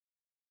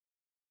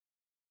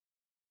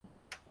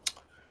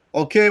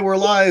Okay, we're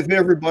live,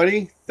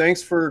 everybody.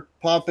 Thanks for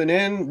popping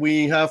in.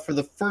 We have, for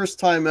the first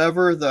time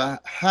ever,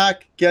 the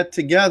Hack Get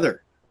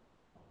Together.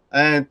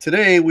 And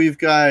today we've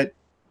got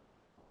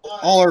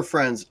all our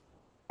friends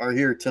are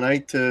here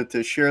tonight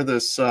to share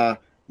this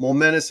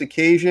momentous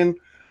occasion.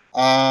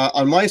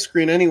 On my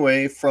screen,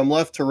 anyway, from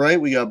left to right,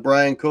 we got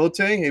Brian Cote.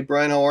 Hey,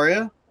 Brian, how are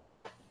you?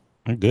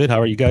 I'm good. How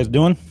are you guys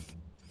doing?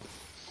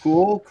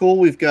 Cool, cool.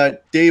 We've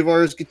got Dave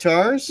R's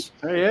Guitars.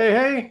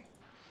 Hey.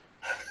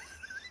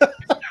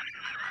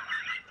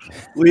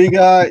 We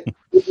got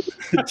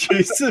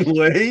Jason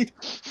Wade.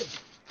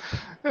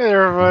 Hey,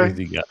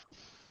 everybody.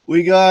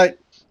 We got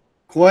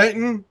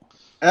Quentin,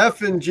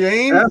 F, and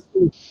James.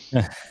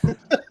 And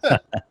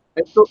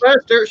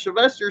Sylvester's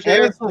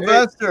here. And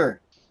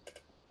Sylvester.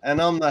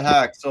 And I'm the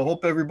Hack. So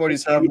hope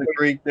everybody's having a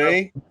great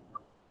day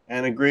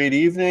and a great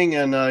evening.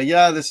 And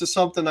yeah, this is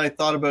something I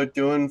thought about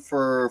doing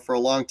for a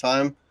long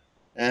time.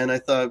 And I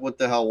thought, what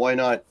the hell? Why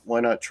not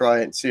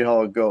try it and see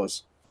how it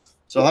goes?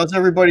 So how's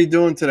everybody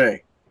doing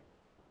today?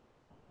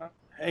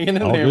 Hanging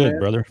in all there, good, man.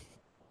 brother.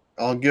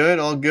 All good,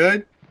 all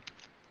good.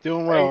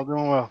 Doing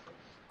well.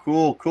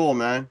 Cool,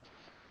 man.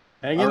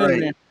 Hanging All in right.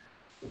 there.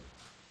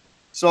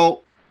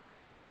 So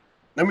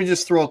let me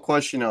just throw a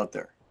question out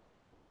there.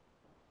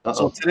 Uh-oh.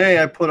 So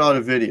today I put out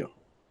a video.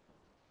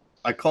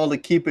 I called it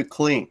Keep It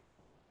Clean.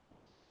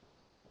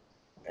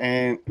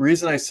 And the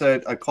reason I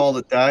said I called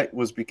it that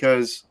was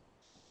because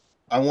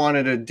I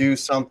wanted to do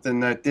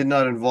something that did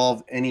not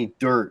involve any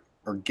dirt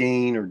or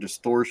gain or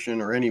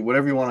distortion or any,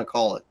 whatever you want to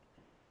call it.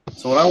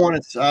 So what I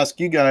wanted to ask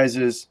you guys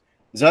is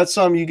that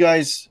something you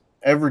guys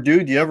ever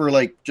do? Do you ever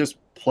like just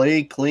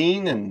play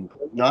clean and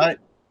not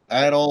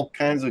add all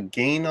kinds of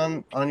gain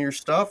on your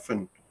stuff?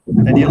 And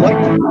do you like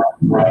it?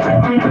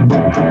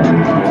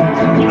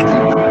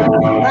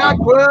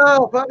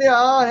 Well, buddy,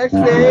 heck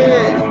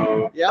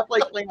yeah. Yeah, I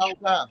play clean all the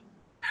time.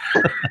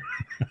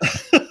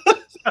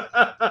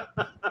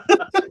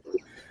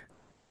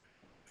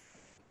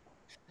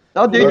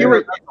 No, dude, you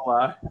were. a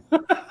lie.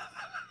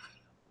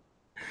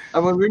 I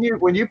mean,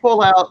 when you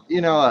pull out,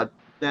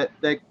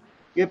 that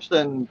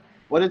Gibson,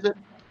 what is it?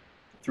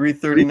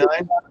 339?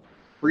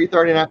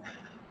 339.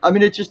 I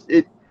mean,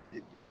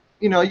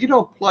 you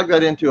don't plug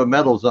that into a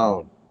metal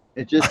zone.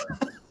 It just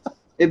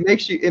it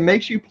makes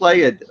you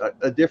play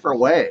a different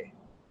way.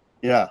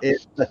 Yeah.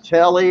 It's a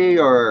telly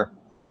or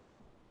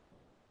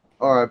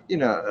a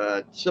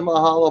semi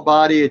hollow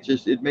body.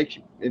 It makes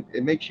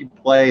you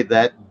play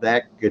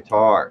that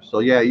guitar. So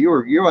yeah, you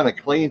were on a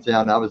clean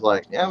sound. I was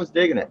like, yeah, I was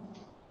digging it.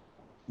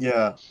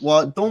 Yeah.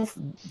 Well,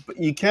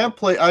 you can't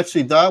play.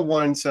 Actually, that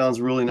one sounds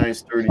really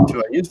nice dirty too.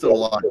 I used it a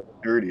lot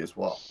dirty as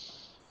well.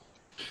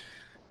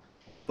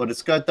 But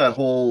it's got that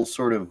whole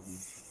sort of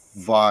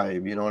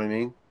vibe, you know what I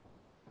mean?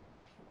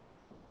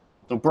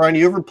 So, Brian,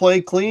 you ever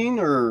play clean,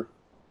 or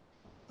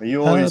are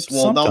you always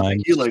down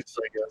the helix,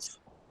 I guess?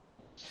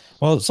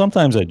 Well,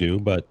 sometimes I do,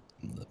 but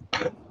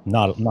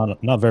not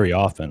very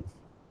often.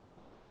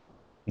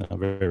 Not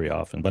very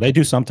often, but I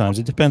do sometimes.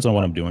 It depends on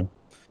what I'm doing.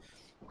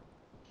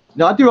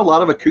 No, I do a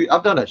lot of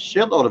I've done a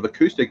shitload of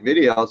acoustic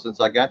videos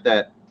since I got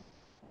that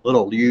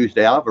little used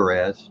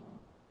Alvarez.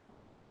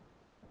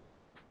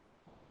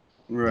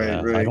 Right,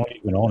 Yeah, right. I don't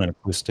even own an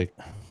acoustic.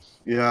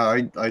 Yeah,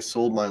 I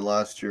sold mine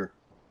last year.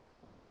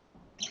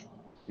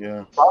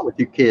 Yeah. What's with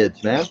you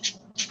kids, man?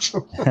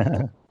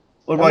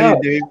 What about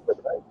you, Dave?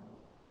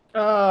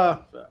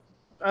 A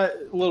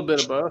little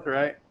bit of both,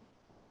 right?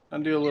 I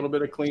do a little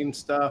bit of clean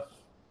stuff.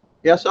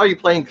 Yeah, I saw you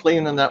playing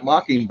clean on that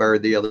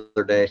Mockingbird the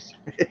other day.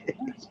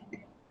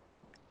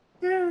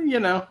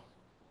 Yeah,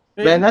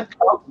 Man,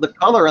 the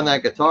color on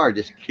that guitar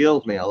just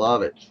kills me. I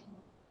love it.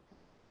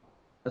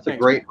 That's a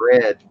great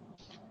red.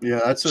 Yeah,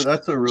 that's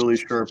a really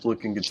sharp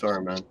looking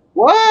guitar, man.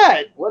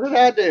 What? What did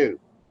I do?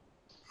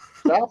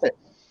 Stop it.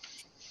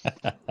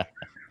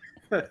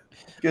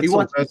 Get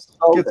some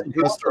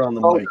Fester on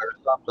the mic. Or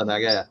something,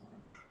 I guess.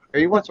 Or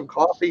you want some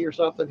coffee or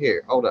something?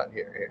 Here, hold on.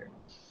 Here.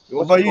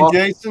 What about you,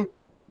 Jason?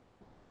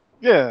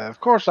 Yeah, of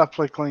course I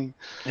play clean.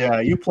 Yeah,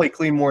 you play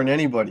clean more than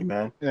anybody,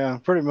 man. Yeah,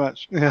 pretty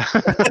much. Yeah.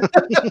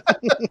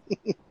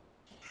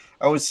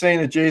 I was saying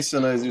to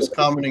Jason, I was just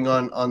commenting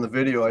on the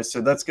video. I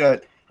said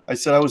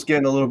I was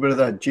getting a little bit of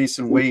that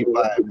Jason Wade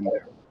vibe in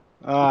there.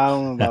 I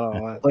don't know about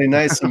all that. Play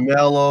nice and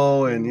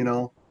mellow,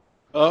 and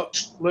Oh,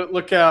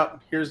 look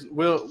out! Here's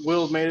Will.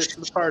 Will made it to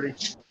the party.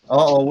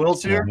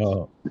 Will's here.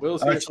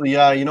 Will's here. Actually,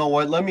 yeah. You know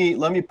what? Let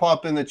me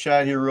pop in the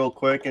chat here real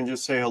quick and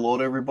just say hello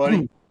to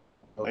everybody.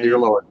 Oh, dear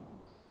Lord.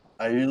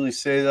 I usually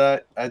say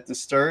that at the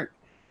start.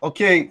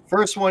 Okay,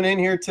 first one in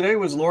here today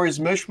was Lori's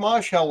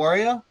Mishmash. How are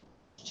you?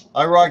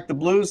 I Rock the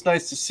Blues.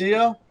 Nice to see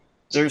you.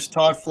 There's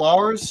Todd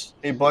Flowers.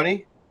 Hey,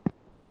 buddy.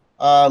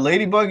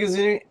 Ladybug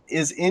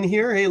is in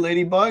here. Hey,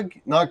 Ladybug.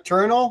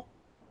 Nocturnal.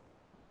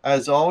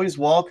 As always,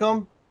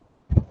 welcome.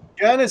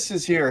 Janice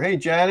is here. Hey,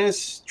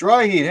 Janice.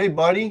 Dry Heat. Hey,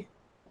 buddy.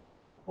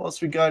 What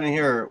else we got in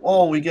here?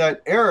 Oh, we got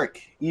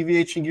Eric,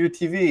 EVH and Gear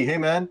TV. Hey,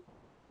 man.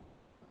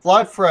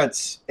 Flat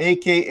Frets,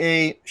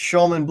 a.k.a.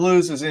 Showman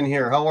Blues, is in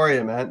here. How are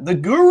you, man? The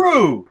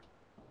Guru.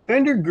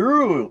 Fender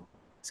Guru.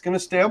 He's going to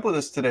stay up with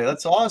us today.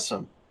 That's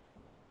awesome.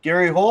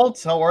 Gary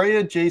Holtz, how are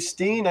you? Jay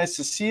Steen, nice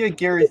to see you.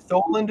 Gary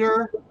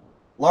Tholander,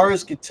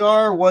 Lars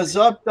Guitar, what's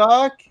up,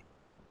 Doc?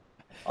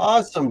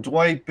 Awesome.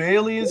 Dwight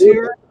Bailey is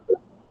here.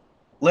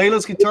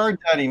 Layla's Guitar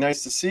Daddy,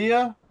 nice to see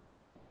you.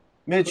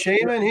 Mitch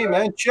Heyman, hey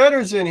man,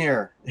 Cheddar's in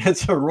here.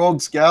 It's a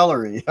rogues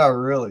gallery. Yeah,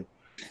 really.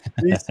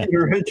 BC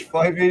Rich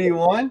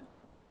 581.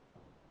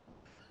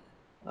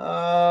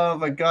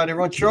 My God,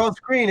 everyone. Charles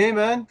Green, hey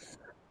man.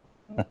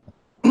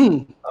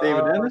 David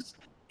Ennis.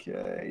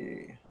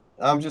 Okay.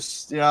 I'm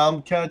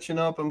catching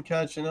up.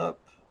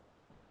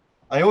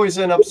 I always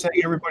end up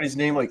saying everybody's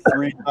name like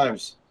 3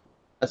 times.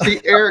 I see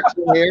Eric's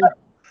in here.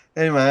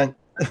 Hey man.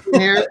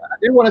 Here. I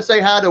do want to say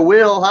hi to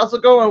Will. How's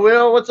it going,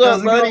 Will? What's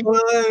up, How's it buddy?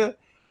 going?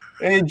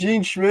 Hey,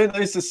 Gene Schmidt,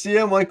 nice to see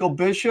you. Michael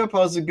Bishop,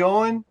 how's it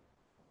going?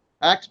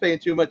 Ack's paying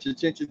too much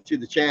attention to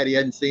the chat. He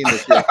hadn't seen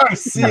this yet. I've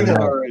seen it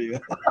already.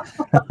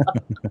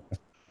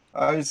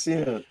 I've seen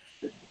it.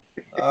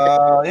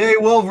 Hey,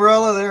 Will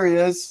Varela, there he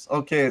is.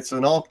 Okay, it's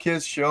an all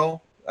kids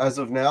show as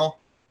of now.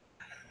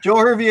 Joe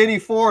Hervey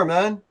 84,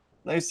 man.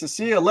 Nice to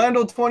see you.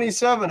 Lando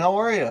 27, how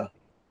are you?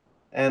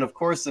 And of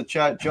course, the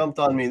chat jumped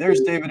on me.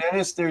 There's David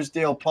Ennis. There's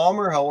Dale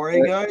Palmer. How are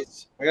you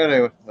guys? I got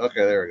it.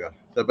 Okay, there we go.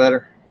 Is that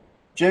better?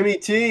 Jimmy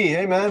T.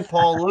 Hey, man.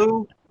 Paul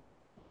Lou.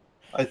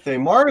 I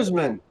think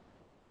Marsman.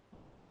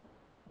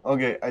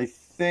 Okay, I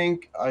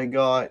think I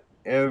got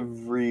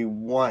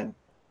everyone.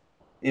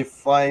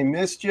 If I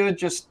missed you,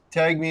 just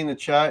tag me in the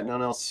chat and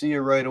I'll see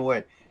you right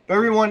away. But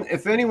everyone,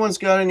 if anyone's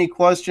got any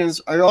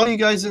questions, are all you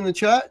guys in the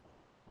chat?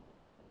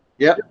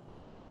 Yep.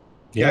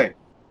 Okay.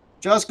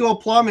 Just Go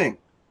Plumbing.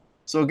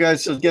 So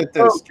guys, so get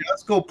this.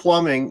 Just Go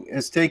Plumbing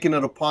has taken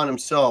it upon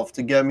himself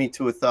to get me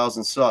to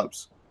 1,000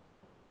 subs.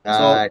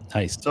 So,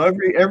 Nice. So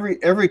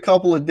every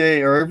couple of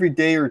days or every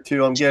day or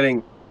two, I'm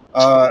getting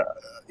a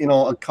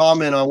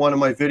comment on one of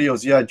my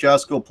videos. Yeah,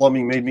 Just Go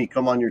Plumbing made me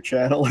come on your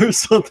channel or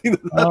something.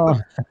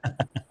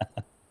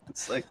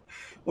 It's like,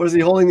 what is he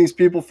holding these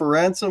people for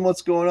ransom?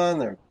 What's going on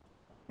there?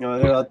 I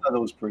thought that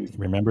was pretty funny.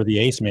 Remember the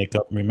ace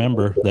makeup.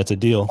 Remember, that's a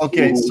deal.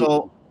 Okay,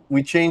 so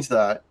we changed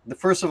that.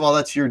 First of all,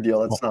 that's your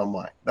deal. That's not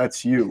mine.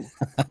 That's you.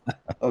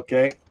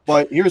 Okay,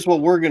 but here's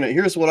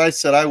what I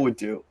said I would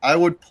do. I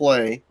will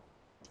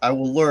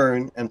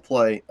learn and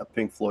play a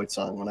Pink Floyd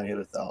song when I hit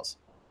 1,000.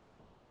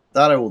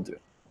 That I will do.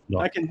 No.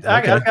 I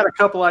got a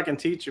couple I can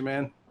teach you,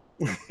 man.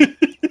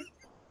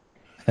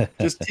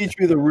 Just teach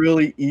me the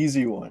really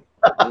easy one.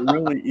 The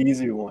really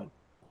easy one.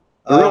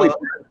 A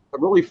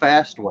really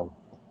fast one.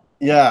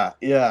 Yeah,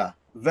 yeah.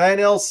 Van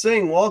L.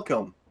 Singh,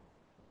 welcome.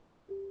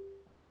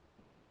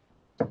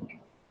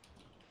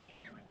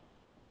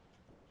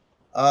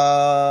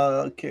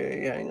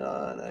 Okay, hang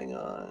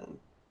on.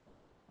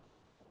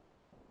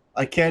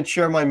 I can't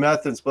share my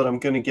methods, but I'm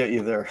going to get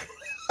you there.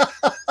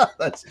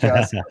 That's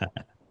just.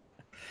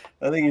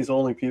 I think he's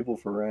holding people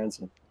for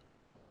ransom.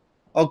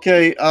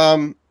 Okay,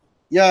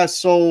 yeah.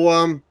 So,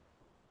 have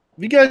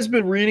you guys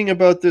been reading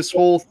about this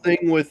whole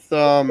thing with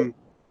Mark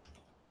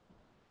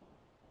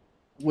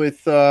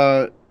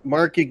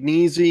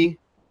Agnesi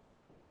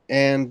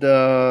and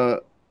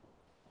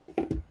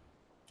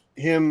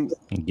him?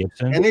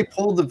 Gibson? And they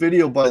pulled the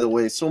video, by the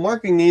way. So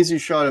Mark Agnesi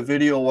shot a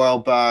video a while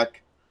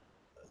back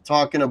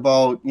talking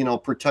about,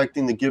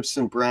 protecting the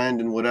Gibson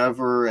brand and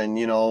whatever, and,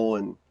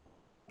 and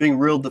being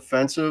real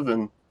defensive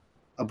and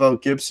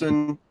about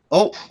Gibson.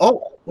 Oh,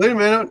 wait a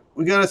minute.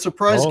 We got a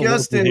surprise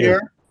guest in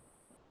here.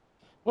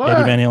 What?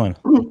 Eddie Van Halen.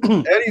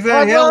 Eddie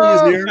Van Halen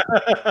is here.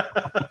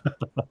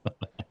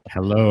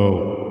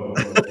 Hello.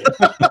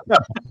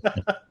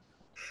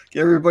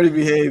 Everybody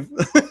behave.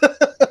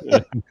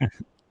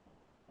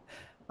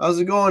 How's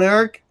it going,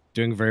 Eric?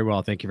 Doing very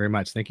well. Thank you very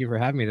much. Thank you for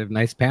having me. A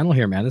nice panel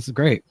here, man. This is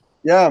great.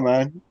 Yeah,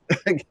 man.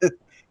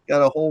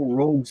 Got a whole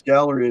rogues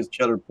gallery, as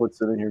Cheddar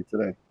puts it, in here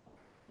today.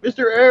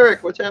 Mr.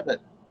 Eric, what's happening?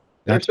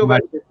 That's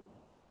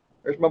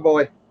There's my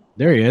boy.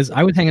 There he is.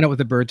 I was hanging out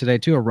with a bird today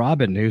too, a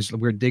robin. We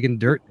were digging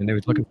dirt and they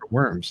was looking for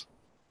worms.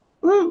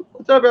 Woo!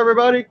 What's up,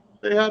 everybody?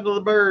 Say hi to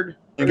the bird.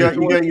 You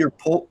got your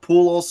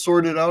pool all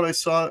sorted out. I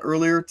saw it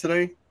earlier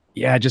today.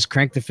 Yeah, just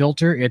cranked the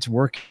filter. It's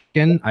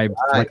working. I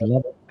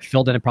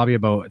filled in probably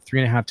about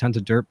 3.5 tons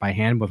of dirt by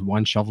hand with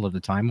one shovel at a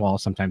time, while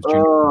sometimes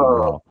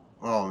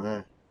Oh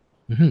man.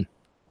 Mm-hmm.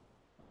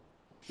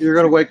 You're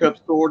gonna wake up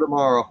sore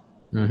tomorrow.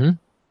 Mm-hmm.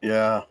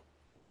 Yeah.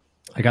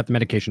 I got the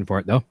medication for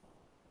it though.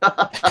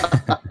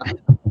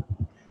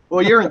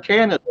 Well, you're in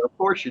Canada, of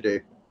course you do.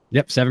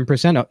 Yep,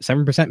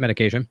 7%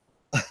 medication.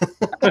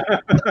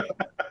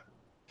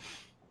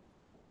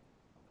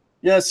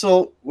 Yeah.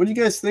 So, what do you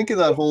guys think of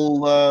that whole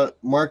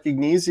Mark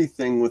Agnesi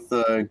thing with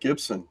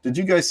Gibson? Did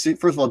you guys see?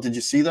 First of all, did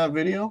you see that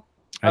video?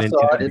 I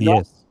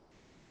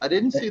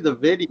didn't see the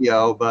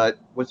video, but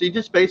was he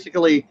just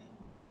basically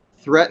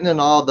threatening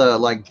all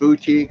the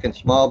boutique and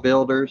small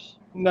builders?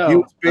 No. He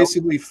was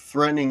basically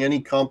threatening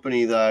any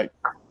company that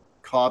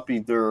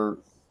copied their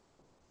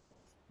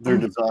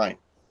design,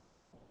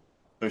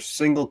 their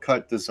single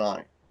cut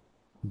design,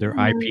 their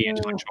IP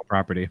intellectual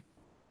property.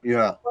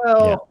 Yeah.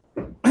 Well,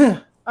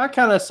 I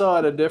kind of saw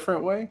it a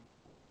different way.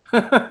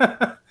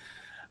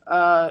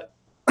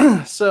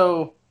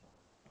 So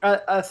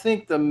I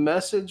think the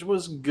message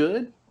was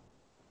good.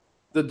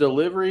 The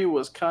delivery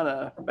was kind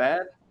of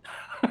bad.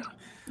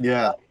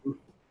 Yeah.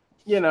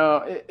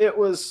 It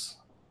was.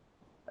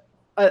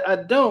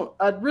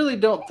 I really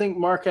don't think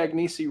Mark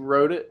Agnesi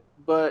wrote it,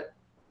 but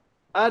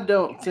I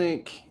don't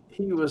think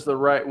he was the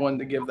right one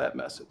to give that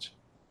message.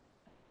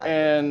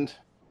 And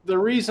the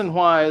reason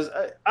why is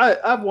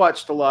I've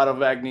watched a lot of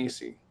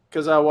Agnesi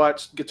because I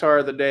watched Guitar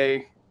of the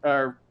Day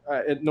or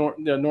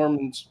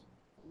Norman's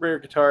Rare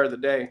Guitar of the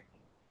Day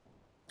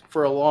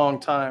for a long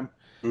time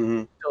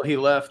until he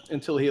left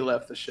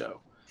the show.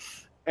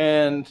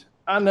 And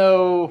I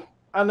know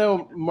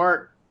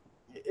Mark,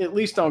 at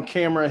least on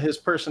camera, his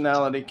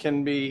personality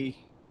can be,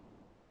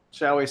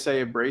 shall we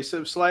say,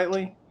 abrasive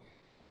slightly.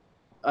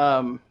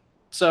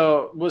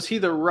 So was he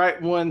the right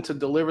one to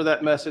deliver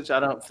that message? I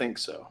don't think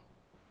so.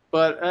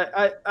 But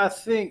I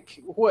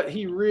think what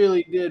he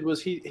really did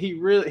was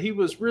he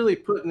was really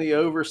putting the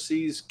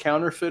overseas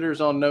counterfeiters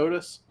on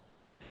notice.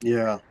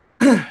 Yeah.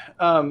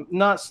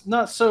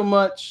 Not so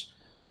much,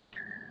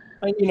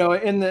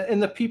 in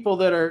the people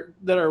that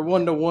are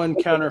one-to-one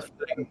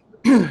counterfeiting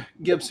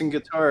Gibson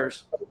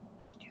guitars.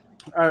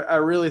 I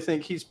really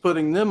think he's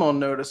putting them on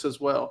notice as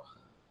well,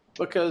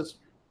 because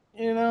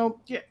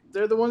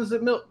they're the ones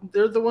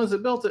that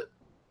built it.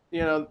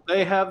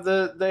 They have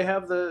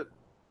the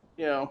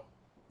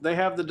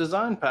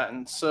design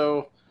patents.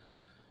 So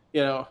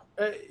well,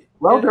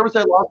 there was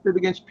that lawsuit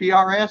against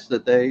PRS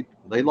that they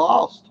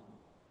lost.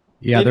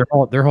 Yeah, their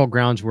whole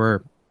grounds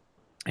were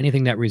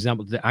anything that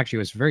resembled. Actually, it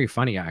was very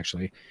funny.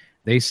 Actually,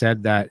 they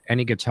said that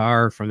any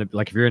guitar from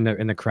if you're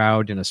in the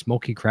crowd, in a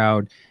smoky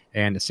crowd,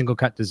 and a single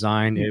cut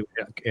design,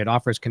 it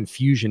offers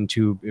confusion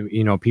to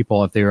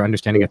people if they're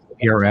understanding it's a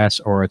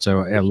PRS or it's a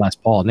Les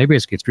Paul. And they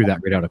basically threw that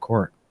right out of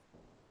court.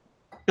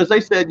 Because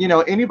they said,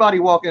 anybody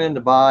walking in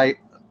to buy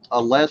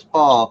a Les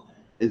Paul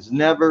is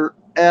never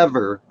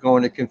ever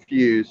going to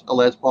confuse a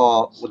Les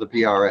Paul with a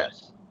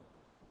PRS.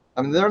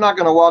 I mean, they're not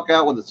going to walk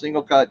out with a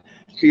single cut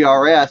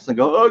PRS and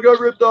go, "Oh, I got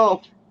ripped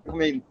off." I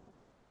mean,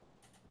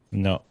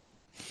 no.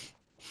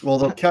 Well,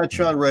 they'll catch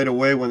on right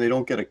away when they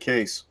don't get a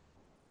case.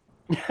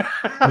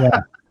 Yeah.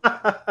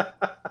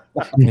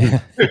 Say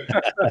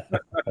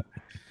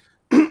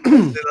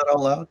that out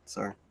loud.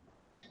 Sorry.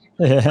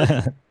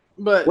 But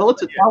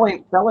it's a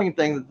telling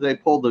thing that they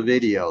pulled the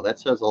video. That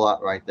says a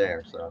lot right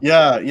there. So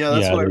yeah,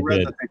 that's what I read,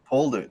 did. that they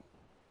pulled it.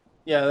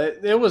 Yeah,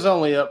 it was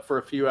only up for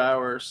a few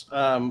hours.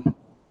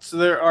 So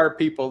there are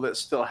people that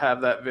still have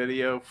that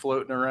video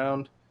floating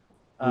around.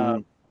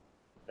 And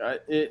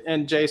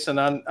Jason,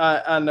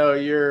 I know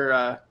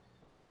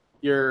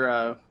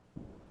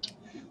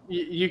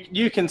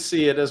you can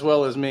see it as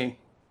well as me.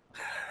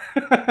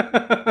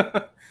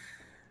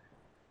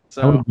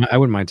 So I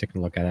wouldn't mind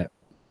taking a look at it.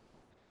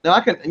 now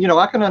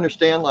I can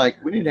understand,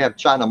 like, we need to have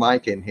China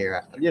Mike in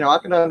here. I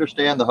can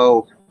understand the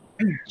whole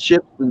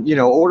ship,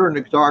 ordering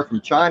a guitar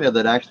from China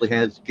that actually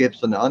has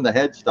Gibson on the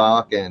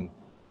headstock and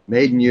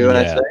made in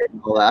USA.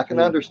 And all that. I can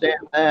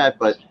understand that,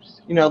 but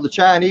the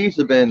Chinese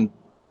have been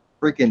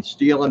freaking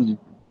stealing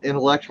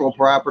intellectual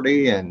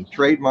property and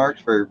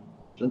trademarks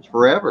since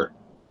forever.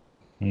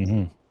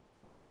 Mm-hmm.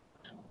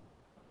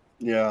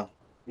 Yeah.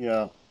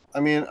 I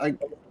mean,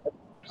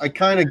 I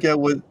kind of get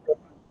what,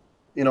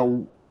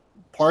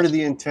 part of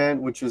the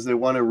intent, which is they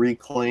want to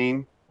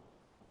reclaim,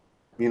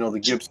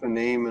 the Gibson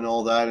name and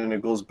all that, and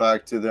it goes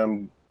back to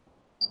them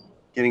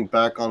getting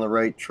back on the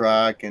right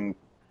track and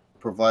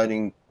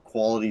providing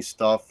quality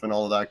stuff and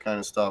all of that kind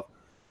of stuff.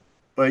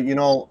 But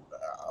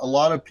a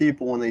lot of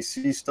people, when they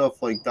see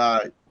stuff like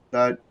that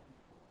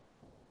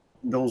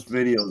those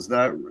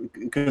videos,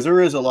 because there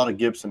is a lot of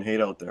Gibson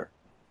hate out there,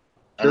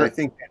 and I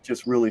think it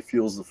just really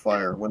fuels the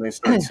fire when they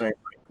start saying,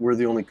 we're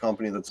the only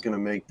company that's going to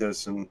make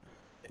this, and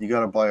you got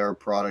to buy our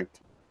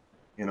product.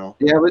 Yeah,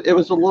 it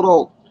was a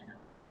little,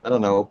 I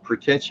don't know,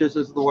 pretentious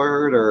is the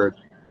word, or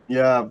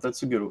yeah,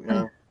 that's a good one.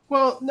 Yeah.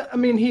 Well, I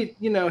mean, he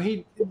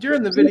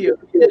during the video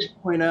he did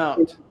point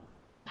out,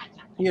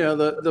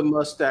 the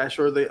mustache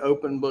or the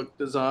open book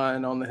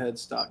design on the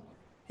headstock.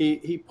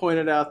 He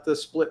pointed out the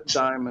split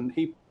diamond.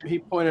 He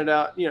pointed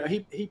out,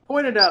 he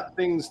pointed out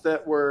things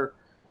that were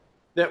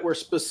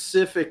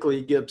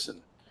specifically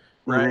Gibson,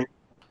 right?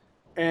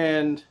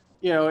 And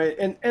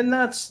and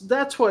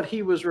that's what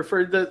he was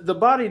referring to. The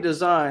body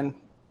design,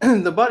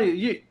 the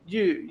body,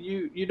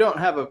 you don't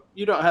have a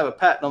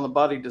patent on the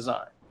body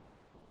design,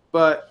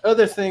 but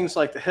other things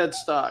like the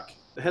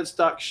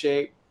headstock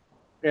shape,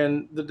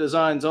 and the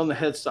designs on the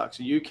headstock.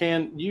 So you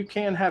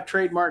can have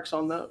trademarks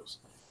on those,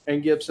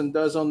 and Gibson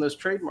does on those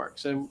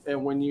trademarks. And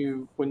when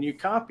you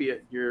copy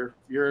it, you're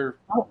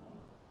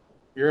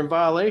in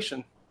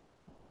violation.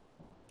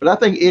 But I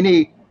think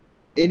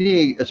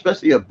any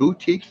especially a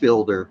boutique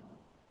builder,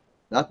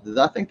 I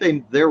think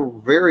they're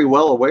very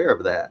well aware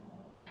of that.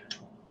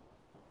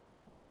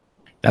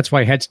 That's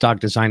why headstock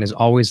design is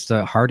always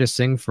the hardest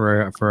thing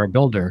for a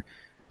builder,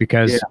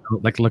 because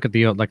look at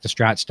the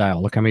Strat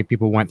style. Look how many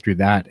people went through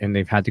that, and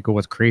they've had to go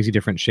with crazy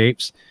different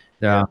shapes.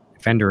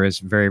 Fender is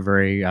very,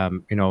 very,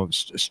 you know,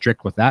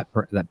 strict with that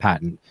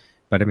patent.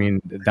 But I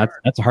mean, that's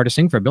the hardest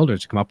thing for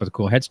builders to come up with a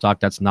cool headstock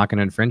that's not going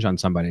to infringe on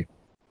somebody.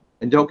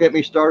 And don't get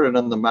me started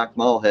on the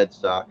MacMull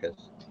headstock.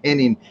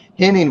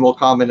 Henning will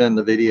comment on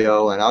the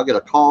video, and I'll get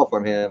a call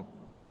from him.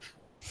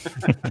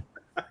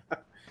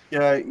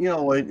 Yeah, you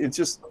know, it's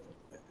just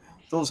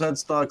those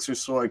headstocks are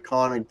so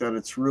iconic that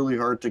it's really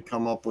hard to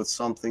come up with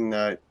something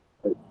that,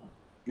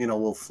 you know,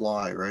 will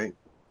fly, right?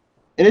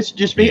 And it's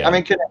just me. Yeah. I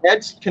mean, can a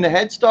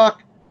headstock?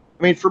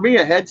 I mean, for me,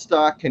 a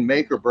headstock can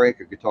make or break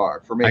a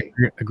guitar. For me, I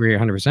agree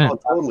 100%. Oh,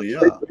 totally,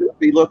 yeah.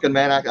 Be looking,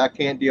 man. I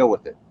can't deal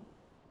with it.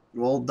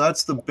 Well,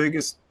 that's the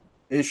biggest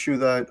issue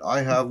that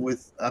I have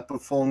with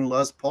Epiphone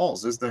Les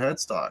Pauls is the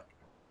headstock.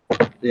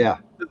 Yeah,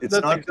 It's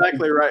That's not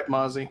exactly right,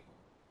 Mozzie.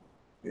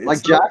 it's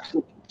like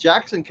not-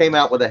 Jackson came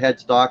out with a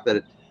headstock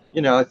that,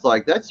 you know, it's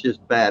like that's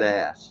just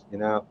badass. You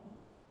know.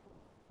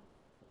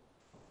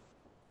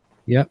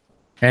 Yep.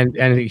 And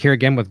here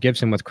again with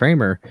Gibson, with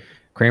Kramer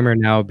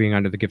now being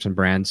under the Gibson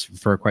brands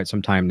for quite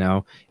some time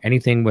now.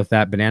 Anything with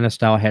that banana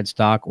style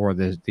headstock or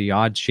the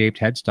odd shaped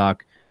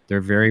headstock, they're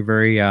very,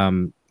 very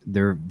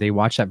they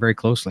watch that very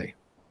closely,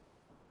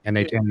 and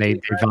they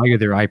value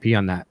their IP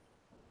on that.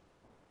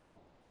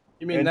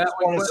 You I mean that just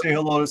one? want to Cliff? say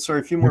hello to,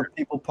 sorry, a few more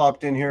people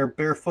popped in here.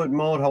 Barefoot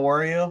Mode, how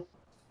are you?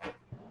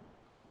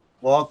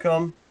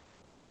 Welcome.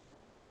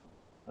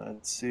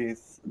 Let's see.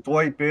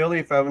 Dwight Bailey,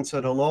 if I haven't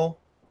said hello.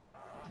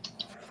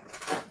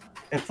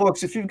 And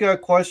folks, if you've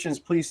got questions,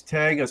 please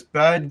tag us.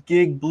 Bad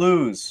Gig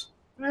Blues.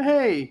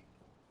 Hey,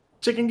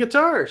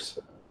 ChickNGuitars.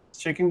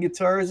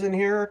 ChickNGuitars in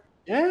here.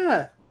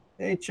 Yeah.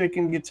 Hey,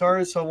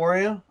 ChickNGuitars, how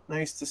are you?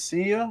 Nice to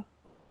see you.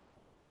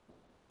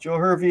 Joe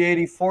Hervey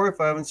 84,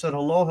 if I haven't said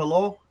hello,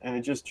 hello. And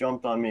it just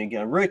jumped on me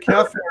again. Rick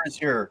Hefner is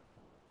here.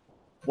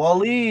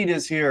 Waleed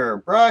is here.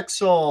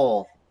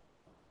 Braxel.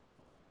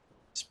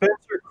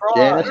 Spencer Cron.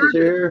 Janice is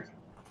here.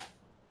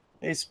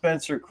 Hey,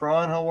 Spencer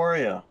Cron, how are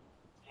you?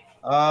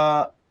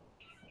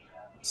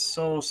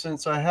 So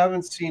since I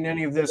haven't seen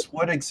any of this,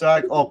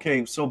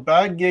 okay, so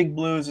Bad Gig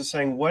Blues is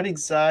saying, what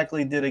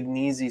exactly did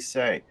Agnesi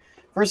say?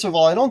 First of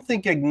all, I don't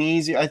think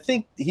Agnesi, I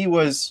think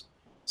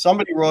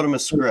somebody wrote him a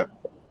script.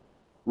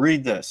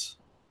 Read this,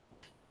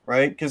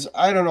 right? Because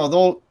I don't know,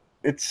 though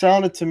it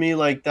sounded to me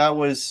like that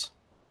was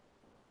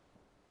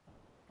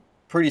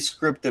pretty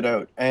scripted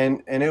out.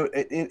 And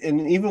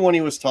even when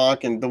he was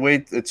talking, the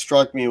way it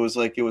struck me was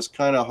like it was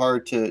kind of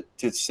hard to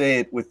say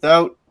it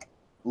without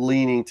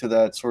leaning to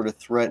that sort of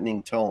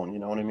threatening tone, you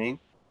know what I mean?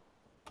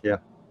 Yeah.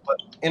 But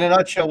in a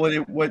nutshell,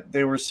 what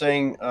they were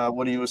saying,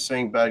 what he was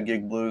saying, Bad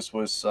Gig Blues,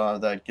 was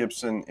that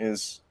Gibson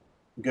is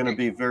going to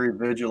be very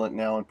vigilant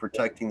now in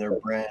protecting their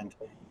brand,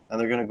 and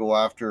they're going to go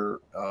after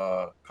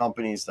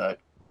companies that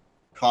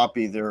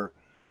copy their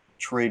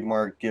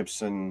trademark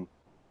Gibson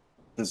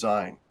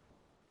design.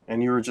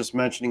 And you were just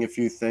mentioning a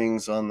few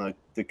things on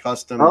the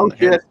custom. Oh and the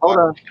shit!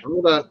 headstock.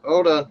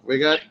 Hold on. We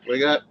got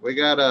wait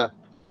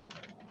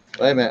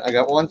a minute. I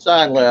got one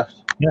sign left.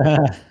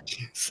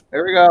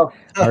 There we go.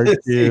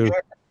 R2.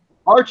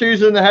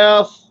 R2's in the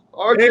house.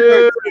 R2,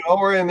 Hey, how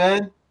are you,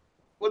 man?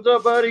 what's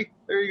up, buddy?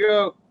 There you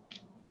go.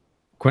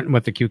 Quentin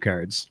with the cue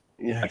cards.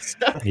 Yes.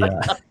 Yeah.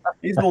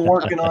 He's been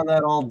working on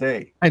that all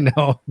day. I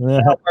know.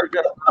 Worked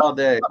on it all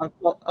day.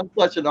 I'm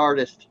such an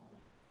artist.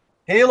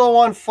 Halo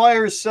on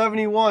Fire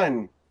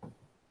 71.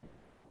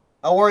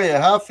 How are you?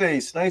 Half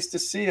Face, nice to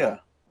see you.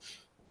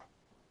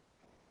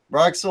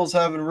 Braxel's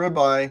having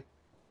ribeye.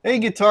 Hey,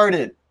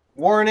 Guitarded.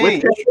 Warren With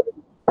H.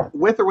 ketchup.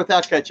 With or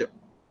without ketchup?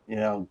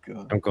 Yeah, oh,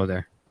 good. Don't go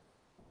there.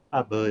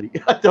 Hi, buddy.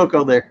 Don't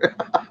go there.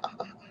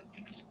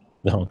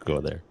 Don't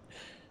go there.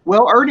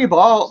 Well, Ernie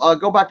Ball,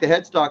 go back to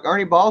headstock.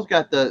 Ernie Ball's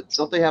got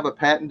don't they have a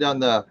patent on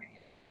the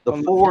On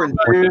the 4 and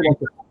 2,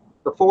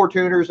 the 4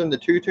 tuners and the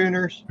 2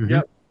 tuners?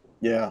 Mhm.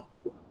 Yeah.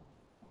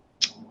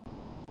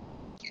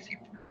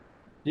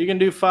 You can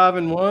do 5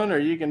 and 1, or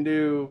you can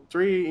do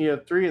 3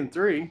 and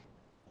 3,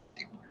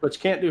 but you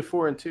can't do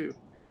 4 and 2.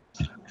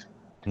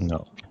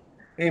 No.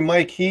 Hey,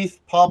 Mike Heath,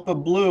 Papa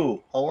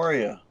Blue. How are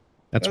you?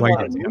 That's Got why a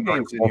lot of new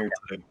names in here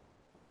today.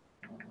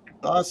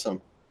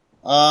 Awesome.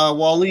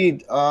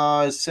 Waleed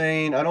is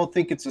saying, I don't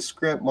think it's a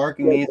script. Mark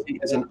Agnesi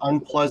is an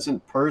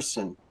unpleasant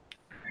person.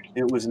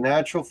 It was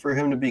natural for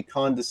him to be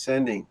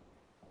condescending.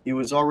 He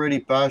was already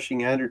bashing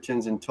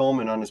Andertons and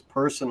Tolman on his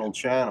personal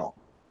channel.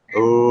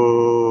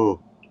 Oh.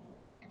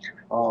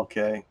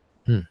 Okay.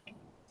 Hmm.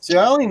 See,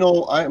 I only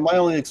know my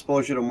only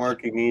exposure to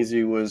Mark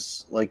Agnesi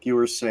was, like you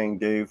were saying,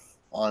 Dave,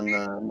 on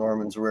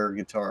Norman's Rare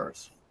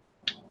Guitars.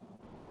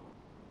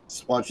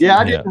 Just watching.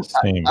 Yeah, Yeah,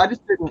 same. I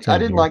didn't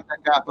Same here. like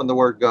that guy from the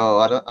word go.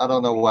 I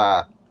don't know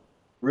why.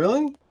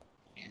 Really?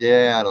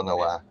 Yeah, I don't know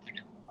why.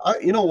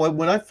 You know what?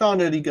 When I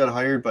found out he got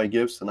hired by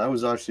Gibson, I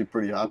was actually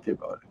pretty happy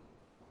about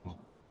it.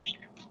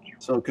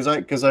 So, because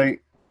I,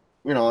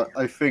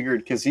 I figured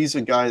because he's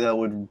a guy that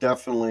would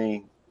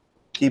definitely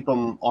keep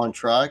him on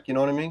track. You know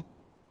what I mean?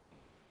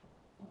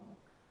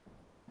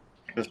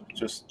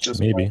 Just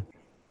Maybe.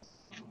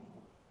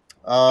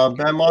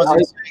 Ben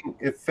Mozzie saying,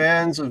 if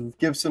fans of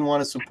Gibson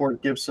want to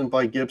support Gibson,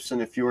 buy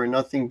Gibson. If you are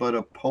nothing but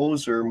a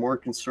poser, more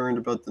concerned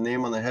about the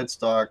name on the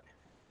headstock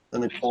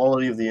than the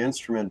quality of the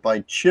instrument, buy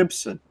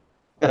Chibson.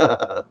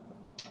 There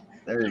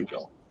you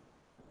go.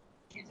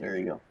 There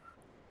you go.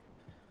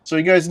 So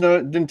you guys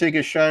didn't take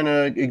a shine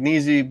at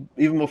Agnesi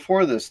even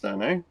before this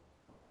then, eh?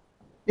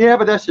 Yeah,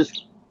 but that's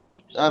just,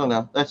 I don't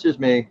know. That's just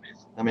me.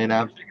 I mean,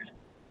 I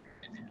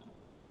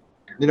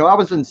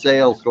was in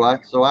sales,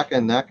 so I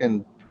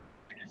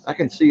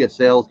can see a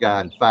sales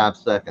guy in 5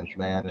 seconds,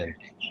 man. And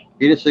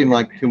he just seemed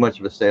like too much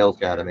of a sales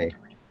guy to me.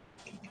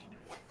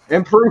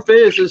 And proof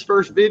is his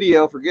first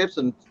video for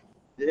Gibson.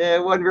 Yeah,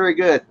 it wasn't very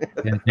good.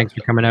 Yeah, thanks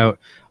for coming out.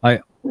 I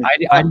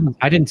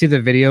didn't see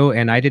the video,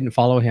 and I didn't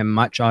follow him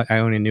much. I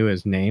only knew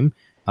his name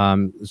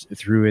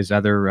through his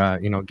other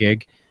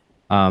gig.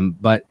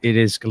 But it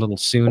is a little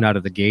soon out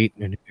of the gate,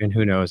 and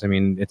who knows? I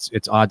mean,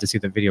 it's odd to see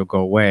the video go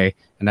away,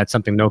 and that's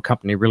something no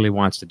company really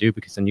wants to do,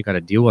 because then you got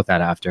to deal with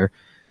that after.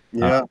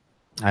 Yeah.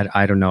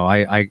 I don't know.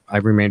 I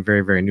remain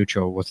very, very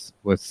neutral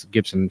with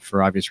Gibson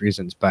for obvious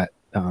reasons, but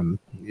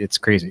it's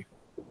crazy.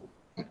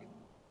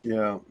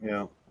 Yeah.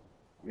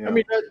 I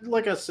mean,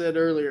 like I said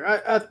earlier,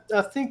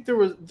 I think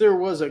there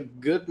was a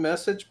good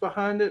message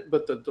behind it,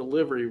 but the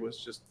delivery was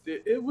just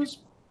it was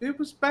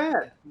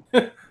bad.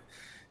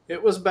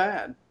 It was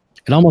bad.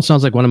 It almost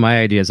sounds like one of my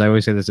ideas. I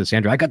always say this to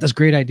Sandra. I got this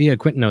great idea.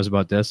 Quentin knows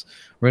about this.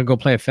 We're going to go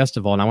play a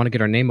festival, and I want to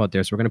get our name out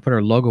there. So we're going to put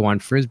our logo on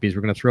Frisbees.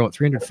 We're going to throw out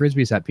 300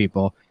 Frisbees at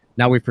people.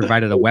 Now we've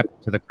provided a weapon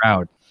to the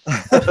crowd.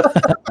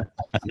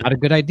 Not a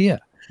good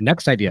idea.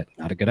 Next idea.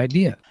 Not a good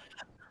idea.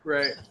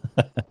 Right.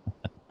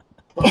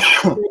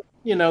 The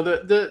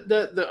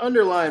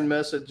underlying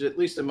message, at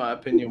least in my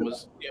opinion,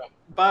 was,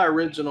 buy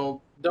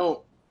original.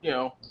 Don't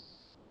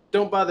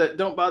buy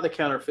the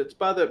counterfeits.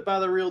 Buy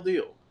the real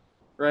deal.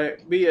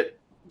 Right? Be it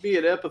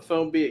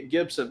Epiphone, be it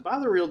Gibson, buy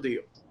the real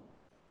deal.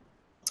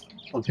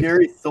 Well,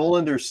 Gary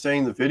Tholander's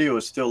saying the video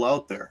is still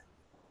out there.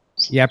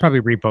 Yeah, I probably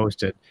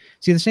reposted.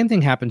 See, the same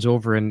thing happens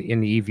over in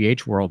the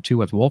EVH world too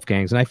with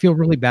Wolfgangs, and I feel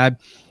really bad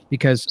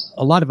because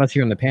a lot of us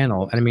here on the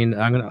panel. I mean,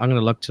 I'm gonna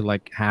look to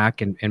like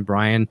Hack and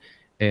Brian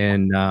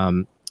and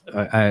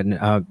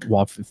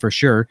well, for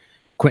sure,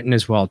 Quentin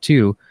as well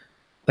too.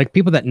 Like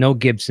people that know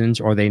Gibsons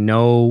or they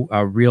know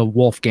real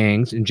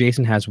Wolfgangs, and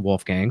Jason has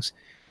Wolfgangs.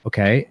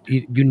 Okay,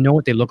 you know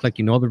what they look like,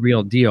 you know the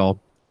real deal,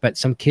 but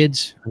some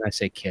kids, and I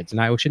say kids,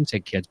 and I shouldn't say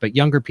kids, but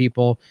younger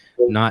people,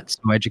 not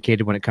so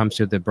educated when it comes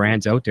to the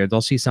brands out there,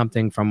 they'll see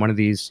something from one of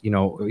these,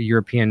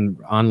 European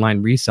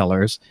online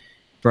resellers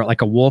for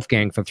like a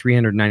Wolfgang for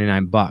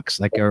 $399,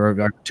 like or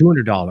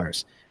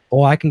 $200.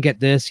 Oh, I can get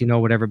this,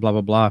 whatever, blah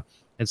blah blah.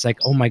 It's like,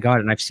 oh my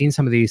god! And I've seen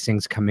some of these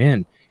things come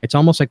in. It's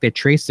almost like they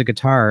trace the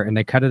guitar and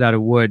they cut it out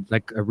of wood,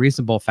 like a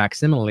reasonable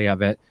facsimile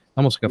of it,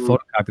 almost like a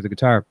photocopy of the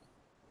guitar.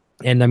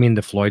 And I mean,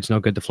 the Floyd's no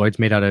good. The Floyd's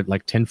made out of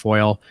like tin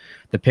foil.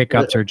 The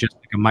pickups are just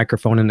like a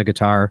microphone in the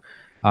guitar.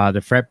 The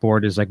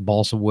fretboard is like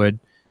balsa wood.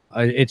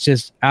 It's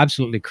just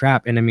absolutely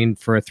crap. And I mean,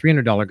 for a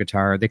 $300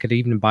 guitar, they could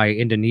even buy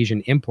Indonesian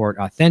import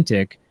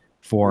authentic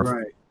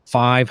for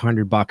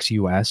 $500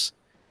 US.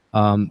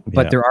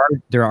 But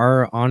there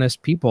are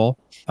honest people,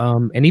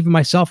 and even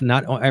myself,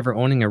 not ever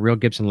owning a real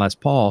Gibson Les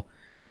Paul,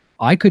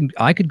 I could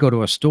go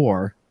to a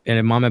store in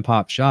a mom and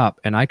pop shop,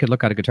 and I could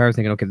look at a guitar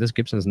thinking, okay, this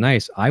Gibson is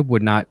nice. I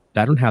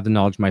don't have the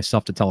knowledge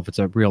myself to tell if it's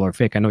a real or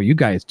fake. I know you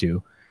guys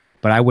do,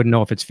 but I wouldn't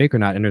know if it's fake or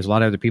not. And there's a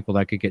lot of other people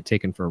that could get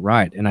taken for a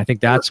ride. And I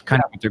think that's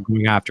kind of what they're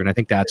going after. And I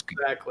think that's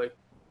exactly.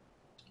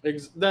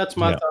 That's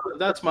my thought.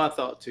 That's my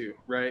thought too.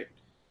 Right.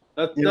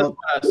 That's what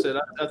I said.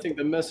 I think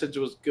the message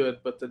was good,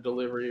 but the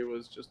delivery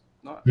was just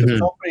not. The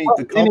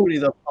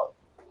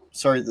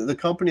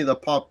company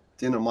that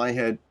popped into my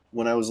head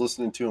when I was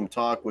listening to him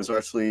talk was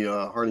actually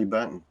Harley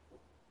Benton.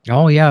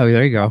 Oh yeah,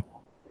 there you go.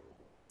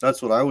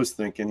 That's what I was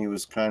thinking. He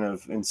was kind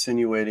of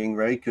insinuating,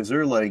 right? Because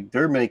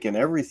they're making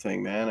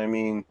everything, man. I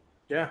mean,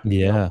 yeah.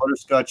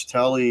 Butterscotch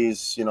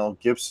Tellies,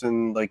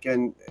 Gibson, they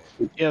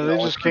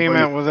just came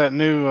out with that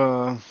new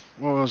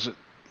what was it?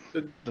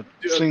 The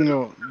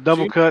single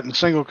double cut and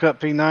single cut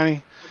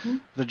P90,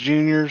 the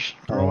juniors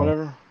or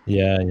whatever.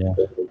 Yeah.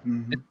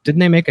 Mm-hmm. Didn't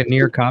they make a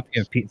near copy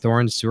of Pete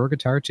Thorne's sewer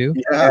guitar too?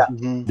 Yeah,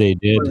 they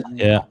did.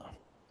 Yeah.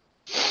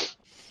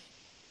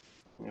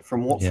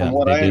 From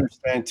what I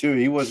understand too,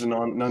 he wasn't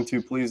none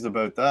too pleased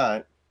about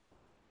that.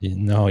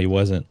 No, he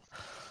wasn't.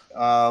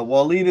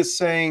 Waleed is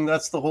saying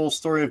that's the whole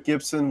story of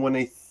Gibson. When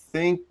they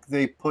think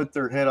they put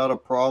their head out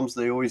of problems,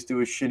 they always do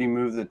a shitty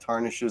move that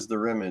tarnishes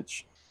their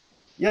image.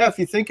 Yeah, if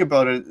you think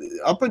about it,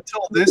 up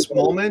until this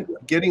moment,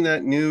 getting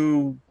that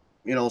new,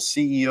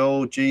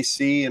 CEO,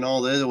 JC, and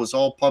all that, it was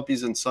all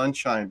puppies and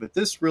sunshine. But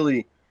this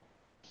really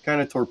kind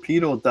of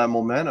torpedoed that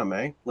momentum,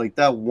 eh? Like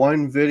that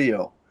one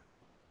video.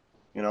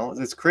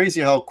 It's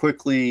crazy how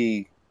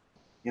quickly,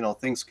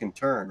 things can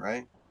turn,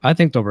 right? I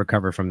think they'll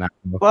recover from that.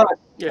 But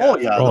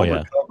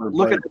recover,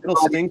 look at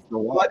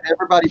what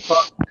everybody's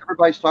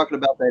talking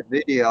about that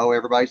video.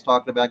 Everybody's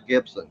talking about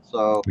Gibson.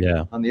 So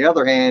yeah. On the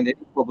other hand,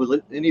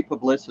 any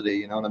publicity,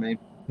 you know what I mean?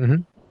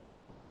 Mm-hmm.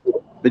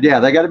 But yeah,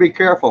 they got to be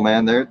careful,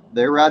 man.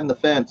 They're riding the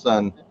fence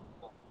on.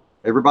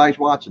 Everybody's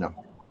watching them.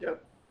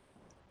 Yep.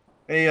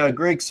 Hey,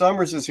 Greg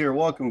Summers is here.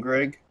 Welcome,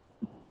 Greg.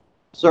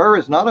 Sir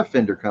is not a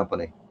Fender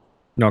company.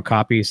 No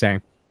copy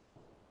saying.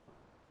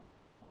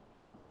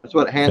 That's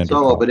what Han Fender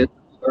Solo, copy. but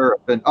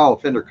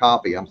it's Fender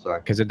copy. I'm sorry.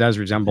 Because it does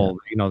resemble,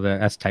 the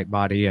S-type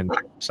body and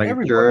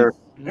Sure.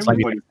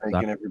 Everybody's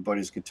making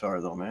everybody's guitar,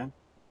 though, man.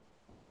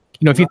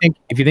 if you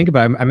think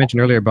about it, I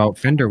mentioned earlier about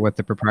Fender with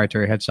the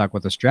proprietary headstock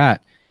with the Strat.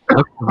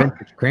 Look at the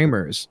vintage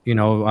Kramers,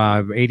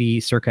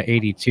 circa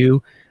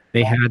 82,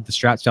 they had the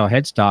Strat style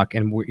headstock,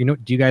 and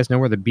do you guys know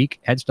where the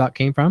beak headstock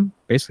came from?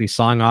 Basically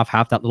sawing off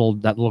half that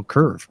little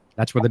curve.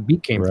 That's where the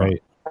beak came from.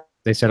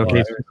 They said,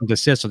 okay,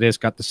 desist, so they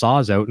just got the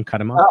saws out and cut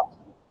them off.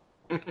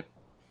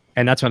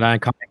 And that's what I'm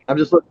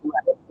just looking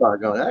at my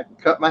headstock going, I can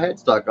cut my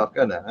headstock off,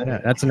 couldn't I?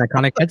 Yeah, that's an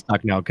iconic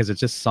headstock now because it's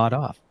just sawed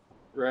off.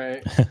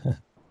 Right.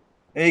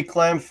 Hey,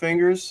 Clam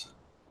Fingers.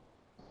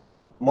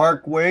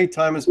 Mark Way,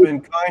 time has been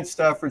kind.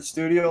 Stafford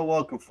Studio,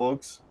 welcome,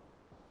 folks.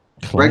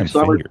 Greg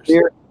Summers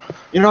here.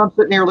 I'm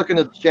sitting here looking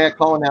at the chat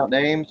calling out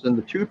names, and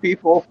the two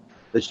people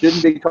that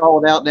shouldn't be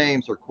calling out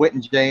names are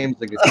Quentin James,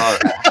 the guitar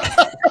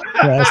guy.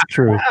 That's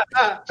true.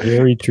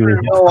 Very true.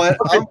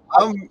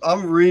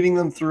 I'm reading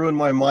them through in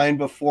my mind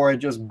before I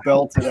just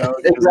belt it out.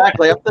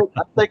 Exactly. I'm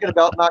thinking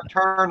about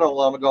Nocturnal.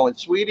 I'm going,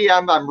 sweetie,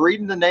 I'm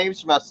reading the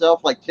names to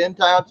myself like 10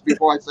 times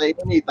before I say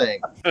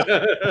anything.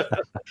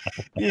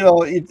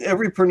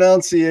 Every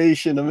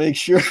pronunciation to make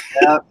sure.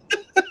 Yeah.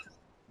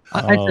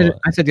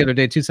 I said the other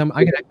day too.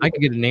 I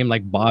could get a name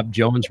like Bob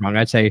Jones wrong.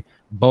 I'd say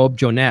Bob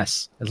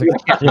Jones.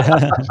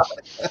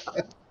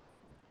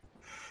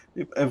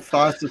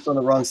 Emphasis on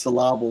the wrong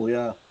syllable.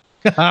 Yeah.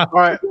 All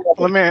right.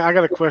 I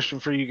got a question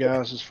for you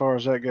guys as far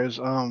as that goes.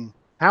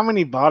 How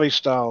many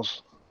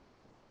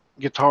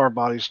guitar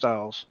body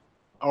styles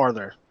are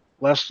there?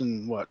 Less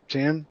than what,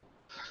 10?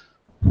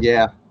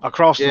 Yeah.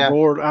 Across the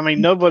board. I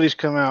mean, nobody's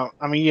come out.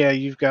 I mean, yeah,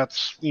 you've got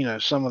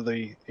some of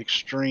the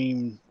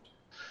extreme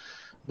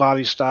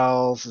body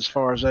styles as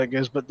far as that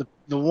goes, but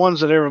the ones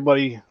that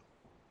everybody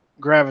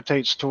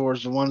gravitates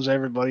towards, the ones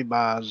everybody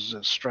buys, is a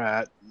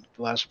Strat,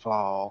 Les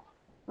Paul,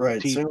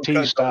 right, T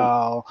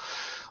style,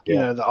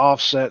 the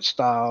offset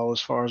style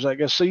as far as that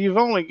goes. So you've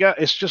only got,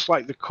 it's just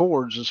like the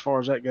chords as far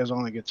as that goes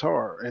on the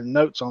guitar and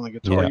notes on the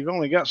guitar. Yeah. You've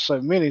only got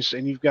so many,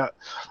 and you've got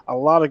a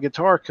lot of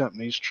guitar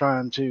companies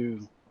trying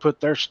to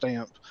put their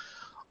stamp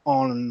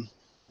on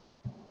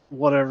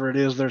whatever it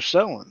is they're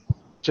selling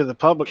to the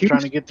public,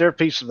 trying to get their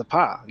piece of the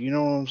pie. You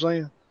know what I'm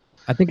saying?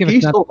 I think if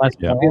it's not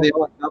the only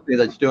company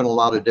that's doing a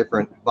lot of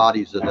different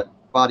body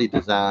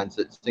designs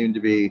that seem to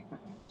be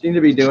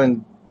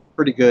doing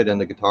pretty good in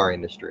the guitar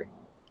industry.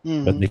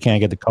 But they can't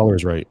get the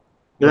colors right.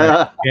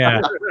 Yeah.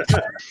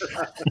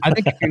 I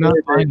think if you're not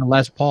buying a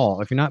Les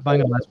Paul,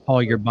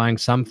 you're buying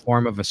some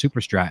form of a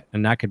Super Strat,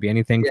 and that could be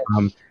anything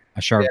from a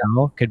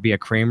Charvel, could be a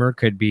Kramer,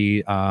 could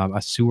be a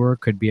Sewer,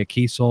 could be a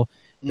Kiesel.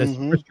 The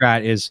Super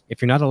Strat is,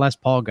 if you're not a Les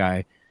Paul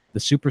guy, the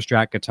Super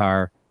Strat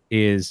guitar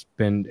it's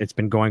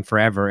been going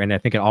forever, and I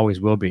think it always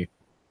will be.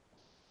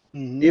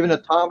 Even a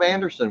Tom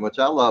Anderson, which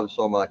I love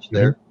so much,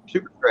 they're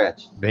Super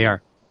Strats. They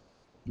are.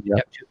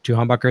 Yep. Two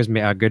humbuckers,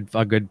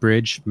 a good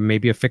bridge,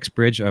 maybe a fixed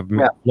bridge of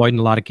Lloyd in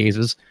a lot of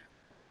cases.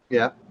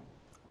 Yeah.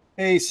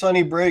 Hey,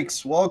 Sunny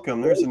Breaks,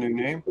 welcome. There's a new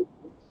name.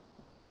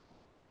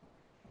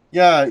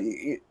 Yeah,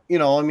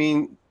 I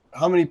mean,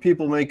 how many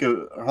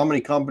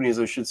companies,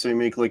 I should say,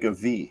 make like a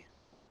V?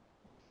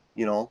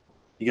 You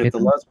get the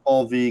Les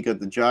Paul V, you got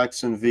the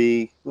Jackson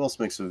V. Who else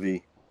makes a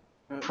V?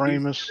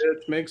 Framus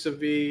makes a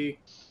V.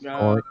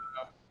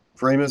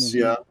 Framus,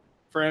 yeah.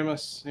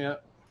 Framus, yeah.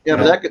 Yeah,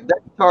 but that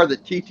guitar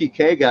that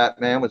TTK got,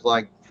 man, was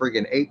like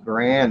freaking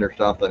 $8,000 or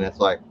something. It's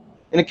like,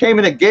 and it came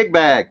in a gig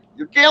bag.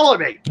 You're killing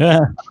me. Yeah.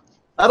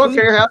 I don't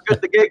care how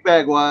good the gig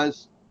bag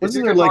was.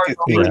 Isn't there like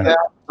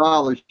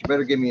 $3,000? You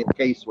better give me a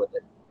case with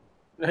it.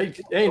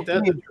 Ain't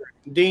that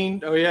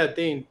Deane? Oh yeah,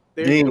 Deane.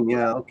 Deane,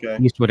 yeah, okay.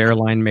 Eastwood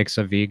Airline makes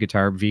a V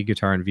guitar, and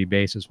V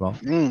bass as well.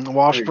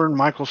 Washburn,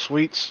 Michael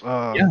Sweet's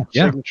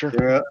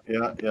signature.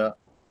 Yeah.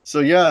 So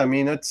yeah, I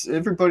mean,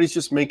 everybody's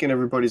just making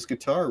everybody's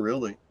guitar,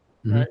 really.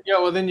 Right. Yeah,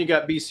 well then you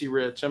got BC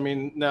Rich. I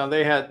mean, now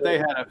they had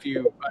a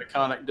few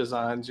iconic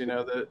designs,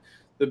 the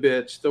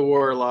Bitch, the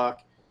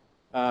Warlock,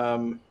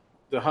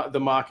 the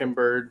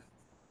Mockingbird.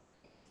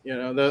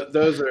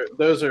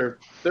 Those are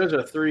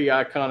three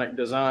iconic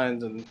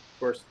designs, and of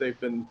course they've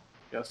been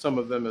some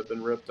of them have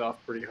been ripped off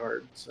pretty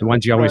hard. So. The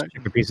ones you always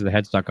take a piece of the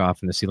headstock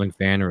off in the ceiling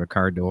fan or a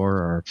car door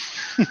or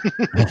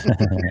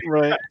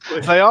right.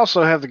 They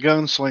also have the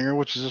Gunslinger,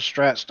 which is a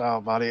Strat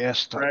style body,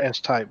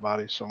 S-type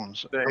body, so on.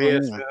 The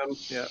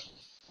ASM, yeah.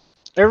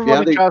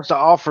 Everybody tries to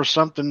offer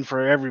something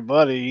for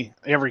everybody,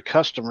 every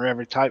customer,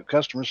 every type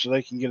customer, so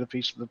they can get a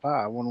piece of the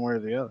pie, one way or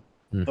the other.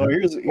 Oh,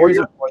 here's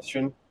a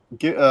question.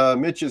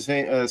 Mitch is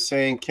saying, Mitch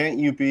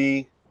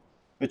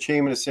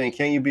Heyman is saying,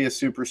 can't you be a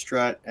Super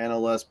Strat and a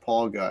Les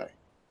Paul guy?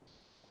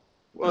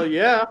 Well,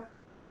 yeah.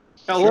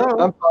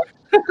 Hello.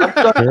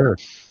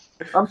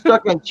 I'm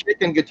stuck on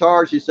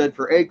ChickNGuitars. He said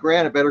for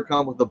 $8,000, it better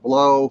come with a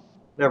blow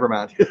never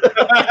mind. It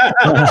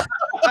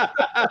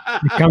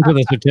comes with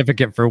a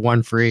certificate for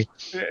one free.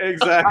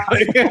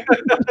 Exactly.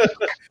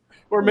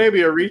 Or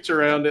maybe a reach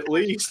around at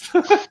least,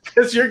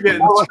 because you're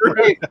getting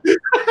screwed.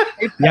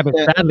 Yeah, but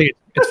sadly,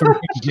 it's from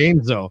King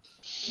James though.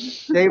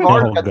 Dave Oh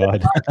Art got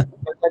God.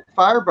 that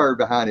Firebird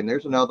behind him.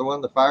 There's another one,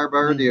 the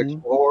Firebird, the Mhm.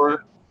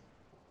 Explorer.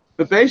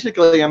 But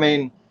basically, I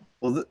mean,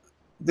 Well,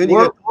 then you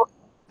we're, got,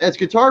 as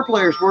guitar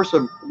players, we're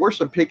some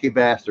picky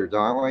bastards,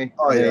 aren't we?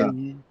 oh I yeah.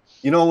 mean,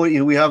 You know what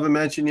we haven't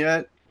mentioned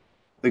yet?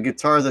 The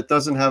guitar that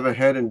doesn't have a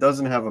head and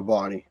doesn't have a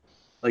body,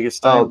 like a oh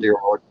Steinway. dear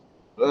Lord.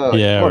 Oh,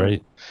 Yeah, Lord.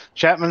 right.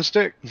 Chapman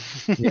stick.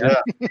 Yeah.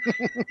 You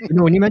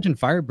know, when you mentioned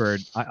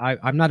Firebird,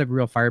 I'm not a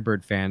real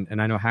Firebird fan,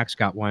 and I know Hack's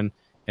got one,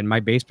 and my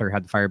bass player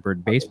had the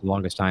Firebird bass for the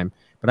longest time.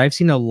 But I've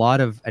seen a lot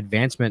of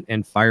advancement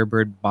in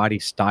Firebird body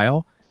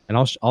style, and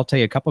I'll tell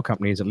you a couple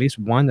companies, at least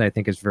one that I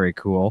think is very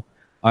cool.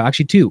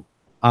 Actually, two.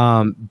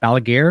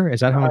 Balaguer,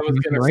 is that how I I'm was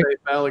pronouncing it going right? to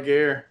say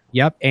Balaguer.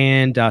 Yep,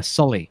 and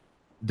Sully.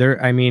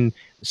 They're, I mean,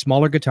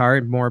 smaller guitar,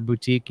 more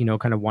boutique, you know,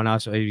 kind of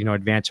one-off, you know,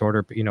 advanced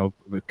order, you know,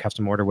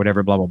 custom order,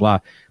 whatever, blah, blah, blah.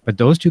 But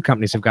those two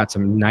companies have got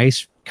some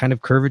nice kind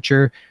of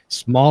curvature,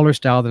 smaller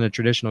style than a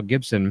traditional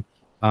Gibson,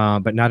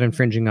 but not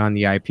infringing on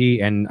the IP,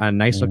 and a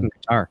nice looking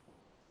guitar.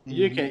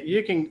 You can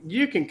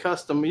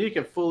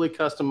fully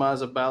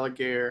customize a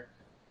Balaguer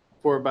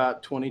for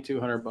about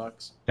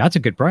 $2,200. That's a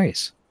good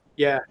price.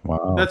 Yeah,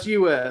 Wow. that's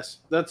US.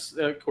 That's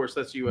of course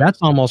that's US. That's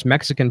almost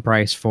Mexican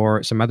price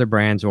for some other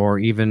brands, or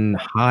even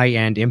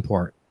high-end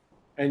import.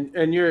 and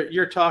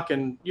you're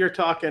talking,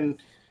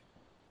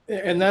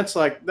 and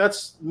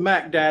that's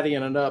Mac Daddy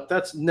and up.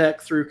 That's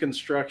neck through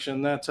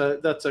construction. That's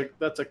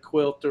a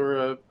quilt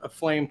or a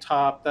flame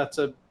top. That's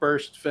a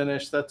burst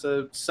finish. That's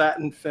a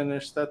satin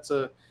finish. That's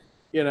a,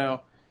 you know,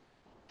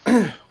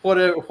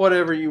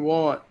 whatever you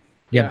want.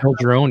 Yeah, Yeah. build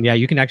your own. Yeah,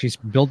 you can actually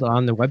build it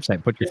on the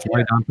website. Put your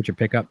Floyd on, put your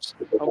pickups.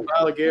 Oh,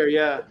 Balaguer,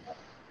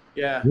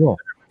 yeah, Cool.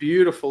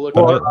 beautiful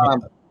looking.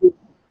 well,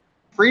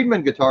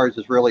 Friedman Guitars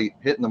is really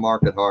hitting the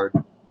market hard.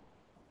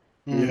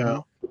 Yeah.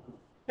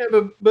 Yeah,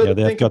 but Yeah,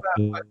 they've think got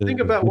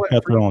about what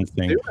their own Friedman's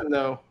thing. doing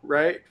though,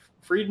 right?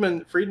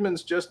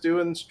 Friedman's just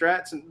doing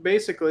Strats, and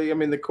basically, I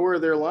mean, the core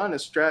of their line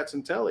is Strats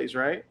and Tellys,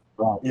 right?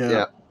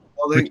 Yeah.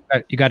 Well,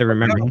 But you got to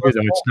remember too, though,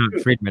 it's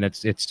not Friedman.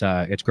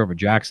 It's Grover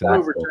Jackson. That's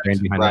Grover the brain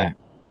Jackson, behind right. that.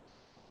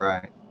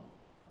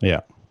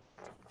 Right.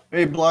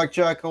 Hey,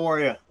 Blackjack, how are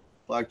you?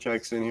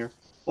 Blackjack's in here.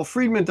 Well,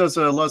 Friedman does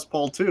a Les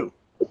Paul too.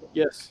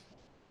 Yes,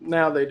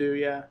 now they do,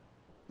 yeah.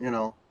 You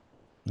know.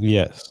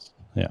 Yes.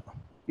 Yeah.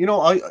 You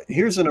know,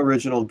 here's an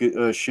original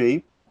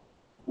shape.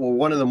 Well,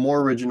 one of the more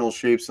original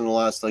shapes in the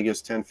last, I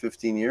guess, 10,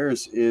 15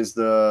 years is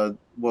the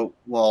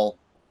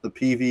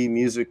PV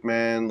Music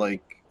Man,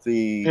 like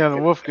the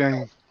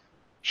Wolfgang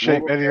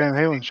shape, Eddie Van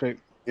Halen shape.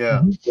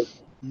 yeah.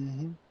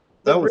 Mm-hmm.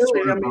 That But was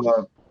really, sort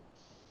of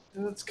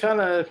it's kind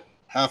of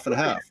half and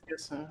half.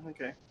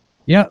 okay.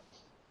 Yep.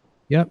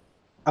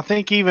 I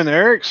think even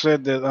Eric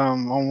said that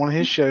on one of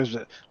his shows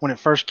that when it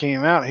first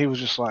came out, he was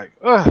just like,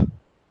 "Ugh,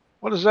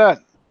 what is that?"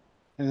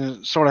 And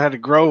it sort of had to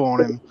grow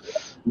on him.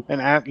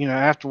 And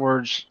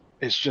afterwards,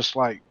 it's just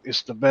like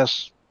it's the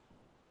best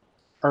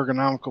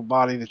ergonomical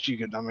body that you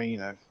could. I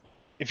mean,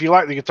 if you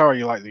like the guitar,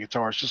 you like the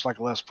guitar. It's just like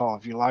a Les Paul.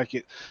 If you like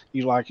it,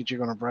 you like it. You're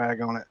going to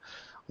brag on it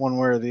one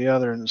way or the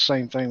other. And the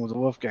same thing with the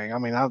Wolfgang. I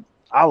mean,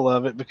 I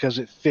love it because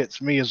it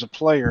fits me as a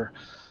player.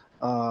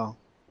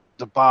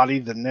 The body,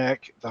 the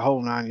neck, the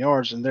whole 9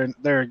 yards, and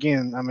there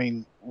again. I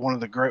mean, one of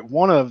the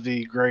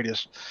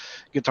greatest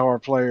guitar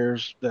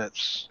players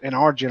that's in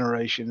our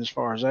generation, as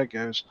far as that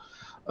goes,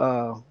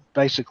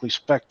 basically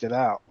spec'd it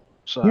out.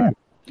 So, Yeah.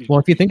 Well,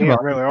 if you think can't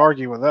about really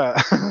argue with that.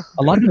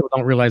 a lot of people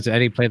don't realize that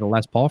Eddie played the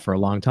Les Paul for a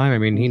long time. I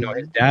mean, you know,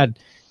 his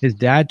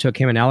dad took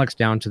him and Alex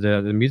down to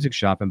the music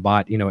shop and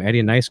bought, you know, Eddie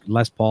a nice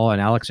Les Paul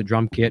and Alex a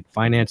drum kit,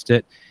 financed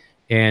it.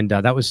 And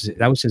that was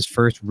his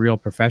first real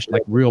professional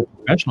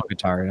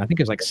guitar. And I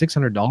think it was like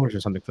 $600 or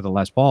something for the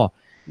Les Paul.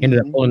 Ended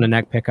up pulling the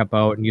neck pickup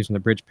out and using the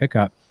bridge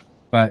pickup.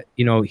 But,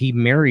 you know, I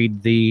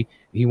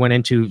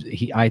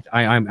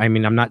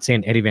mean, I'm not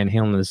saying Eddie Van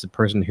Halen is the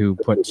person who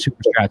put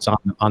Super Strats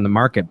on the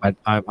market, but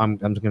I'm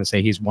going to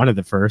say he's one of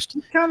the first.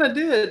 He kind of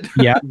did.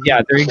 Yeah,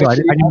 there you go. I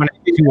didn't want to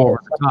get too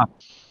over the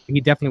top. He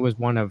definitely was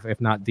one of,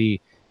 if not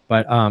the.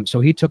 But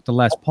so he took the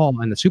Les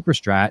Paul and the Super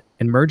Strat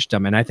and merged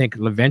them. And I think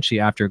eventually,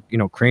 after, you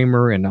know,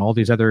 Kramer and all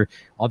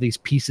these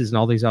pieces and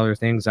all these other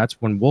things, that's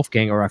when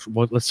Wolfgang,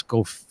 let's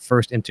go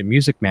first into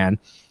Music Man.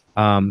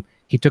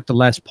 He took the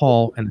Les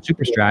Paul and the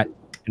Super Strat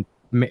and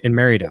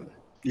married him.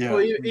 Yeah.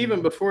 Well,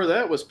 even before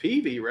that was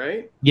Peavy,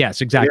 right?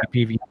 Yes,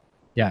 exactly. PV.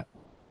 Yeah.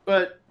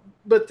 But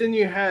then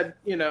you had,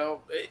 you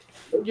know,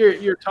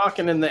 you're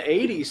talking in the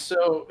 80s.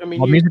 So I mean,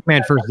 Well, Music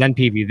Man first, then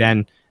PV,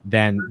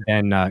 then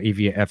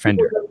EV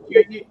Fender.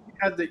 You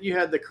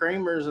had the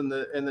Kramers and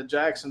the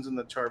Jacksons and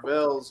the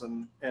Charvels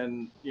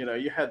and you know,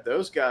 you had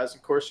those guys.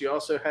 Of course, you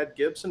also had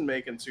Gibson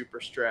making Super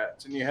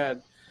Strats, and you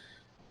had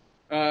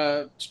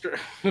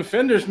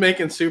Fenders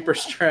making Super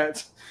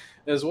Strats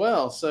as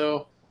well.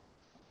 So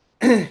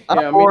yeah,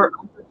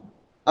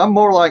 I'm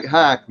more like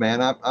Hack,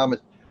 man.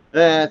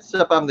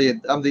 Except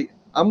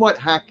I'm what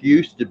Hack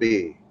used to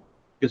be,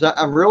 because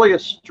I'm really a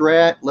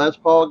Strat Les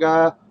Paul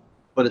guy,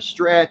 but a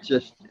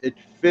Strat it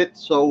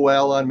fits so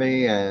well on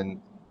me, and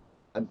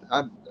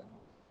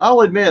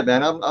I'll admit,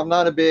 man, I'm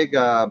not a big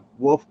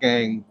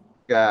Wolfgang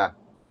guy,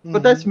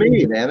 but that's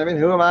me, man. I mean,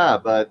 who am I?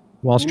 But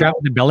well, Strat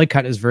with the belly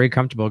cut is very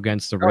comfortable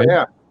against the oh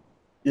rib.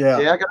 Yeah.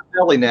 I got a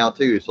belly now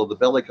too, so the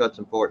belly cut's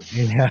important.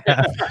 Yeah.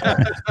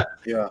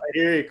 Yeah. I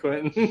hear you,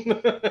 Quentin.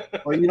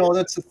 Well, you know,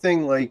 that's the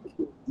thing. Like,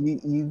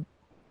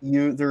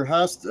 there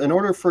has to, in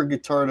order for a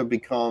guitar to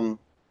become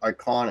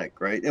iconic,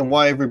 right? And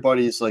why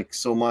everybody's like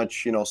so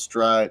much, you know,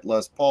 Strat,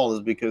 Les Paul,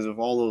 is because of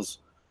all those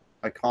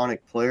iconic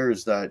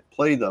players that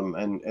play them.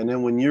 And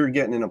then when you're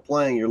getting into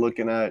playing, you're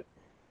looking at,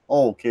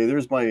 oh, okay,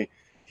 there's my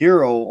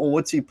hero. Oh,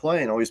 what's he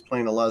playing? Oh, he's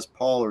playing a Les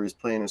Paul or he's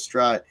playing a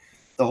Strat.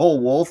 The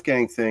whole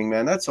Wolfgang thing,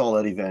 man, that's all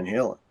Eddie Van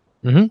Halen.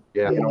 Mm-hmm.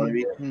 Yeah, you know what I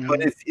mean. Mhm.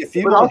 But if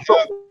you But don't also,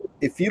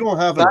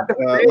 have back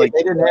in the day, like,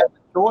 they didn't have the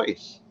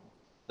choice.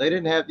 They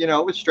didn't have, you know,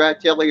 it was Strat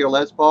Telly or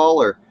Les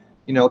Paul or,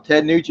 you know,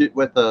 Ted Nugent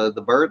with the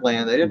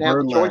Birdland. They didn't have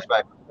the choice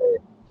back in the day.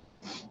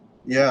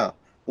 yeah.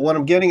 But what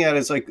I'm getting at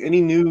is like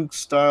any new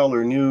style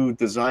or new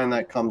design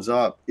that comes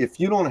up, if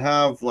you don't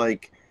have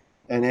like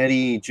an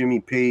Eddie, Jimmy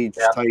Page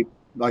type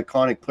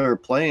iconic player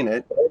playing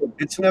it,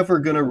 it's never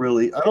gonna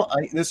really.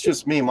 This is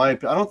just me. I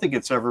don't think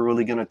it's ever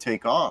really gonna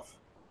take off.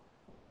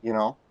 You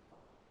know.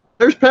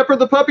 There's Pepper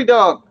the puppy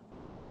dog.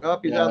 Oh,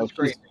 he's on the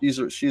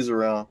screen. She's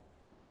around.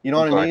 You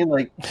know I'm what I sorry. mean?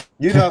 Like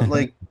you'd have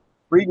like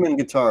Friedman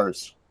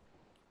guitars.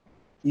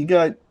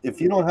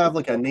 If you don't have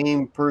like a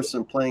named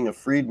person playing a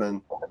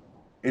Friedman,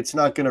 it's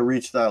not going to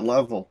reach that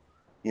level.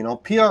 You know,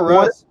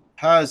 PRS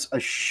has a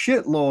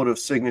shitload of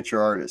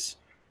signature artists.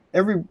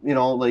 Now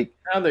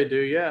they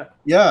do, yeah.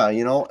 Yeah,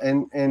 you know,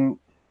 and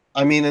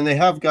I mean, and they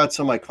have got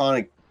some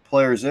iconic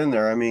players in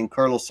there. I mean,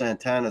 Carlos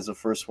Santana is the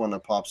first one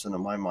that pops into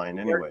my mind,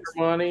 anyways.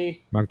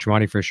 Mark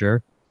Tremonti for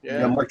sure.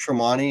 Yeah, Mark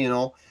Tremonti, you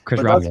know.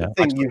 Chris But Rock, that's the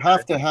thing. You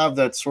have to have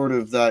that sort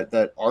of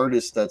that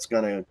artist that's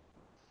going to,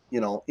 you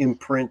know,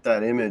 imprint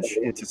that image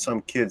into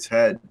some kid's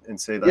head and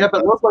say that. Yeah,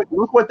 but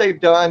look what they've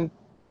done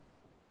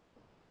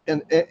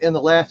in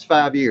the last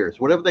 5 years.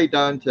 What have they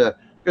done to?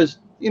 Because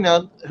you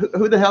know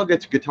who the hell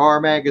gets guitar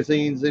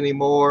magazines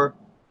anymore?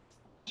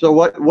 So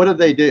what do?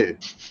 They just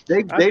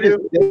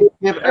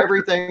give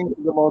everything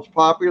to the most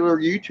popular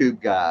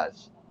YouTube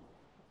guys.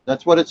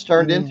 That's what it's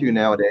turned into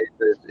nowadays.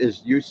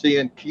 Is you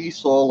seeing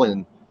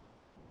Kiesel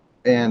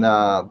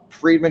and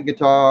Friedman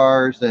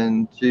guitars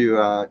and to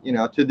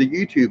the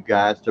YouTube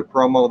guys to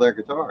promo their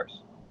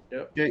guitars.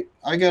 Yep. Okay,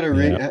 I gotta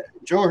read.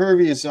 Joe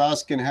Hervey is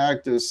asking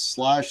Hack, does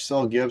Slash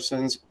sell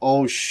Gibsons?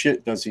 Oh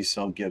shit, does he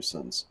sell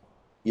Gibsons?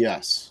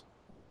 Yes.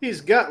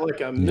 He's got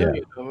like a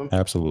million of them.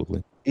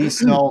 Absolutely. He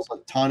sells a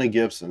ton of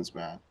Gibsons,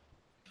 man.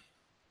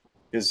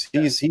 Because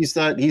he's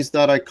that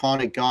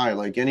iconic guy.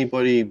 Like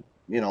anybody,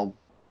 you know,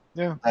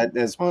 that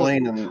is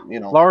playing and you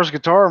know. Lars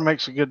Guitar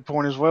makes a good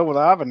point as well with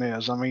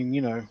Ibanez. I mean,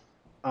 you know,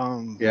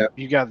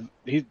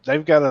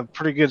 they've got a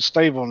pretty good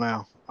stable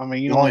now. I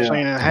mean, you know what I'm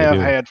saying, and have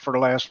had for the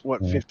last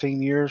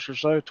 15 years or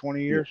so,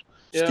 20 years.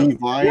 Yeah. Steve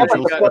Vai.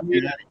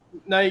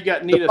 Now you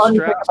got Nita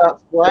Strauss.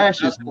 About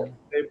Slash is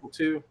able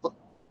to.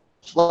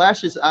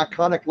 Slash's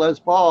iconic Les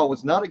Paul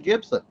was not a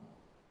Gibson.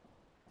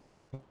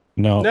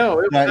 No,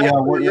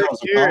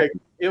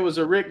 it was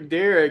a Rick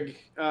Derrig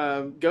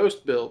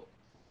Ghost build.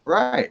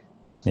 Right.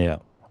 Yeah.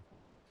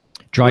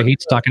 Dry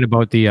Heat's talking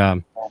about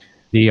the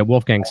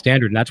Wolfgang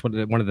Standard, and that's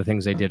one of the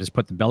things they did is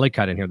put the belly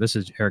cut in here. This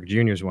is Eric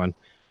Jr.'s one,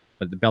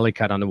 but the belly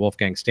cut on the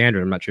Wolfgang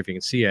Standard. I'm not sure if you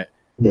can see it.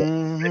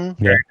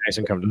 Mm-hmm. Very nice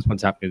and comfortable. This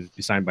one's happening to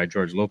be signed by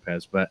George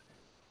Lopez, but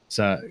it's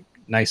a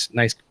nice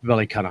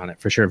belly cut on it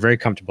for sure. Very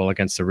comfortable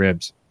against the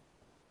ribs.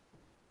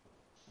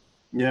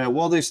 Yeah,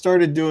 well, they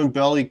started doing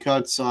belly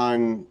cuts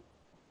on.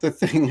 The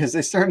thing is,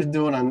 they started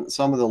doing on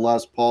some of the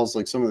Les Pauls,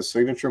 like some of the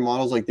signature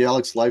models, like the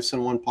Alex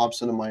Lifeson one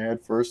pops into my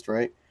head first,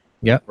 right?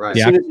 Yep. Right.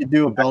 As soon as you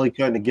do a belly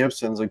cut in the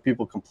Gibsons, like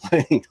people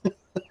complain.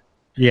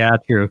 Yeah,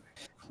 true.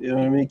 You know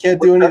what I mean? You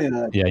can't do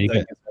anything. Yeah,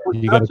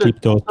 you got to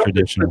keep those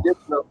traditional.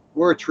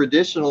 We're a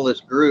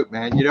traditionalist group,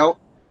 man. You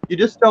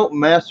just don't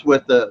mess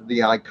with the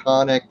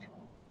iconic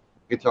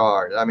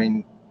guitar. I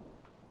mean,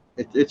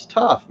 it's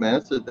tough,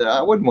 man.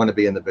 I wouldn't want to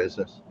be in the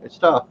business. It's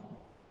tough.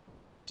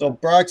 So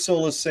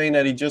Braxol is saying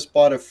that he just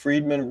bought a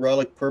Friedman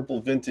Relic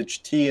Purple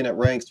Vintage T, and it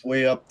ranks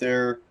way up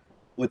there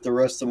with the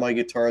rest of my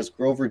guitars.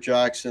 Grover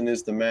Jackson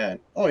is the man.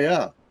 Oh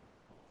yeah.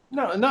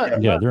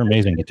 Yeah, they're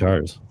amazing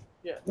guitars.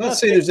 Yeah. I'm not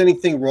saying there's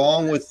anything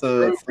wrong with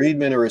a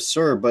Friedman or a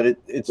Sir, but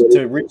it's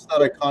to reach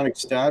that iconic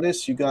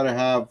status, you got to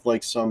have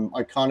like some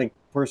iconic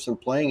person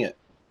playing it.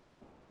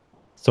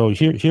 So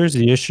here's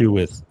the issue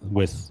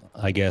with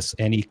I guess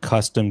any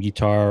custom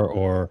guitar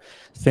or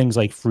things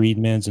like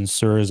Friedmans and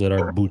Sirs that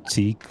are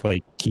boutique,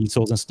 like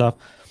Kiesels and stuff.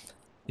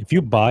 If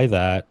you buy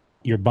that,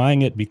 you're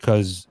buying it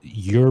because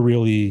you're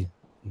really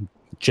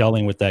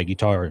gelling with that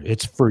guitar.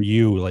 It's for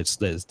you, like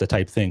the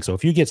type thing. So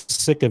if you get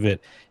sick of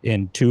it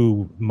in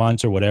 2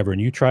 months or whatever,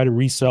 and you try to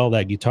resell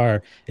that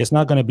guitar, it's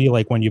not going to be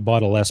like when you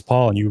bought a Les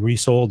Paul and you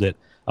resold it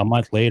a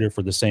month later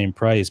for the same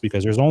price,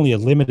 because there's only a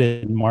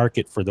limited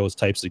market for those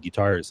types of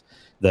guitars,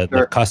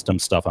 the custom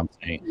stuff I'm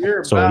saying.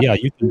 So yeah,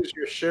 you can lose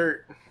your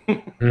shirt.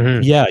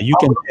 yeah, you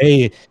can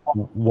pay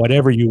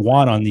whatever you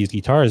want on these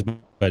guitars,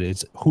 but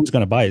it's who's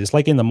going to buy it. It's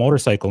like in the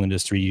motorcycle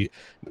industry.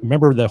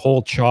 Remember the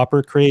whole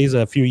chopper craze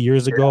a few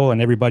years ago,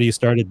 and everybody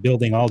started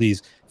building all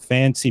these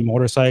fancy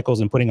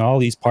motorcycles and putting all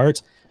these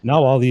parts.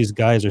 Now all these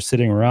guys are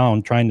sitting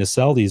around trying to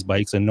sell these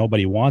bikes, and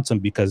nobody wants them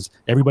because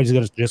everybody's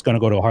just going to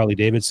go to a Harley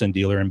Davidson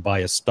dealer and buy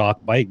a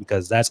stock bike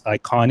because that's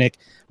iconic,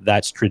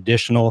 that's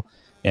traditional,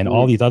 and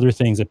all these other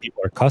things that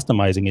people are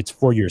customizing. It's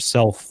for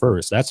yourself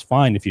first. That's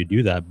fine if you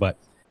do that, but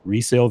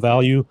resale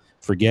value,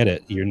 forget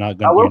it. You're never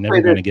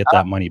going to get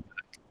that money back.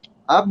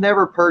 I've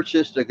never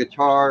purchased a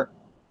guitar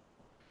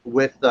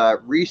with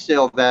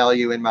resale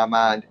value in my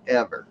mind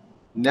ever.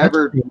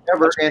 Never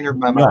entered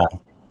my mind.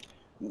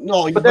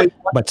 No,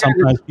 but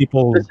sometimes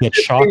people get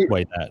shocked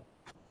by that.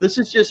 This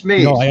is just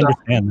me. No, I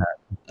understand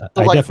that.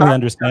 I definitely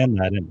understand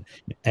that,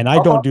 and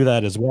I don't do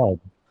that as well.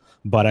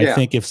 But I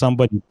think if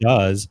somebody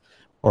does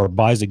or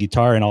buys a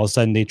guitar and all of a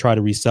sudden they try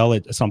to resell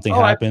it, something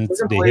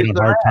happens, they hit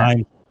a hard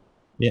time.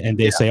 Yeah, and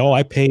they say, "Oh,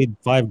 I paid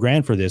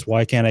 $5,000 for this.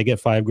 Why can't I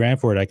get $5,000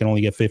 for it? I can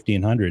only get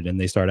 $1,500." And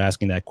they start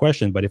asking that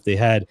question. But if they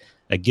had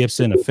a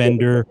Gibson, a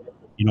Fender,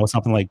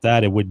 something like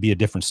that, it would be a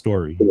different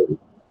story.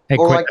 Hey,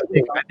 quick,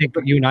 I think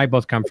you and I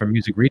both come from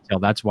music retail.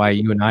 That's why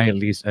you and I, at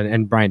least,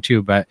 and Brian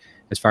too. But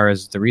as far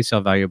as the resale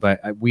value, but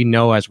we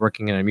know as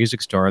working in a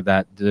music store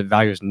that the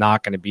value is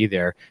not going to be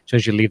there. As soon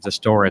as you leave the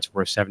store, it's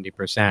worth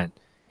 70%.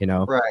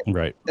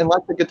 Right. And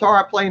like the guitar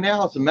I play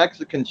now is a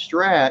Mexican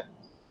Strat.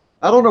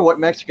 I don't know what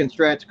Mexican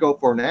Strats go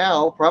for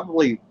now.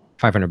 Probably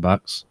 $500.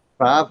 $500.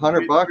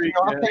 I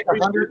paid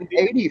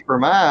 $180 for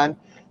mine,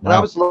 and I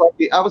was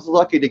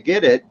lucky to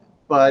get it.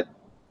 But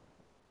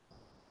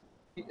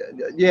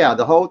yeah,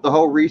 the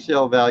whole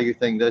resale value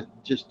thing that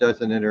just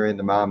doesn't enter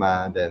into my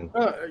mind. And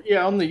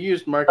on the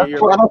used market,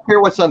 I don't care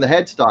what's on the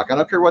headstock. I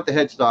don't care what the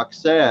headstock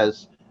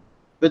says.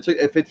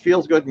 If it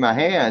feels good in my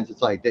hands,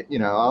 it's like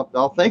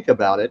I'll think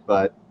about it.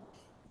 But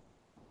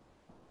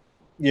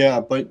yeah,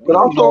 but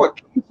also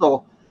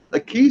a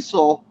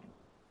Kiesel,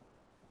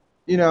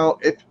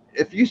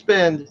 if you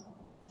spend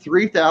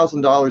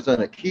 $3,000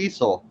 on a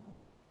Kiesel,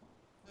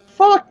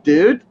 fuck,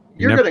 dude,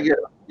 you're gonna get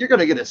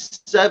a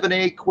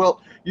 7/8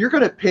 quilt. You're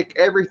gonna pick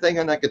everything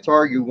on that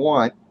guitar you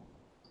want.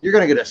 You're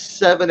gonna get a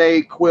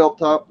 7/8 quilt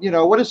top.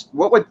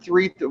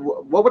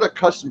 What would a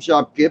custom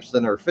shop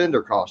Gibson or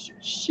Fender cost you?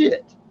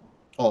 Shit.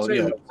 Oh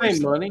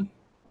same money.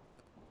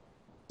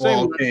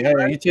 Okay,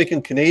 are you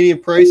taking Canadian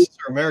prices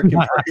or American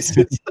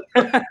prices?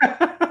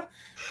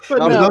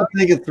 I was not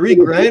thinking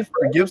 $3,000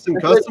 for a Gibson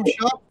custom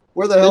shop.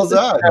 Where the hell's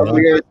that,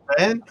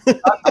 man? I'm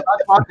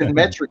talking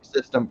metric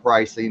system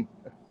pricing.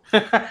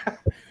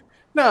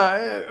 No,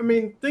 I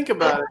mean, think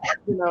about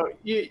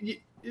it.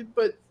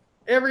 But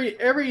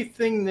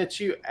everything that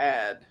you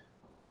add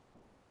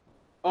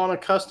on a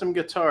custom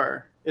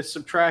guitar is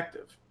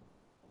subtractive.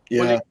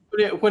 Yeah.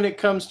 When it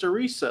comes to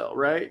resale,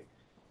 right?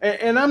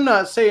 And I'm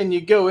not saying you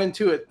go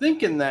into it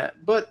thinking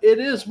that, but it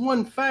is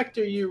one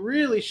factor you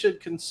really should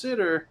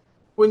consider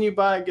when you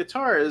buy a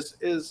guitar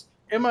is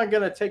am I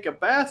going to take a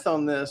bath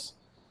on this?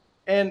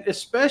 And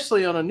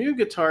especially on a new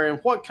guitar, and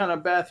what kind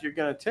of bath you're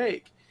going to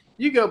take.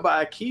 You go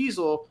buy a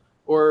Kiesel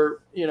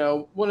or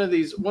one of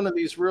these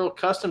real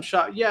custom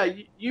shop. Yeah,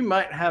 you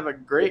might have a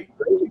great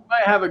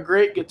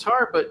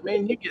guitar, but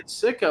man, you get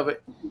sick of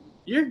it.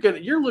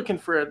 You're looking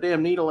for a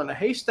damn needle in a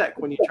haystack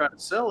when you try to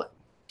sell it.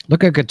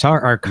 Look at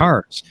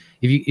cars.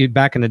 If you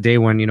back in the day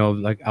when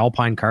like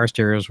Alpine car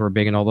stereos were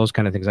big and all those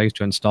kind of things, I used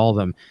to install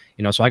them.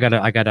 So I got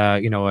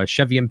a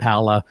Chevy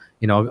Impala,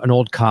 an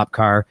old cop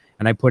car,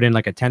 and I put in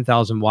like a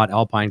 10,000 watt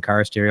Alpine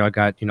car stereo. I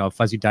got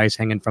fuzzy dice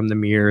hanging from the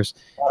mirrors,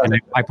 and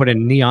I put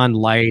in neon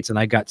lights, and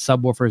I got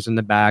subwoofers in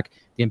the back.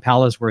 The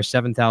Impalas were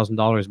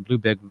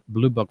 $7,000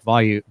 Blue Book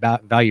value,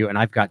 and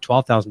I've got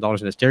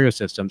 $12,000 in a stereo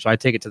system. So I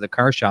take it to the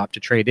car shop to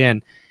trade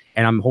in,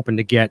 and I'm hoping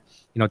to get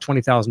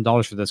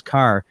 $20,000 for this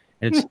car.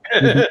 And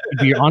it'd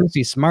be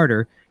honestly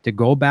smarter to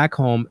go back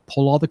home,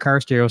 pull all the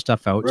car stereo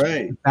stuff out,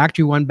 right,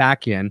 factory one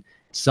back in,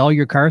 sell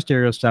your car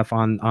stereo stuff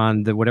on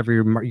the whatever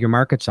your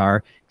markets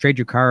are, trade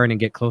your car in and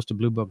get close to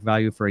Blue Book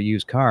value for a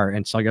used car,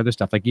 and sell your other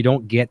stuff. Like, you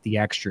don't get the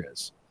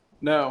extras.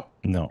 No.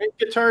 And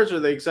guitars are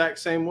the exact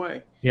same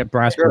way. Yeah,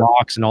 brass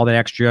blocks and all the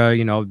extra,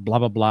 blah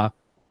blah blah.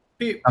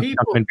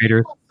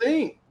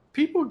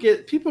 People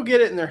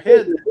get it in their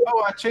head that,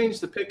 oh, I changed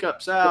the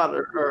pickups out,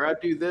 or I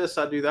do this,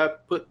 I do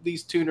that, put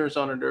these tuners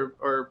on it,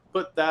 or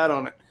put that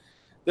on it.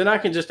 Then I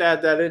can just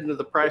add that into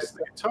the price of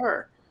the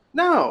guitar.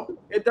 No,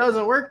 it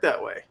doesn't work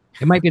that way.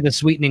 It might be the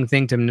sweetening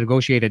thing to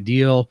negotiate a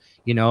deal.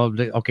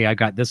 Okay, I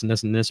got this and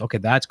this and this. Okay,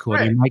 that's cool.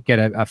 Right. You might get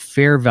a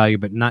fair value,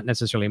 but not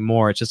necessarily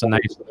more. It's just a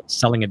nice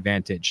selling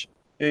advantage.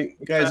 Hey,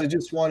 guys, I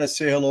just want to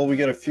say hello. We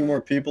got a few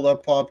more people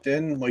that popped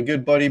in. My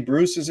good buddy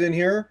Bruce is in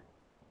here.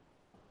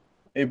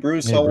 Hey,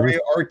 Bruce, how are you?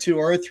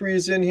 R2R3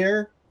 is in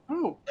here.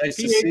 Oh, nice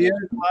to see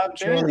you.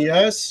 John,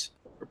 yes.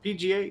 Or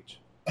PGH.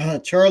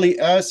 Charlie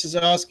S is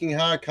asking,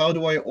 Hack, how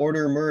do I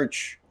order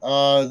merch?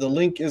 The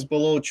link is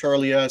below,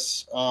 Charlie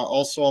S.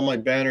 Also on my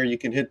banner, you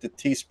can hit the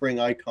Teespring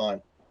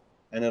icon,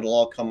 and it'll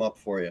all come up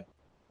for you.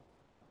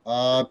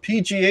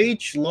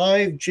 PGH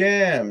Live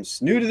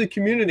Jams, new to the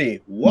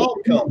community.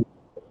 Welcome.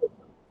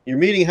 You're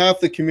meeting half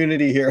the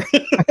community here.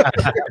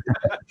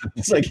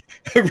 It's like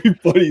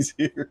everybody's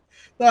here.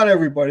 Not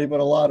everybody, but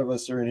a lot of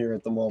us are in here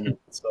at the moment.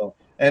 So,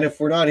 and if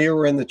we're not here,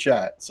 we're in the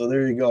chat. So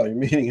there you go. You're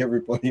meeting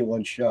everybody in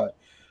one shot.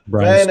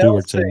 Brian Van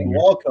Stewart Helsing, saying,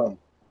 welcome.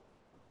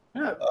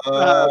 Yeah,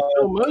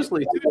 Bill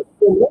Mosley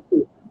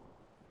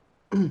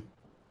too.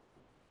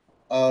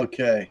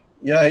 Okay.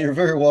 Yeah, you're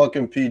very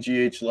welcome,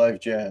 PGH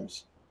Live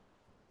Jams.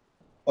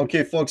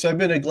 Okay, folks, I've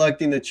been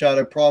neglecting the chat.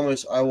 I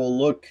promise I will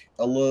look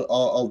a little.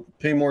 I'll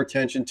pay more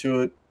attention to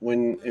it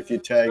if you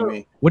tag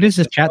me. What is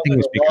this chat thing?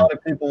 A lot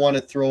of people want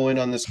to throw in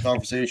on this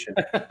conversation.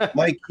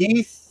 Mike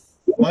Heath,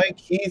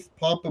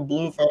 Papa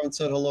Blue, if I haven't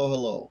said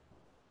hello.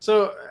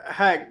 So,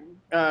 Hack.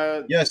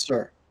 Yes,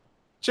 sir.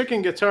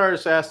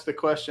 ChickNGuitars asked the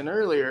question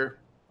earlier: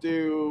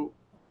 do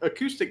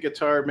acoustic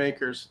guitar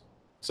makers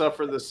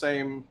suffer the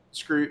same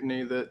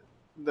scrutiny that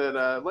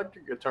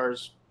electric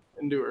guitars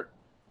endure?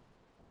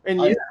 And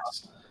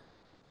yes,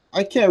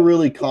 I can't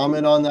really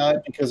comment on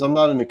that because I'm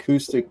not an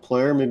acoustic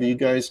player. Maybe you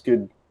guys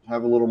could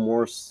have a little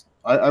more.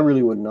 I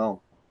really wouldn't know.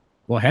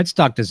 Well,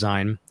 headstock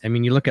design. I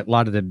mean, you look at a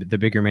lot of the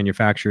bigger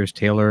manufacturers: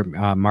 Taylor,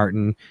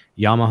 Martin,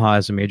 Yamaha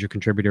is a major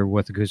contributor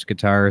with acoustic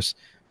guitars.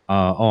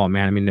 Oh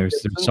man, I mean, there's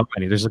so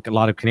many. There's like a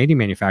lot of Canadian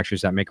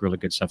manufacturers that make really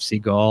good stuff.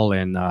 Seagull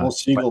and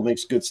Seagull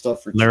makes good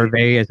stuff for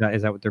Larrivee. Is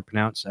that what they're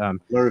pronounced?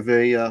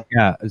 Larrivee, yeah.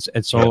 Yeah,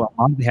 and so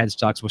a lot of the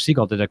headstocks. Well,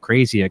 Seagull did a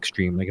crazy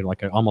extreme,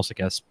 almost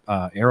like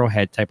a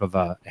arrowhead type of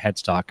a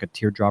headstock, a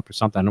teardrop or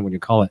something. I don't know what you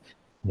call it.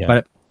 Yeah.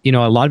 But a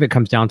lot of it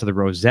comes down to the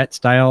rosette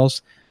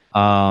styles.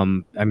 I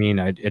mean,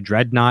 a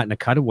dreadnought and a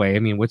cutaway. I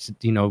mean, what's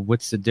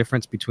the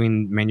difference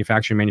between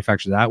manufacturer and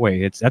manufacturer that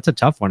way? That's a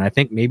tough one. I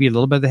think maybe a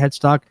little bit of the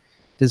headstock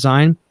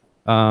design.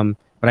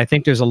 But I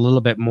think there's a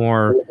little bit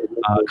more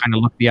kind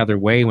of look the other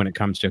way when it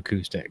comes to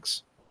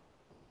acoustics.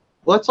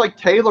 Well, it's like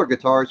Taylor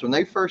guitars. When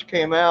they first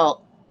came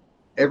out,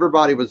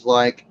 everybody was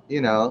like,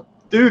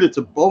 dude, it's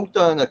a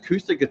bolt-on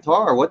acoustic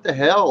guitar. What the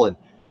hell? And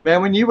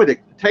man,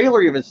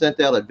 Taylor even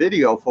sent out a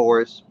video for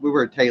us. We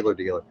were a Taylor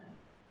dealer.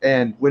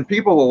 And when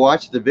people will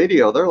watch the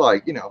video, they're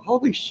like,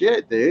 holy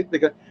shit, dude.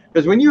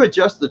 Because when you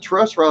adjust the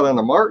truss rod on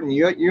a Martin,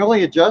 you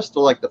only adjust to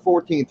like the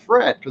 14th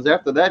fret, because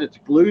after that it's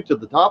glued to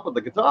the top of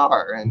the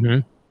guitar.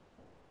 And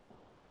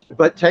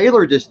but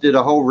Taylor just did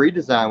a whole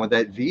redesign with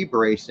that V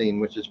bracing,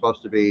 which is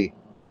supposed to be,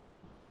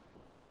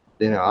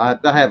 I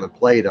haven't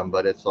played them,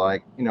 but it's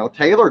like,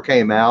 Taylor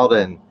came out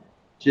and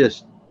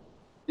just,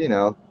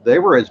 they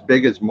were as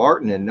big as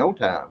Martin in no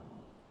time.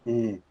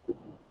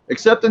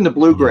 Except in the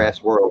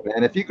bluegrass world,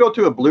 man. If you go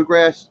to a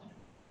bluegrass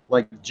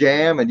like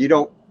jam and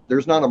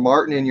there's not a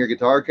Martin in your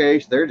guitar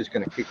case, they're just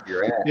going to kick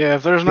your ass. Yeah,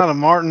 if there's not a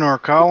Martin or a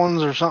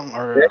Collins or something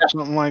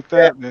something like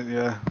that,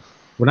 yeah.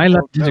 When I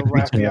left music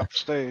retail, off the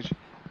stage.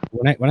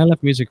 When I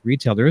left music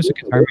retail, there was a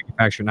guitar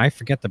manufacturer, and I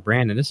forget the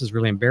brand, and this is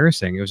really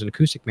embarrassing. It was an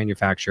acoustic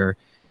manufacturer,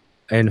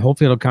 and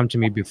hopefully it'll come to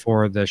me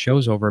before the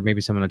show's over.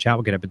 Maybe someone in the chat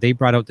will get it. But they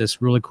brought out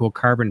this really cool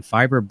carbon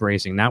fiber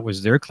bracing. That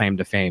was their claim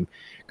to fame.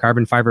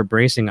 Carbon fiber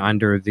bracing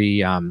under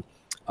the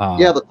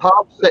the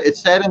top set. It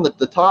sat in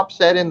the top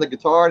set in the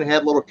guitar and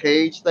had a little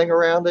cage thing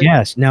around it.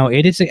 Yes. Now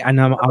it is, and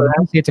I want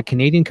to say it's a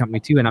Canadian company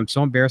too. And I'm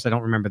so embarrassed I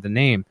don't remember the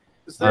name.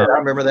 I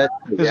remember that.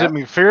 Is it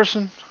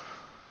McPherson?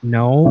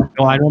 No,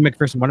 I know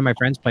McPherson. One of my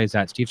friends plays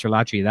that. Steve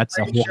Serlacci. That's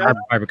a whole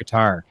carbon fiber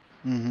guitar.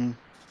 Is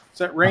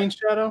that Rain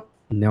Shadow?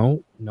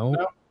 No.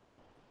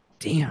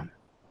 Damn.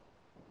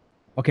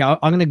 Okay, I'm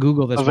going to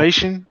Google this.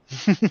 Ovation?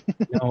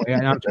 No,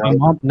 I'm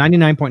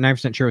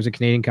 99.9% sure it was a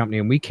Canadian company,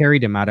 and we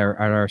carried him at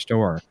our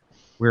store.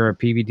 We were a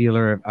PV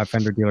dealer, a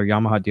Fender dealer,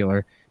 Yamaha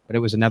dealer, but it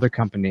was another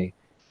company.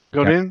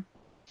 Godin?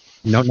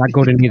 No, not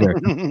Godin either.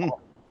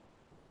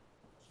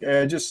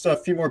 Yeah, just a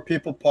few more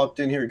people popped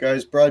in here,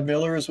 guys. Brad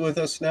Miller is with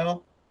us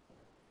now.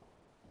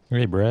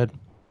 Hey, Brad.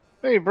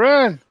 Hey,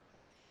 Brad.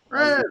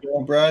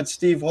 Brad.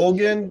 Steve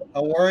Hogan,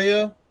 how are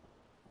you?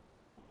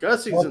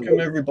 Gussie's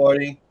welcome,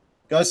 everybody.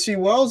 Gussie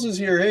Wells is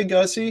here. Hey,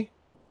 Gussie.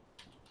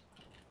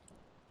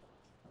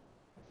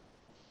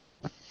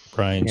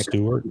 Brian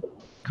Stewart.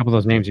 A couple of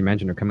those names you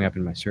mentioned are coming up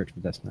in my search,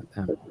 but that's not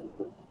them.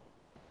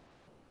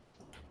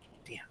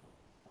 Damn.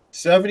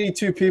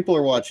 72 people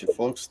are watching,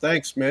 folks.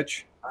 Thanks,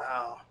 Mitch.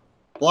 Wow.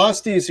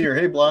 Blasty's here.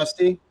 Hey,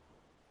 Blasty.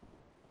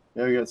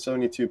 Yeah, we got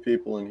 72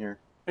 people in here.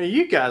 Hey,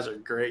 you guys are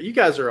great. You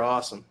guys are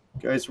awesome.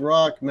 You guys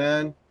rock,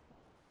 man.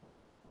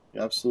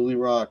 You absolutely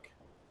rock.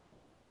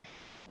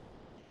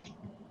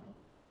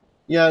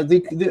 Yeah,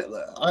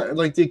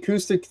 like the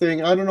acoustic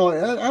thing. I don't know.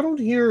 I don't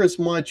hear as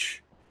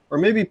much, or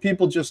maybe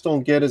people just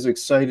don't get as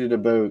excited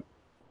about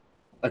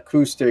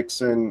acoustics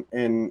and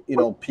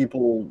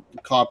people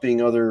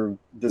copying other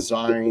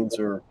designs,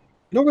 or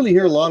you don't really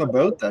hear a lot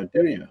about that,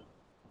 do you?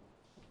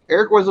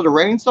 Eric, was it a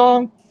Rain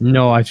song?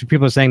 No,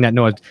 people are saying that.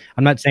 No,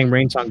 I'm not saying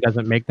Rain Song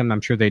doesn't make them. I'm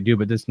sure they do,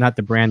 but it's not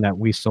the brand that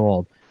we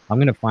sold. I'm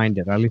gonna find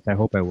it. At least I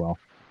hope I will.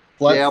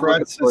 Flat Yeah, I'm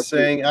looking Frets forward is to it.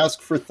 saying,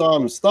 ask for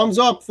thumbs. Thumbs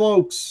up,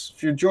 folks.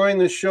 If you're enjoying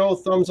this show,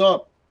 thumbs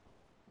up.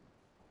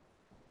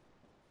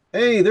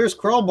 Hey, there's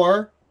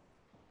Crowbar.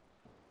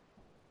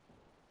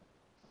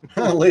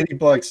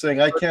 Ladybug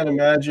saying, I can't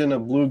imagine a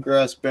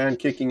bluegrass band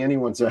kicking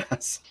anyone's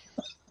ass.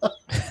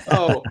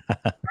 Oh,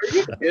 are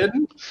you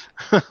kidding?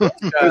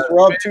 There's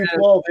Rob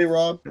 212. Hey,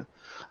 Rob.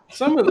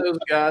 Some of those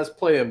guys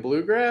playing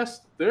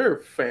bluegrass, they're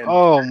fantastic.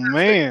 Oh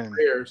man,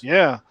 players.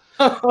 yeah.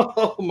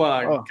 Oh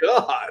my Oh.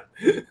 God.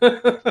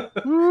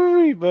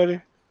 Woo,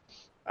 buddy.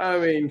 I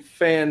mean,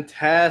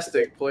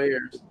 fantastic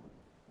players.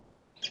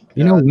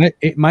 You know what?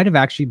 It might have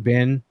actually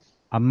been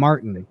a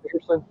Martin.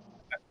 Pearson?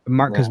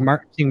 Because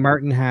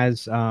Martin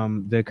has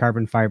the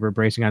carbon fiber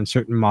bracing on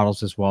certain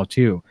models as well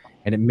too,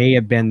 and it may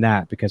have been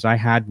that because I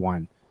had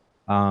one.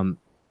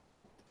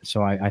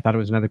 So I thought it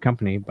was another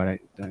company, but I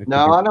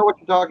No, I know what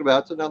you're talking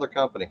about. It's another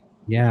company.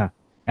 yeah.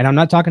 And I'm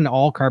not talking to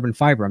all carbon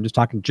fiber. I'm just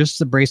talking just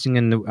the bracing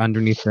in the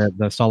underneath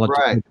the solid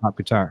Right. top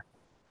guitar.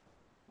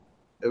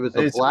 It was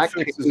Hey, a black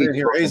Zip Fix is in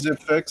here. Hey, Zip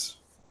Fix.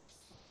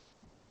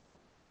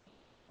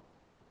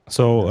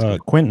 So,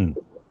 Quentin,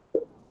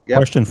 Yep.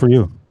 question for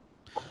you.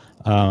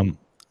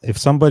 If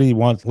somebody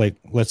wants, like,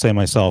 let's say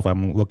myself,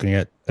 I'm looking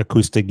at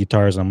acoustic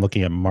guitars, I'm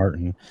looking at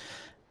Martin.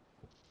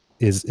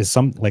 Is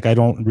some, like, I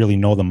don't really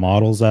know the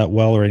models that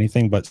well or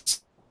anything, but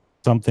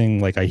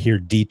something like I hear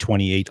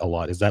D28 a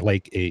lot. Is that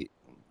like a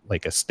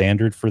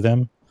standard for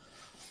them?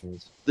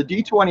 The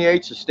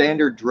D28 is a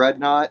standard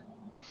dreadnought.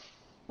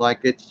 Like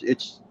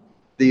it's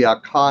the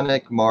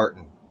iconic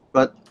Martin.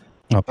 But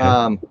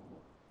Okay.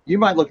 you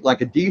might look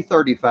like a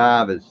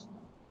D35 is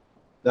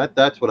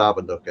that's what I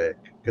would look at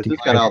because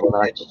it's got all the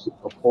nice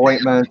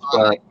appointments.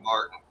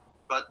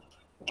 But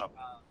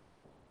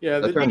Yeah, I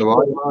the turned the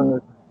volume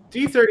on.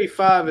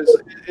 D35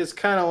 is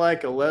kind of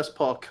like a Les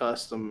Paul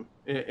custom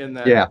in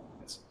that. Yeah.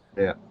 sense.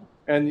 Yeah.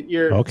 And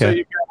you've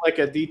Okay. got like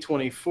a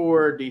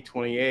D24,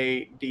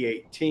 D28,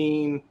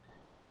 D18.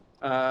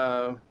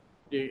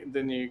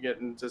 Then you're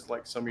getting just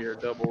like some of your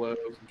double O's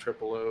and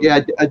triple O's. Yeah,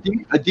 a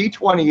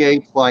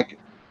D28 is like,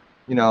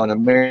 an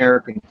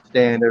American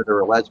standard or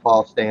a Les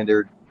Paul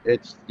standard.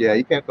 It's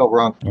you can't go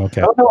wrong.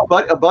 Okay. Oh no,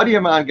 but a buddy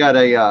of mine got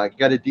a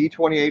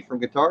D28 from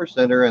Guitar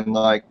Center, and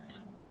like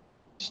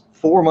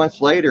 4 months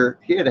later,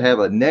 he had to have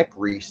a neck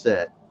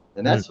reset,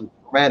 and that's some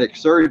traumatic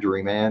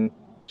surgery, man.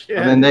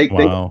 Yeah. And then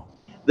Wow.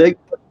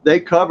 they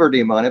covered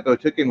him on it, but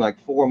it took him like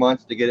 4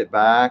 months to get it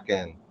back,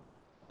 and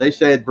they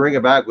said bring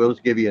it back, we'll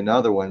just give you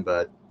another one.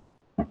 But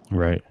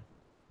Right.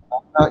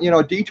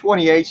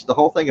 D28s, the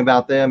whole thing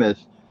about them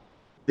is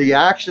the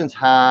action's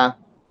high,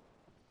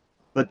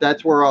 but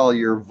that's where all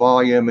your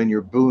volume and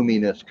your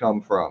boominess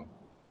come from.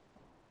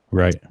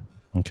 Right.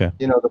 Okay.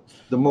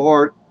 The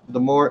more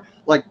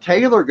like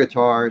Taylor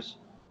guitars,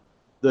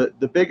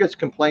 the biggest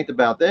complaint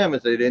about them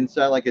is they didn't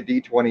sound like a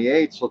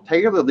D28. So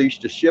Taylor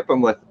used to ship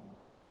them with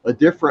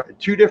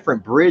two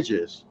different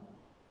bridges.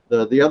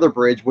 The other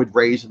bridge would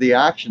raise the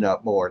action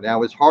up more.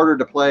 Now it's harder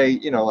to play,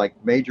 like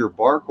major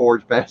bar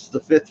chords past the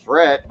 5th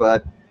fret,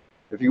 but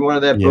if you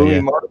wanted that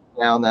booming mark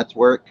down, that's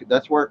where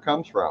it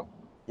comes from.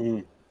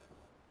 Mm.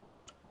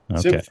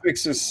 Okay.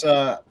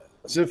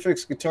 Zip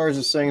Fix Guitars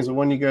is saying, is the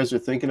one you guys are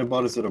thinking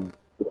about, is it a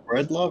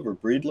Breed Love or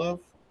Breed Love?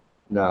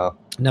 No.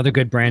 Another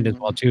good brand as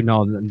well too.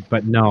 No,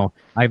 but no,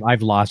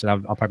 I've lost it. I'll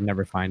probably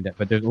never find it.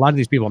 But there's a lot of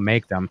these people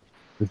make them.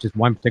 There's just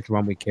one particular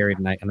one we carried,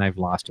 and I've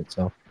lost it.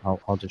 So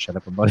I'll just shut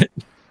up about it.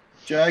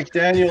 Jack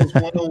Daniels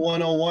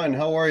 10101,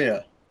 how are you?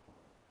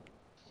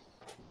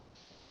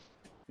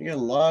 We got a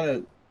lot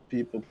of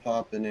people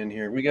popping in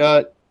here. We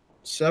got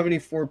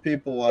 74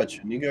 people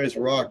watching. You guys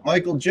rock.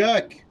 Michael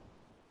Jack,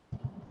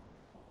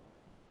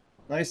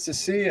 nice to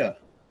see you.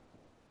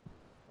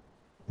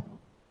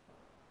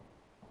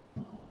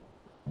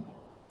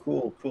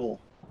 Cool.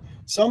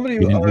 Somebody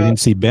We didn't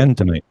see Ben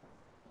tonight.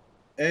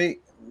 Hey,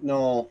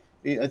 no,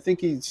 I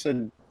think he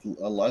said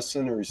a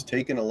lesson, or he's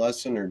taking a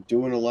lesson, or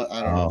doing a lesson.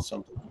 I don't know,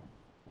 something.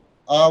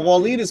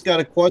 Walid's got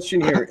a question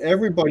here.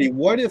 Everybody,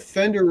 what if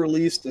Fender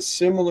released a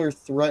similar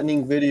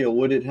threatening video?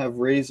 Would it have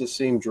raised the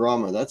same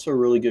drama? That's a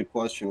really good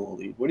question,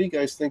 Walid. What do you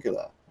guys think of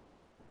that?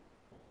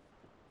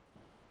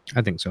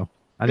 I think so.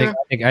 I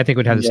think it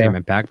would have the same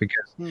impact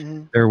because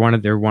they're one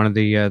of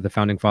the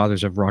founding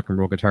fathers of rock and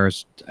roll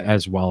guitars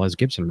as well as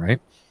Gibson, right?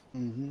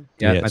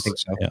 Yeah, Yes. I think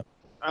so. Yeah.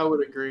 I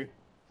would agree.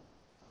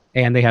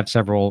 And they have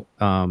several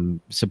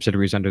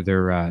subsidiaries under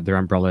their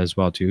umbrella as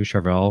well too.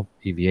 Charvel,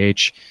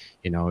 EVH,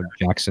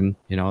 Jackson.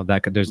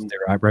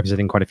 They're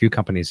representing quite a few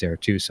companies there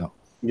too. So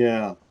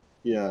Yeah,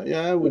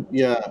 I would.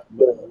 Yeah,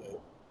 but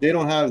they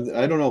don't have.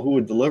 I don't know who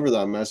would deliver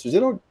that message. They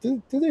don't.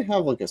 Do they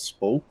have like a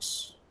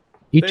spokes?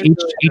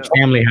 each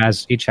family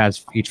has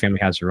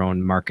their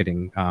own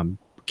marketing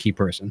key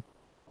person.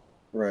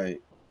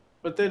 Right.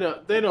 But they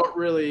don't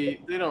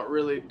really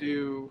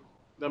do.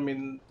 I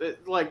mean,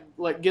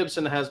 like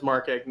Gibson has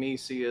Mark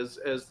Agnesi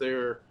as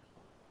their,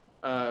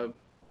 I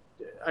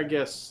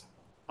guess,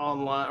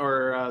 online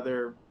or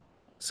their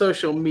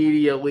social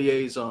media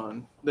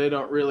liaison. They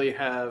don't really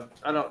have.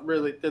 I don't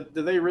really.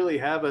 Do they really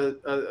have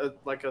a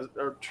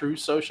true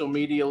social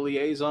media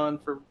liaison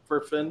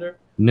for Fender?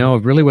 No,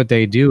 really, what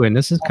they do, and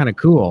this is kind of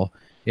cool,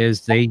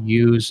 is they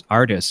use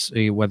artists,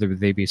 whether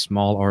they be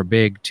small or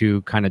big,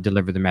 to kind of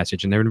deliver the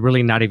message, and they're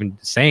really not even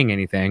saying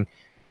anything.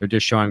 They're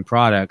just showing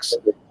products,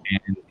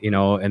 and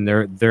and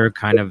they're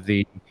kind of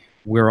the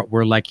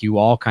we're like you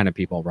all kind of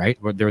people, right?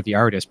 They're the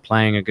artist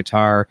playing a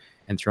guitar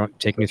and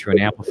taking it through an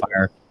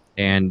amplifier,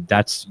 and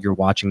you're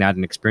watching that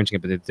and experiencing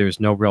it, but there's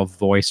no real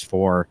voice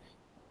for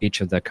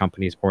each of the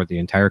companies or the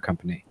entire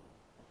company.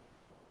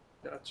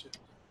 Gotcha.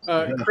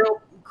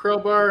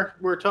 Crowbar,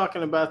 we're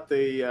talking about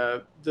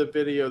the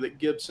video that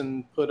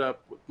Gibson put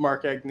up with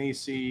Mark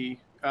Agnesi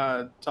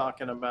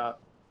talking about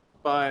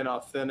buying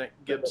authentic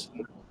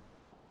Gibson.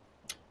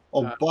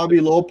 Oh, Bobby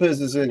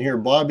Lopez is in here.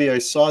 Bobby, I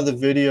saw the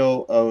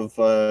video of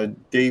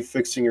Dave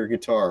fixing your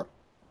guitar.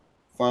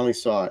 Finally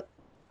saw it.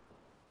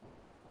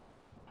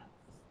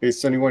 In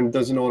case anyone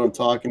doesn't know what I'm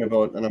talking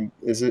about, and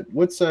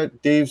what's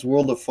that? Dave's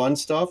World of Fun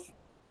stuff.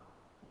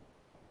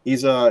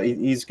 He's got a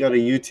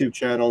YouTube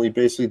channel. He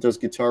basically does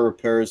guitar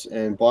repairs,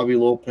 and Bobby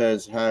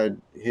Lopez had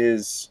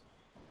his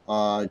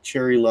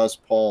Cherry Les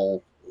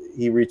Paul.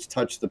 He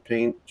touched the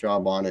paint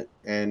job on it,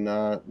 and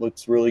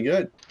looks really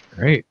good.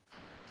 Great.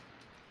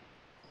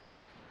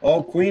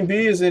 Oh, Queen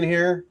Bee is in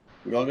here.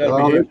 We all got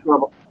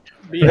to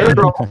behave.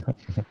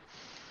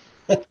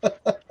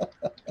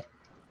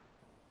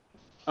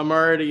 I'm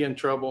already in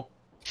trouble.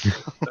 So.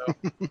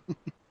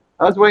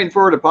 I was waiting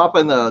for her to pop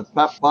in the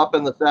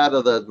side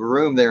of the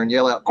room there and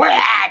yell out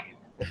 "Quack!"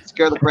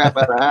 Scare the crap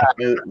out of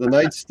her. The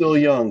night's still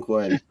young,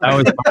 Quinn. That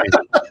was funny.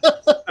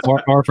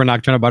 or for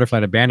Nocturnal Butterfly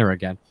to ban her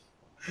again.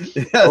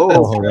 Yeah,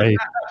 right.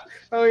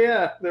 Oh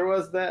yeah, there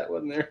was that,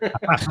 wasn't there?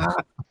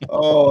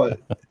 oh,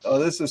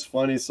 this is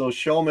funny. So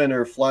Showman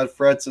or Flat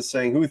Frets is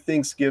saying, "Who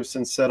thinks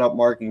Gibson set up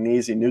Mark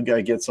Agnesi? New guy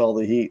gets all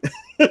the heat."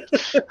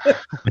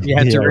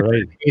 Yeah, it's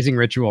an amazing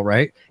ritual,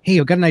 right? Hey,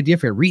 I've got an idea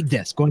for you. Read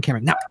this. Go on camera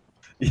now.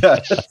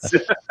 Yeah.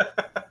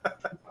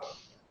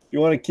 You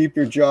want to keep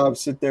your job?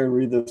 Sit there and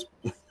read this.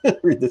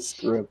 Read the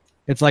script.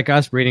 It's like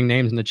us reading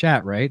names in the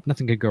chat, right?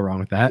 Nothing could go wrong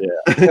with that.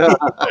 Yeah.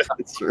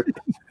 That's true.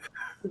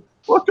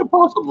 What could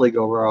possibly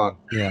go wrong?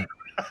 Yeah.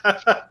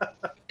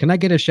 Can I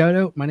get a shout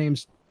out? My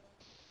name's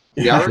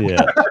Yeah.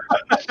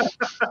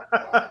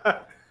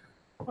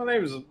 My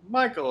name is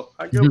Michael.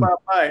 I go by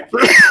Mike.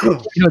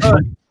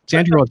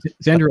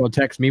 Sandra will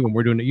text me when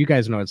we're doing it. You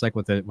guys know it's like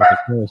with the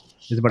shows.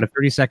 There's about a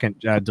 30-second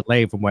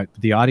delay from what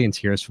the audience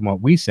hears from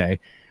what we say.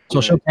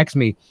 So she'll text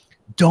me,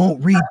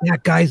 "Don't read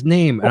that guy's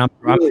name," and I'm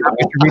happy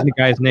to read the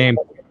guy's name.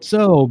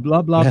 So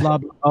blah blah blah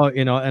blah. Oh,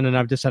 and then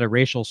I've just had a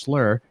racial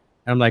slur,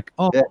 and I'm like,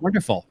 "Oh,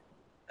 wonderful."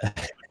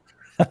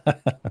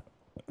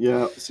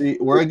 Yeah. See,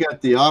 where I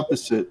got the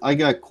opposite. I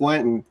got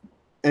Quentin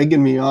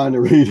egging me on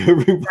to read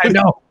everybody. I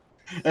know.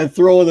 And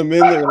throwing them in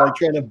there like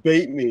trying to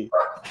bait me.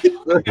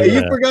 Hey,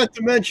 you forgot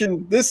to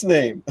mention this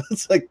name.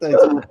 It's like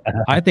that.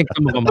 I think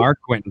some of them are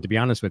Quentin, to be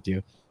honest with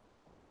you.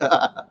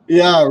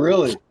 Yeah,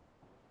 really.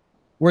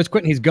 Where's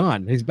Quentin? He's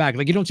gone. He's back.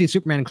 Like, you don't see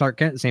Superman and Clark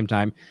Kent at the same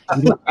time.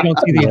 You don't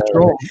see the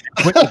troll.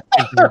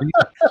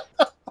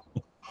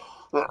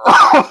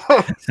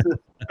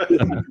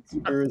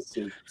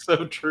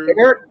 So true.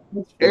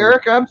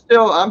 Eric, I'm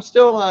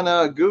still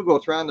on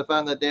Google trying to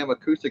find that damn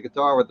acoustic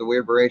guitar with the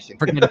weird bracing.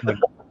 Forget about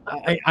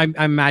it. I'm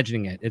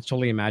imagining it. It's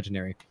totally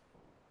imaginary.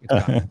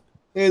 Hey,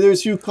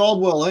 there's Hugh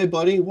Caldwell. Hey,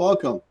 buddy,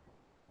 welcome.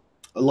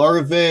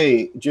 Laura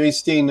Vey, Jay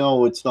Steen.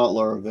 No, it's not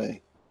Laura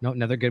Vey. No,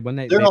 another good one.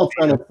 They're all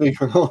trying to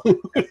figure out.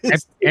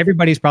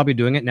 Everybody's probably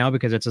doing it now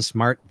because it's a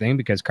smart thing,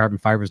 because carbon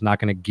fiber is not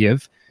going to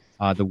give.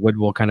 The wood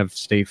will kind of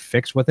stay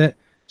fixed with it.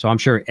 So I'm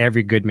sure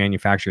every good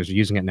manufacturer is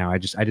using it now. I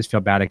just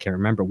feel bad I can't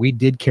remember. We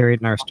did carry it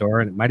in our store,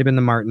 and it might have been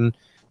the Martin,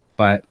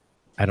 but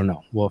I don't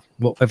know. Well,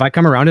 if I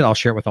come around it, I'll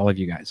share it with all of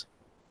you guys.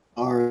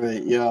 All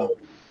right, yeah.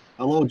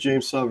 Hello,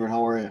 James Severn.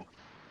 How are you?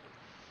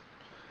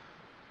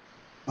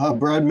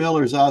 Brad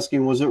Miller's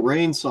asking, was it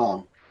Rain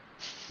Song?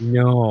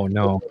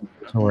 No.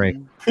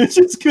 Sorry. It's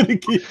just gonna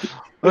keep.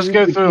 Let's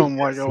go through them.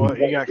 Like,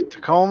 you got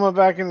Tacoma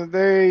back in the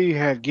day. You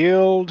had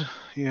Guild.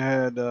 You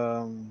had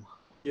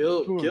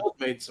Guild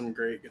made some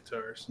great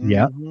guitars.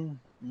 Yeah.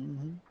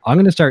 I'm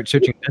going to start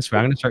searching this way.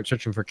 I'm going to start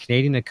searching for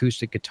Canadian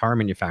acoustic guitar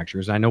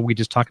manufacturers. I know we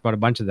just talked about a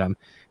bunch of them,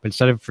 but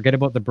instead of forget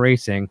about the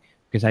bracing,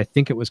 because I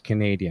think it was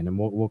Canadian, and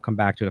we'll come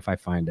back to it if I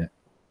find it.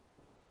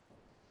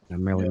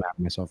 I'm really mad at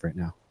myself right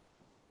now.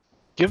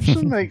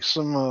 Gibson makes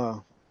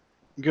some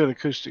good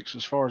acoustics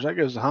as far as that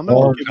goes. The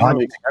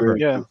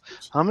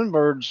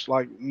Hummingbirds,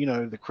 like,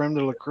 the creme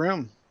de la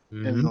creme.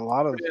 And a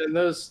lot of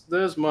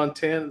those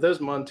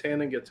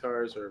Montana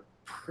guitars are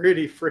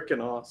pretty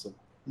freaking awesome.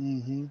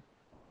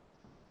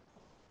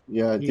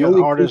 Yeah, the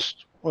only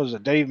artist was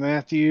it Dave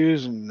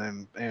Matthews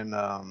and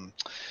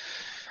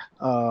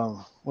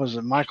was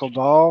it Michael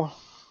Dahl?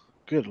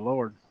 Good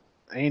Lord,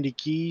 Andy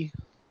Key,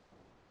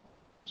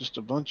 just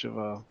a bunch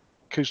of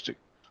acoustic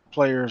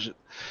players that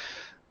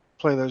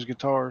play those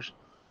guitars,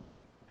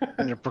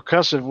 and they're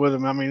percussive with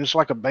them. I mean, it's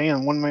like a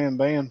band, one-man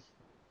band.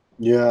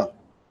 Yeah.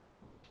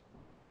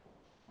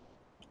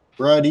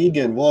 Brad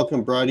Egan,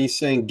 welcome, Brad. He's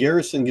saying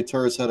Garrison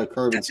guitars had a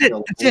carbon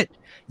skeleton. That's it.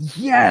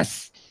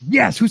 Yes.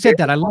 Yes. Who said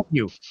that? I love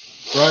you.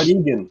 Brad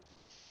Egan.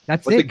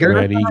 That's What's it. it,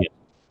 Garrett. Brad Egan.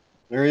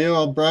 There you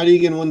go. Brad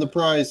Egan won the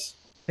prize.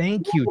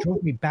 Thank you.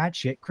 Drove me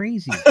batshit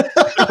crazy.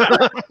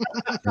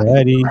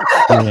 Brad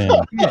Egan.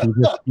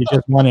 You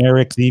just won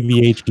Eric's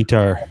EVH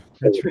guitar.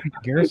 That's right,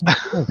 Garrison.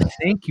 Oh,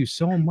 thank you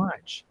so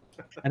much.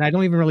 And I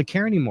don't even really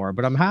care anymore,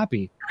 but I'm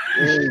happy.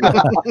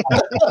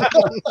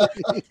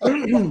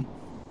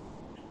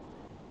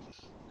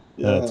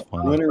 That's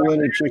funny.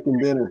 Winner, chicken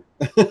dinner.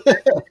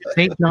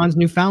 St. John's,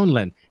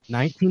 Newfoundland.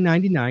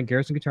 1999,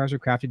 Garrison guitars were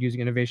crafted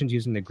using innovations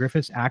using the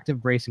Griffiths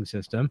active bracing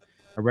system,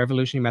 a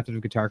revolutionary method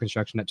of guitar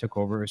construction that took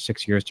over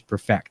 6 years to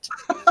perfect.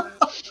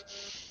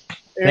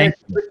 Eric,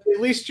 at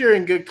least you're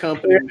in good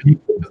company.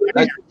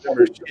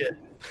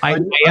 I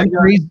am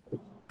crazy.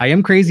 I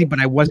am crazy,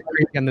 but I wasn't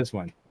crazy on this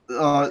one.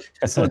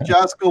 So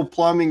Jasco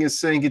Plumbing is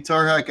saying,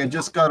 Guitar Hack, I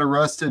just got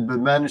arrested, but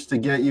managed to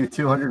get you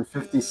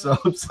 250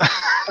 subs.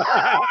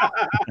 I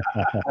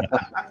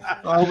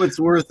hope it's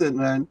worth it,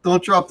 man.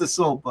 Don't drop the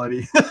soap,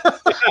 buddy.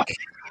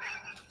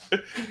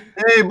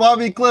 Hey,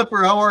 Bobby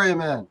Clipper, how are you,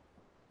 man?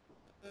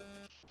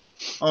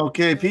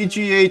 Okay,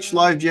 PGH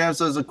Live Jams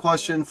has a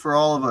question for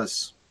all of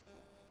us.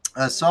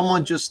 As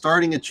someone just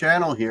starting a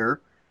channel here,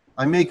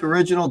 I make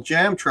original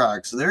jam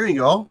tracks. There you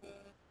go.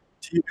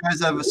 So you guys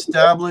have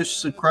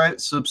established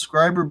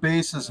subscriber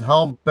bases.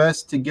 How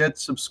best to get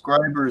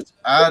subscribers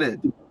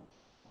added?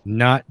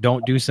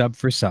 Don't do sub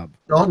for sub.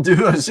 Don't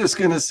do. I was just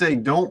gonna say,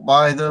 don't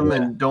buy them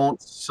and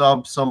don't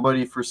sub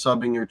somebody for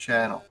subbing your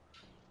channel.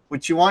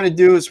 What you want to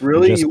do is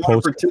really you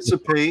want to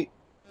participate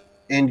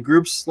in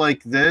groups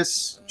like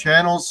this,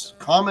 channels,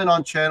 comment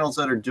on channels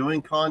that are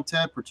doing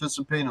content,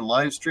 participate in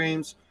live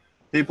streams.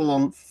 People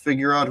will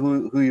figure out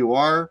who you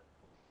are,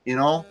 you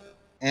know,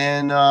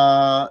 and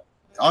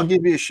I'll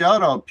give you a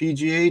shout out.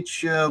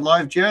 PGH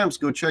Live Jams.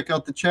 Go check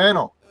out the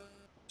channel.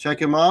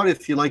 Check him out.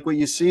 If you like what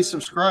you see,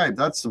 subscribe.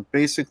 That's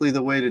basically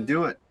the way to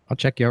do it. I'll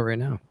check you out right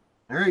now.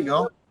 There you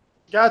go.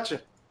 Gotcha.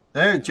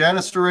 There,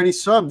 Janice already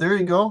subbed. There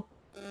you go.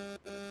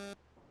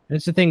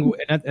 It's the thing,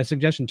 a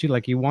suggestion too.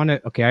 Like you want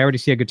to, okay, I already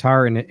see a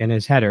guitar in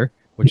his header,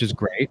 which is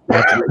great.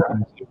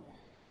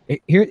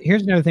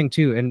 Here's another thing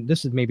too, and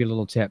this is maybe a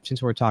little tip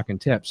since we're talking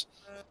tips.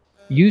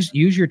 Use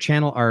your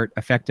channel art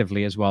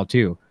effectively as well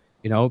too.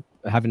 You know,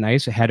 have a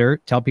nice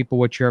header. Tell people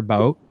what you're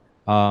about.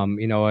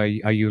 You know, are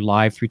you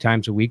live 3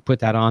 times a week? Put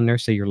that on there.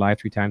 Say you're live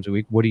 3 times a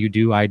week. What do you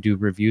do? I do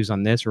reviews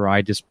on this, or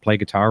I just play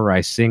guitar, or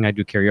I sing. I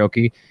do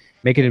karaoke.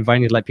 Make it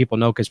inviting to let people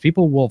know, because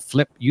people will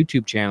flip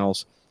YouTube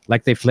channels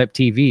like they flip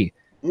TV.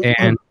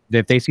 And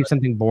if they see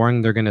something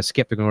boring, they're going to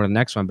skip. They're going to go to the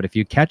next one. But if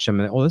you catch them,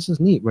 and, oh, this is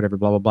neat, whatever,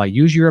 blah, blah, blah.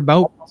 Use your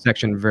about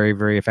section very,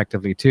 very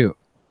effectively too.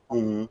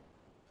 Mm-hmm.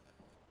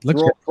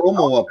 Looks Throw a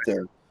promo up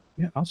there.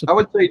 Yeah, also, I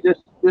would say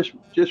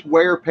just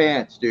wear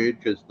pants, dude,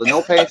 because the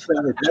no pants thing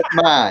is that's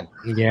mine.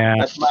 Yeah,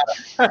 That's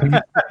mine.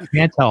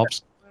 pants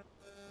helps.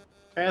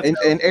 And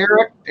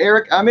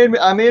Eric, I'm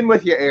in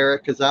with you,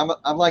 Eric, because I'm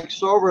like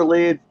so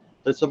relieved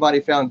that somebody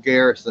found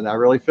Garrison. I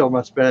really feel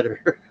much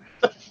better.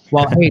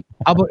 Well, hey,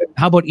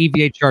 how about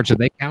EVA charts? Do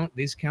they count?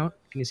 These count?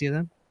 Can you see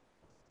them?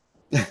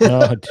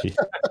 Oh, gee.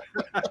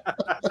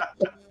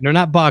 They're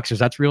not boxers.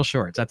 That's real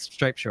shorts. That's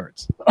striped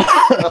shorts.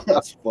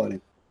 That's funny.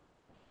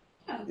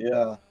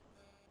 Yeah.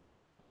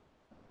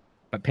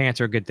 But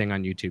pants are a good thing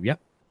on YouTube. Yep.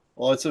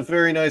 Well, it's a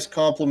very nice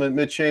compliment.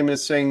 Mitch Heyman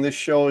is saying this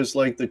show is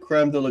like the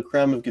creme de la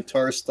creme of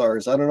guitar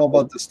stars. I don't know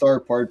about the star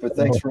part, but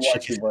thanks for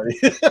watching, buddy.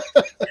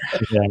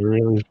 Yeah,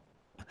 really.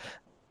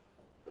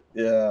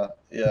 Yeah.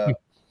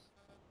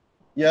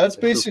 Yeah, it's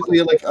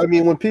basically like, I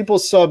mean, when people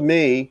sub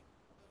me,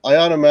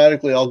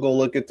 I'll go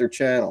look at their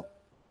channel.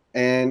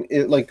 And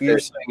it, like you're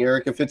saying,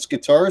 Eric, if it's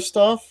guitar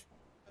stuff,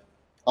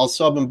 I'll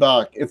sub them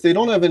back. If they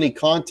don't have any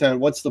content,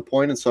 what's the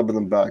point in subbing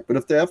them back? But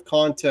if they have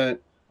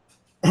content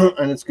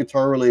and it's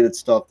guitar related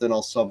stuff, then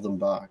I'll sub them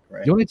back,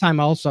 right? The only time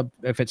I'll sub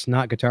if it's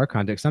not guitar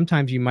content,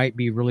 sometimes you might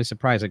be really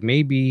surprised. Like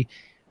maybe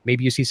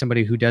you see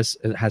somebody who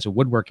has a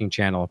woodworking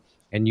channel,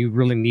 and you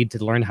really need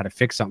to learn how to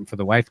fix something for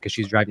the wife because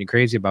she's driving you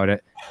crazy about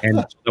it.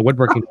 And the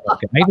woodworking, I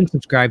even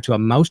subscribe to a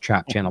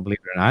mousetrap channel, believe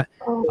it or not.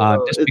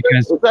 Just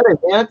because is that a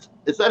hint?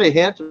 Is that a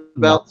hint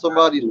about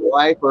somebody's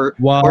wife, or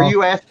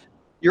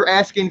you're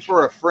asking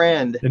for a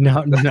friend?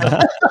 No.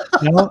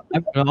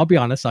 I'll be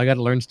honest. I got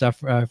to learn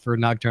stuff for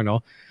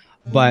Nocturnal,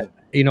 but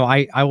you know,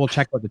 I will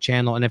check out the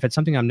channel, and if it's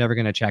something I'm never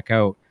going to check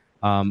out,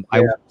 I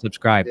will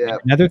subscribe. Yeah.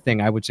 Another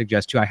thing I would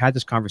suggest too, I had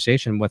this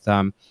conversation with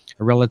a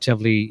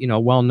relatively,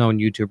 well-known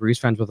YouTuber. He's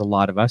friends with a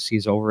lot of us.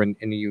 He's over in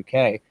the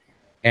UK,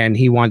 and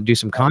he wanted to do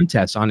some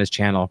contests on his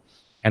channel.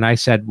 And I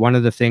said, one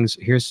of the things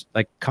here's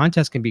like,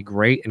 contests can be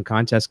great and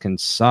contests can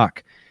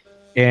suck.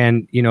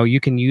 And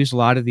you can use a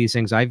lot of these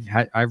things.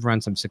 I've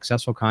run some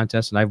successful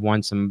contests, and I've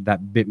won some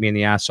that bit me in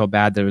the ass so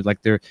bad that it was like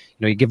you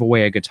give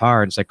away a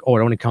guitar, and it's like, oh,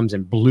 it only comes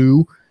in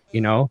blue,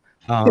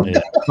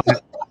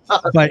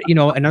 But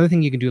another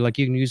thing you can do, like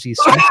you can use these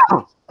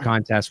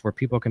contests where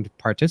people can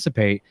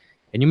participate,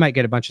 and you might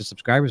get a bunch of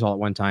subscribers all at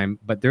one time,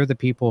 but they're the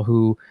people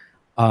who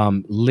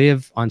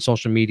live on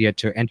social media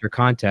to enter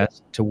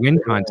contests, to win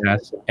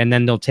contests, and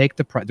then they'll take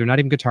the prize. They're not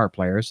even guitar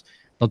players.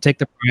 They'll take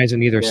the prize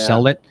and either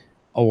sell it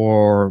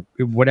or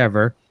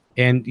whatever.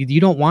 And you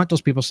don't want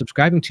those people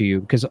subscribing to you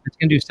because it's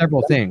going to do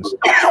several things.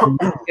 You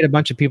get a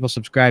bunch of people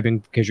subscribing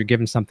because you're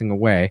giving something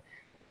away,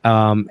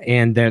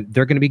 and then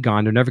they're going to be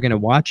gone. They're never going to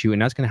watch you,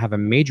 and that's going to have a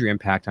major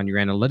impact on your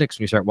analytics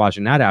when you start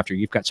watching that. After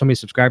you've got so many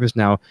subscribers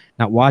now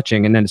not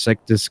watching, and then it's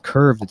like this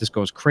curve that just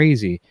goes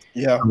crazy.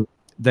 Yeah.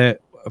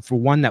 For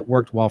one that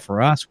worked well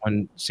for us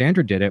when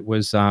Sandra did it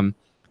was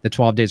the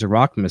 12 Days of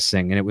Rockmas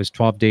thing, and it was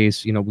 12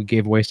 days. You know, we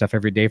gave away stuff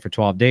every day for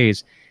 12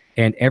 days,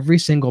 and every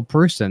single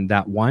person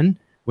that won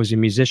was a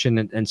musician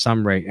in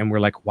some rate, and we're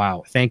like,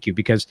 wow, thank you,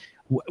 because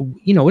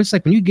you know, it's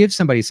like when you give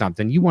somebody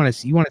something, you want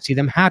to see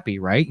them happy,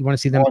 right? You want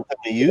to see them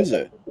to use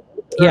it.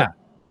 Yeah,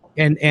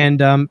 and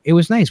it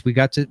was nice.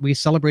 We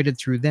celebrated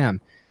through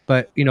them.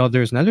 But you know,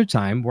 there's another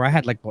time where I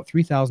had like about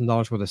 $3,000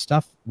 worth of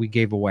stuff we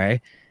gave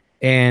away,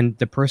 and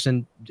the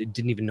person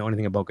didn't even know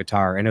anything about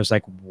guitar, and it was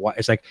like, what?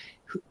 It's like,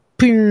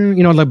 you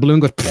know, the balloon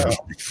goes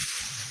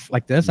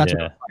like this. That's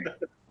what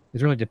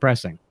it's really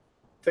depressing.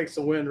 Takes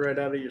the wind right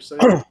out of your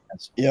sail.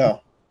 Yeah.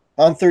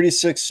 On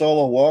 36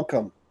 solo,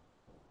 welcome.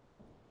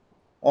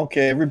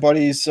 Okay,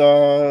 everybody's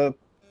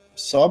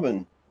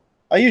subbing.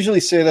 I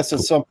usually say this at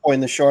some point in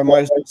the show. I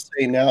might as well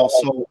say now.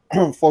 So,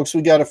 folks,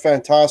 we got a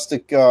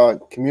fantastic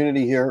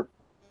community here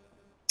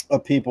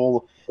of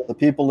people, the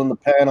people in the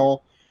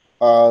panel,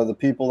 the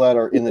people that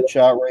are in the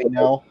chat right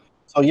now.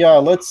 So, yeah,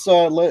 let's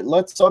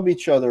sub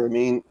each other. I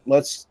mean,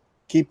 let's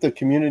keep the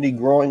community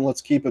growing.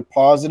 Let's keep it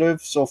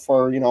positive. So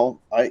far, you know,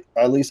 I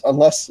at least,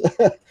 unless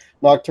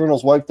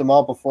Nocturnal's wiped them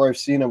out before I've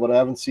seen it, but I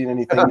haven't seen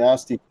anything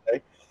nasty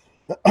today.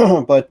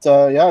 But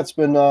yeah, it's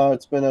been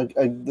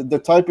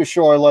the type of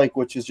show I like,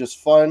 which is just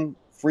fun,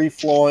 free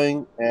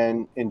flowing,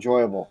 and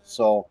enjoyable.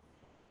 So,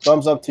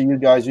 thumbs up to you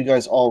guys. You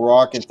guys all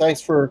rock, and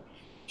thanks for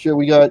sure.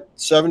 We got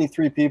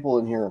 73 people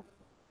in here.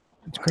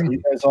 It's crazy.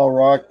 You guys all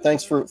rock.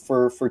 Thanks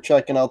for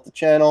checking out the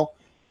channel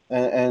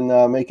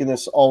and making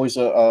this always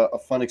a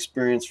fun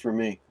experience for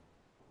me.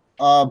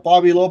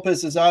 Bobby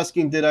Lopez is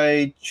asking, did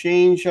I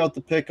change out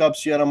the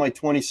pickups yet on my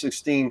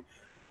 2016?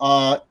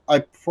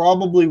 I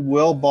probably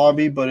will,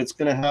 Bobby, but it's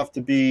going to have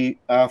to be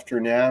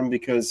after Namm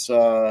because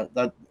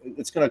that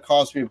it's going to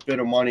cost me a bit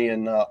of money,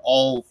 and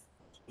all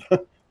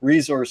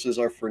resources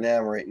are for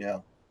Namm right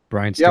now.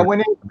 Brian, yeah,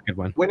 when good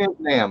one. When is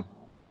Namm?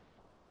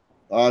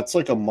 It's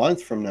like a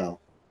month from now.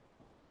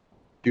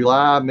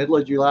 July, middle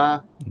of July.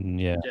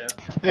 Yeah.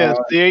 Yeah,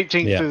 the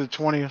 18th yeah. through the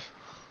 20th.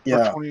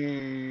 Yeah.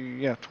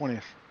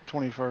 20th,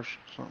 21st,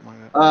 something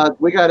like that.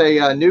 We got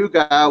a new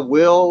guy,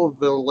 Will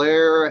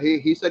Valera.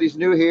 He said he's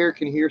new here.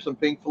 Can hear some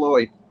Pink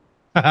Floyd.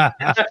 How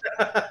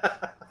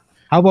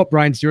about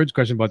Brian Stewart's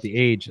question about the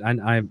age?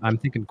 I'm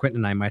thinking Quentin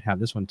and I might have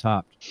this one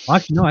topped. Well,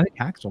 actually, no, I think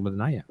Hack's older than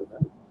I am.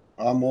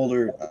 I'm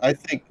older. I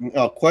think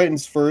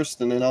Quentin's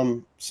first, and then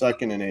I'm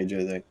second in age,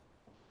 I think.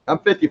 I'm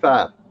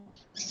 55.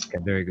 Okay,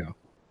 there you go.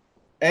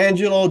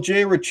 Angelo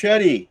J.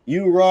 Ricchetti,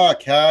 you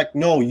rock, Hack.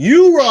 No,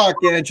 you rock,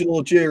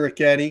 Angelo J.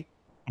 Ricchetti.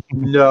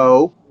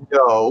 No,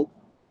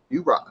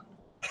 you rock.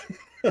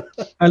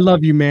 I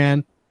love you,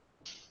 man.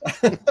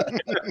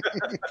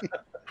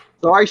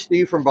 Sorry,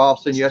 Steve from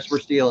Boston. Yes, we're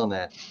stealing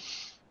that.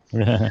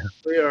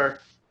 We are.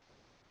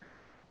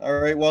 All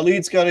right. Well,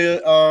 he's got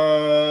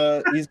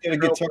a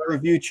guitar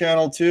review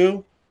channel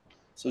too,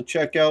 so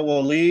check out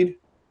Waleed.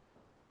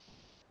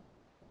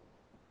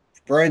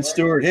 Brian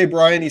Stewart. Hey,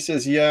 Brian. He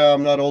says, "Yeah,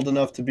 I'm not old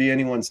enough to be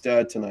anyone's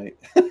dad tonight."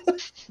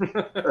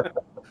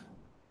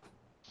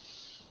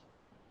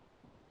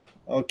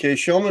 Okay,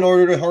 Showman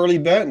ordered a Harley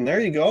Benton. There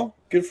you go.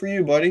 Good for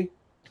you, buddy.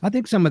 I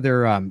think some of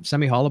their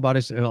semi-hollow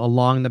bodies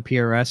along the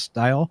PRS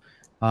style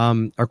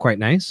are quite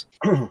nice.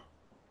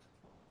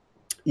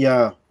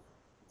 Yeah,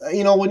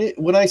 you know,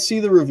 when I see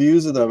the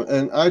reviews of them,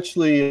 and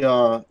actually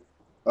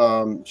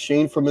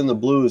Shane from In the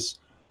Blues,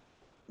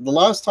 the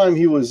last time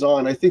he was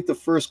on, I think the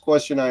first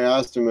question I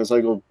asked him is,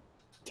 I go,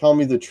 tell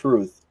me the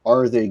truth,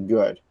 are they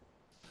good?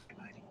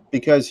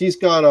 Because he's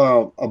got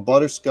a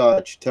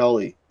butterscotch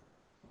telly,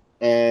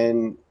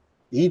 and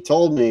he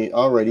told me,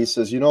 all right, he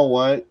says, you know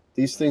what,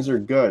 these things are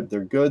good,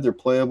 they're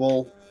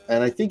playable,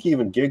 and I think he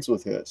even gigs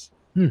with his.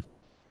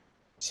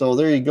 So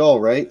there you go,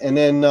 right? And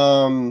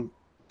then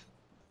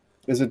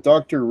is it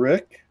Dr.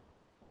 Rick?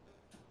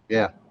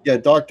 Yeah,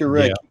 Dr.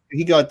 Rick. Yeah.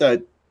 He got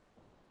that.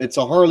 It's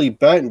a Harley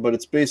Benton, but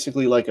it's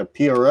basically like a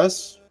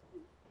PRS.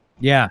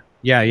 Yeah.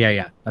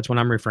 That's what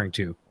I'm referring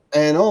to.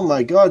 And oh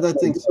my God, that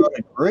thing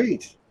sounded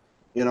great.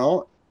 You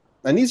know,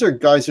 and these are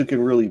guys who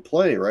can really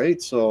play,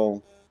 right?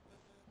 So,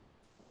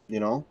 you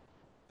know,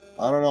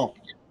 I don't know.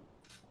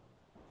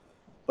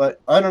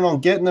 But I don't know,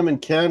 getting them in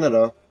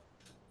Canada,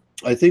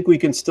 I think we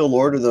can still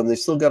order them. They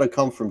still got to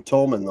come from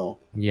Toman, though.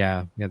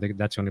 Yeah,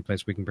 that's the only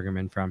place we can bring them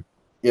in from.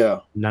 Yeah.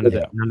 None of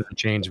the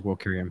chains will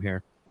carry them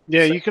here.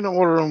 Yeah, you can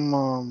order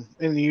them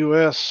in the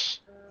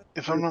U.S.,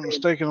 if I'm not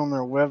mistaken, on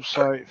their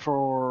website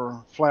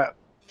for flat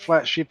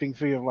shipping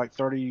fee of like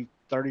 $35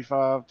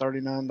 $35,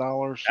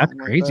 $39. That's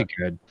crazy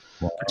good.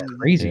 Wow. That's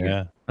crazy.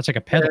 Yeah. That's like a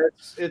Yeah, pedal.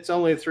 it's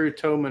only through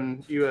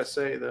Toman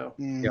USA though.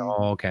 Yeah,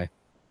 oh, okay.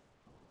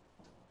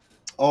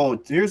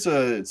 Oh, here's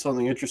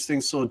something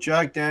interesting. So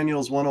Jack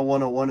Daniels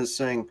 10101 is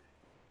saying,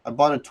 I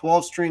bought a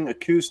 12-string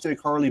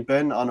acoustic Harley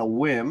Benton on a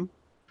whim.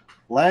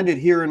 Landed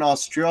here in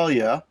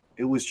Australia.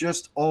 It was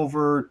just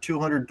over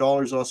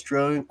 $200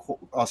 Australian.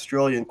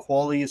 Australian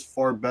quality is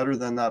far better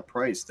than that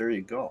price. There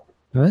you go.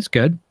 Oh, that's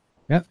good.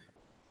 Yeah.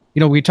 You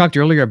know, we talked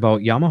earlier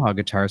about Yamaha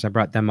guitars. I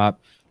brought them up,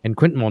 and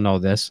Quentin will know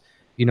this.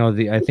 You know,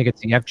 I think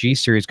it's the FG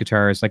series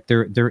guitars. Like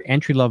their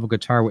entry level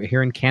guitar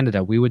here in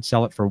Canada, we would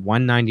sell it for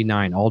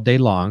 $199 all day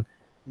long.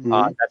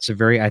 That's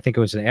I think it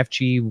was an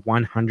FG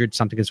 100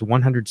 something. It's a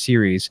 100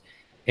 series,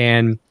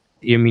 and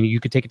I mean, you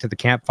could take it to the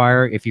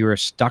campfire if you were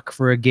stuck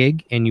for a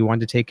gig and you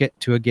wanted to take it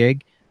to a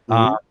gig.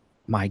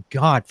 My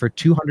God, for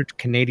 200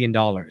 Canadian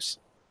dollars,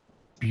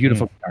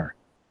 beautiful guitar.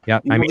 Yeah,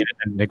 I mean,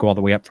 they go all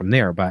the way up from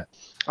there, but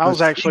I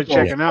was actually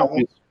checking out.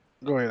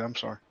 Go ahead. I'm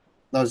sorry.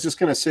 I was just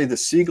going to say the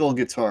Seagull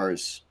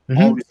guitars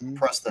always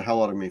impressed the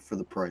hell out of me for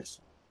the price.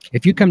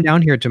 If you come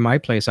down here to my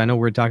place, I know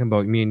we're talking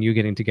about me and you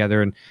getting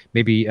together, and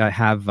maybe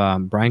have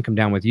Brian come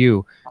down with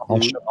you.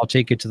 I'll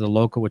take you to the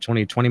local, which is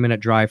only a 20-minute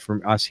drive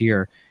from us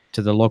here,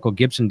 to the local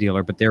Gibson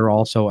dealer, but they're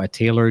also a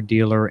Taylor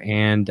dealer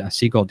and a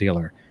Seagull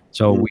dealer.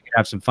 So we could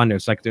have some fun.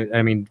 It's like,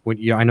 I mean,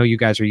 I know you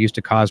guys are used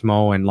to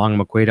Cosmo and Long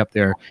McQuaid up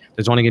there.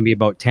 There's only going to be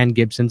about 10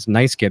 Gibsons,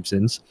 nice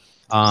Gibsons.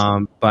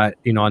 But,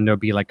 you know, and there'll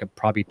be like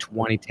probably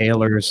 20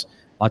 Taylors,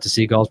 lots of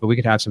Seagulls, but we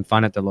could have some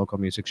fun at the local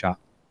music shop.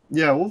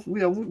 Yeah, we'll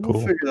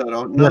figure that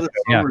out. Now that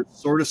summer's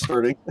sort of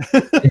starting.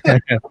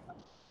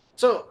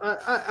 So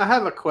I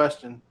have a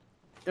question.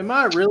 Am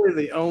I really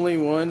the only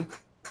one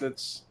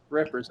that's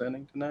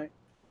representing tonight?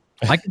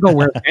 I could go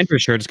wear a Fender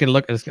shirt. It's gonna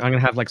look. I'm gonna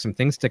have like some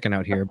things sticking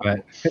out here,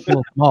 but it's a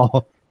little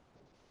small.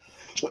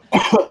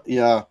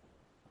 Yeah,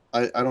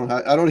 I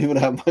don't even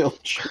have my own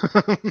shirt.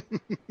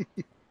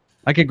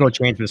 I could go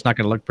change, but it's not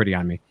gonna look pretty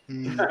on me.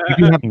 We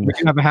do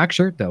have a hack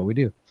shirt though. We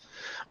do.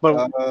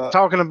 But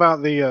talking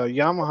about the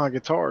Yamaha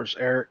guitars,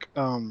 Eric,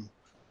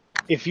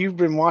 if you've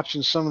been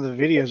watching some of the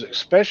videos,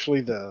 especially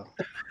the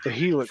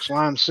Helix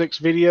Line 6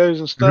 videos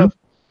and stuff,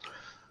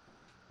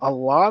 a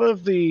lot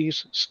of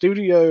these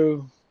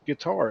studio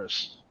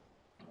guitarists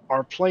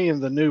are playing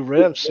the new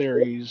Rev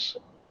series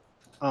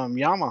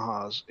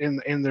Yamahas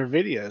in their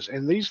videos,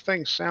 and these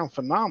things sound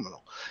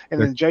phenomenal. And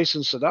then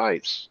Jason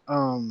Sedites,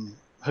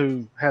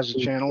 who has a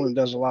channel and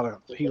does a lot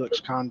of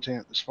Helix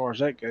content as far as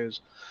that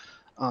goes,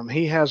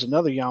 he has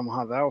another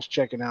Yamaha that I was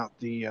checking out,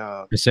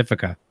 the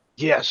Pacifica.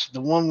 Yes, the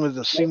one with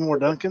the Seymour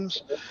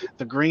Duncans,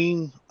 the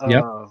green,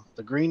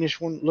 the greenish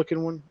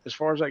looking one. As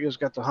far as that goes,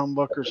 got the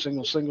humbucker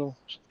single.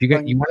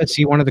 You want to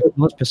see one of the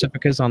coolest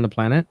Pacificas on the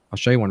planet? I'll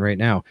show you one right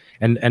now.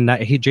 And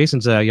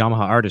Jason's a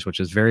Yamaha artist,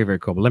 which is very, very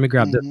cool. But let me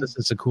grab this. This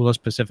is the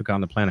coolest Pacifica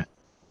on the planet.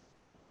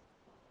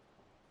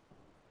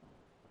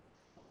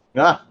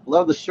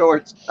 Love the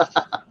shorts.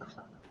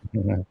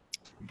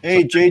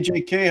 Hey,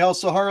 JJK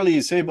House of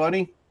Harleys. Hey,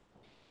 buddy.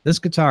 This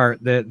guitar,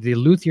 the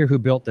luthier who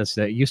built this,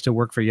 that used to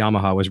work for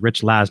Yamaha, was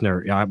Rich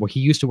Lasner. Well,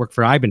 he used to work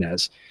for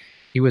Ibanez.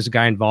 He was a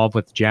guy involved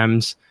with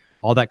gems,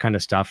 all that kind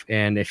of stuff.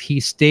 And if he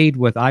stayed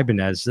with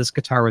Ibanez, this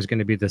guitar was going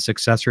to be the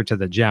successor to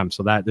the gem.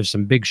 So that there's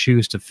some big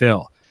shoes to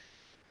fill.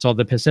 So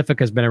the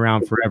Pacifica has been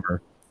around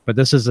forever, but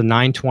this is a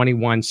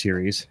 921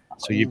 series.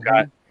 So you've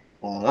got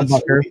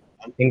humbucker,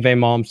 Yngwie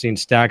Malmsteen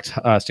stacked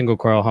single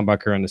coil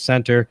humbucker in the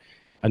center,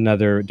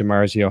 another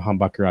DiMarzio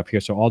humbucker up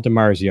here. So all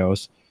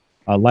DiMarzios.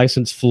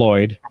 Licensed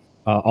Floyd,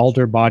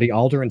 Alder body,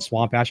 Alder and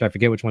Swamp Ash. I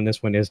forget which one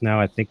this one is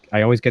now. I think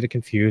I always get it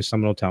confused.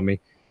 Someone will tell me.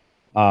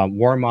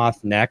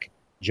 Warmoth neck,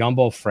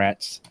 jumbo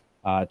frets,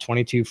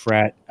 22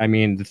 fret. I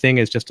mean, the thing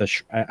is just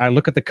I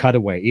look at the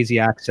cutaway, easy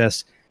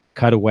access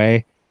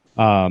cutaway.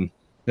 The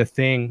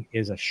thing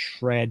is a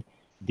shred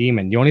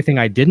demon. The only thing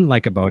I didn't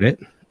like about it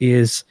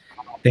is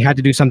they had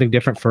to do something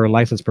different for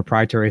licensed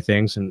proprietary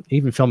things. And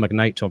even Phil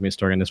McKnight told me a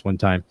story on this one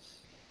time,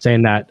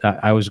 saying that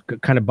I was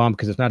kind of bummed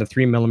because it's not a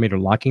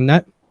 3mm locking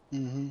nut.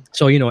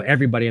 So, you know,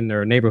 everybody in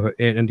their neighborhood,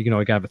 and you know,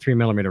 you got a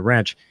 3mm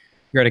wrench.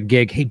 You're at a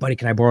gig. Hey, buddy,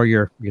 can I borrow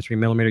your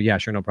 3mm? Yeah,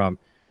 sure, no problem.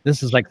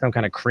 This is like some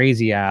kind of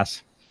crazy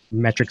ass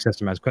metric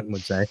system, as Quentin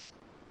would say.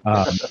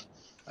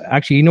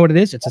 Actually, you know what it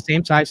is? It's the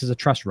same size as a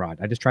truss rod.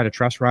 I just tried a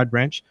truss rod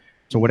wrench.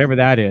 So whatever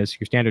that is,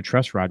 your standard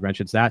truss rod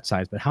wrench, it's that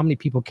size. But how many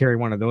people carry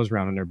one of those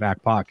around in their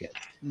back pocket?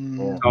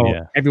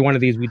 So every one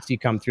of these we'd see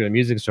come through the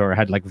music store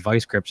had like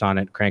vice grips on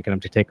it, cranking them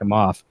to take them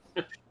off.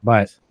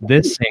 But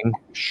this thing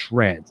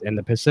shreds, and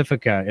the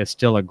Pacifica is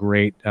still a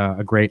great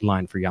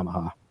line for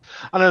Yamaha.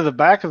 I know the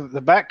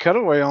back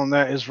cutaway on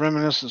that is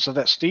reminiscent of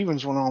that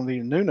Stevens one on the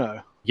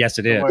Nuno. Yes,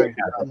 it is.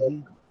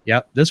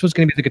 Yep, this was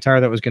going to be the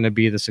guitar that was going to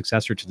be the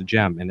successor to the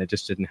Gem, and it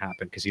just didn't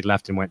happen because he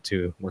left and went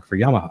to work for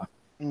Yamaha.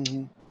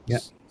 Yeah.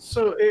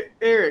 So,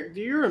 Eric,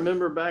 do you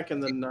remember back in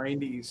the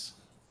 90s?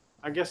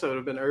 I guess it would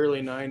have been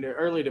early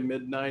to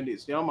mid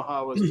 90s.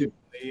 Yamaha was doing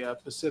the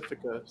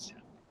Pacifica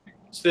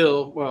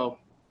still, well,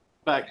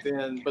 back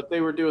then, but they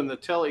were doing the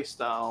Tele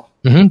style.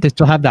 They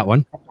still have that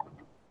one.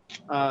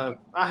 I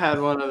had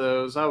one of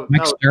those.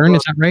 Mike Stern,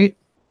 is that right?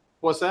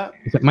 What's that?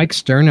 Is it Mike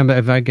Stern?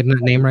 If I get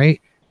that name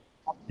right,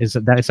 is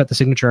that the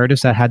signature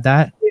artist that had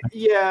that?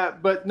 Yeah,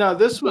 but no,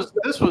 this was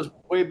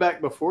way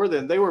back before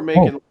then. They were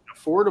making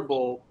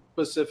affordable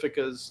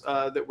Pacificas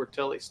that were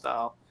Tele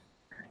style,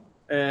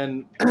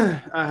 and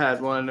I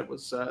had one that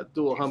was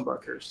dual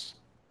humbuckers.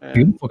 And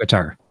Beautiful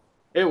guitar.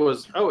 It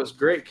was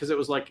great because it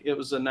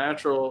was a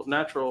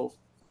natural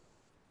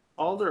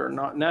alder or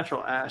not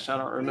natural ash. I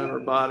don't remember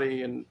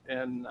body, and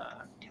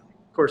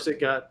of course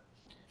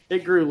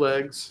it grew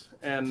legs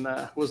and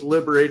was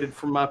liberated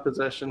from my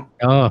possession.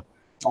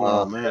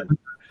 Oh man.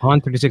 Han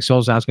 36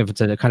 Souls asking if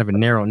it's a kind of a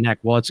narrow neck.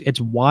 Well,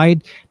 it's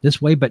wide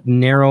this way, but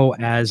narrow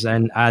as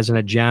in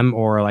a gem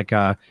or like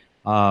a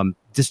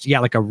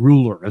like a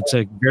ruler. It's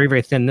a very,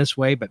 very thin this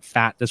way, but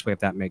fat this way, if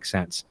that makes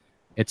sense.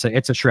 It's a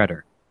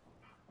shredder.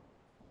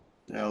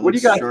 Yeah, What do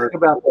you guys think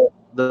about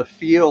the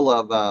feel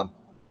of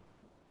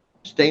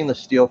stainless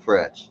steel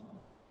frets?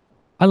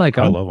 I like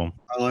them. I love them.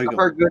 I've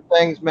heard good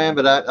things, man,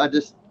 but I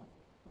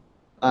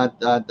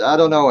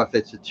don't know if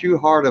it's too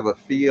hard of a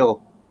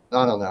feel.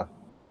 I don't know.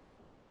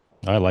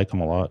 I like them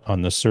a lot.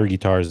 On the Sir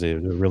guitars, they're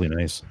really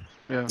nice.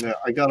 Yeah. Yeah,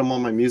 I got them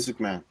on my Music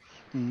Man.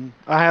 Mm-hmm.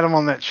 I had them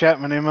on that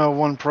Chapman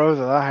ML1 Pro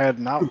that I had,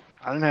 and I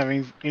didn't have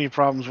any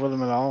problems with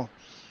them at all.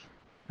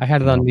 I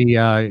had it on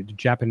the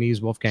Japanese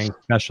Wolfgang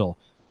Special.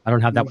 I don't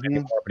have that one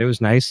anymore, but it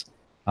was nice.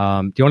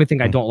 The only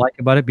thing I don't like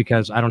about it,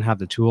 because I don't have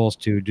the tools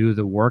to do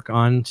the work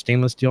on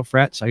stainless steel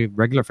frets. I have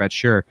regular frets,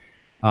 sure.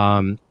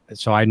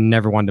 So I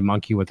never wanted to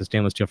monkey with the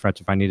stainless steel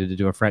frets if I needed to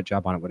do a fret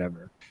job on it,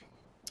 whatever.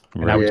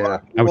 And I would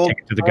take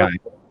it to the guy.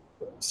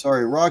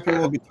 Sorry, Rock and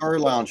Roll Guitar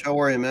Lounge. How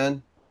are you,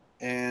 man?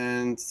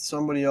 And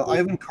somebody else,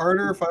 Ivan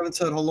Carter. If I haven't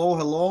said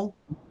hello,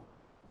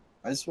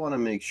 I just want to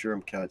make sure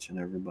I'm catching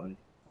everybody.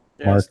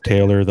 Mark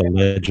Taylor, the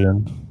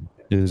legend,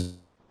 is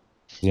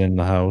in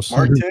the house.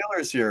 Mark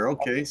Taylor's here.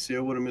 Okay, see, I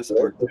would have missed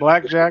Mark.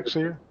 Blackjack's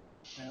here.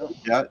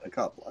 Yeah, I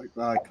caught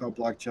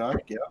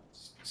Blackjack. Yeah.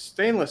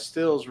 Stainless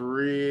steel's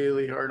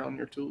really hard on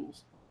your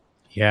tools.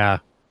 Yeah.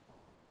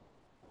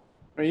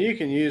 I mean, you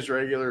can use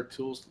regular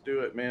tools to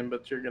do it, man,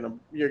 but you're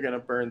gonna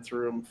burn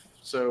through them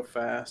so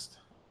fast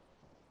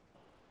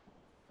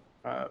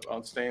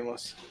on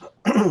stainless.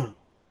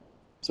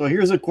 So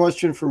here's a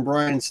question from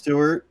Brian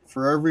Stewart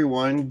for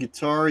everyone: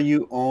 guitar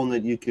you own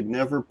that you could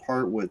never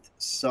part with,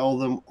 sell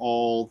them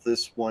all.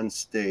 This one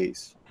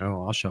stays.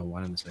 Oh, I'll show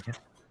one in a second.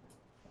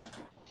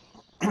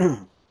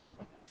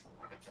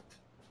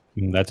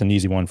 That's an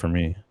easy one for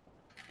me.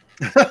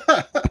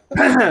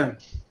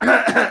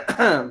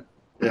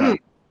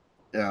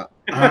 Yeah.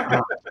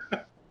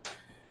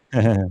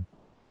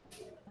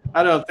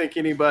 I don't think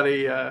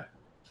anybody. No,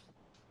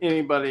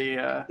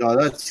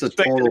 that's a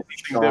total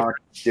shock,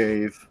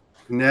 Dave.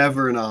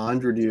 Never in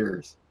 100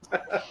 years.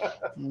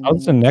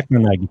 How's the neck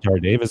on that guitar,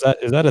 Dave? Is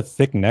that a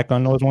thick neck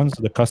on those ones,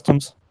 the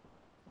customs?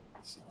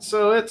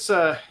 So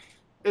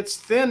it's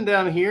thin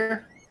down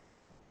here,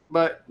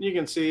 but you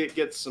can see it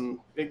gets some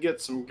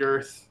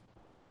girth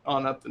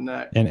on up the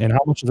neck. And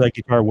how much does that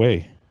guitar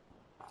weigh?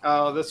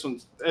 Oh, this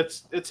one's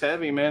it's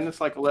heavy, man. It's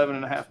like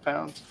 11.5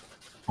 pounds.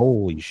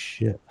 Holy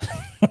shit.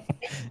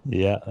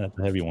 Yeah, that's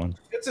a heavy one.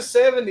 It's a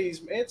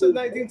 70s, man. It's a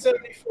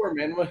 1974,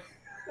 man.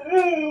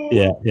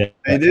 Yeah.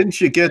 Hey, didn't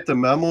you get the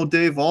memo,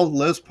 Dave? All the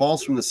Les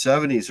Pauls from the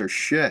 70s are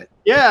shit.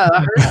 Yeah,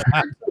 I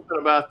heard something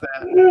about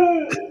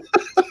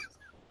that.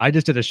 I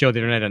just did a show the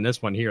other night on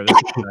this one here. This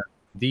is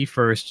the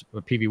first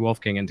PV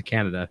Wolfgang into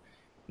Canada,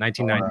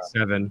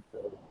 1997.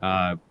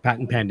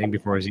 Patent pending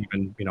before it was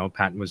even,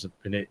 patent was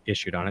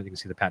issued on it. You can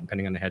see the patent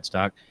pending on the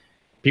headstock.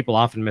 People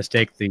often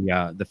mistake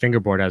the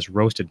fingerboard as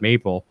roasted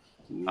maple,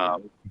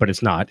 but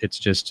it's not.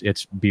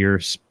 It's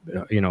beer,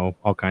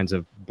 all kinds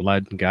of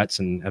blood and guts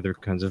and other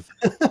kinds of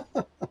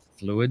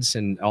fluids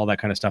and all that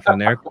kind of stuff on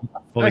there.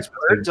 Nice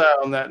bird's eye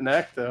on that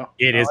neck, though.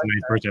 It is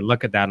nice bird's eye.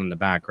 Look at that on the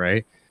back,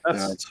 right? I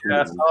saw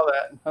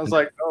that. I was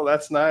like, oh,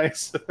 that's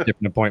nice.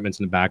 Different appointments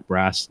in the back,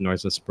 brass,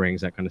 noiseless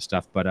springs, that kind of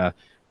stuff. But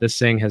this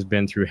thing has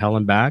been through hell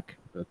and back,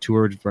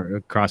 toured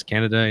across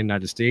Canada,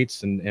 United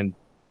States, and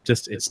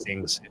just it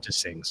sings. It just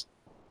sings.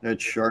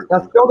 It's sharp.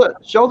 Now,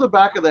 show the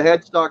back of the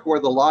headstock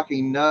where the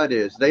locking nut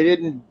is. They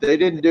didn't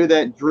do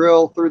that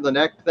drill through the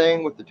neck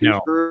thing with the two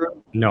screws.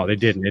 No, they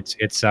didn't.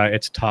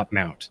 It's top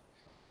mount.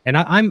 And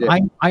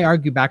I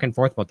argue back and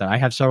forth about that. I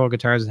have several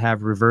guitars that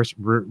have reverse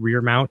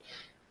rear mount.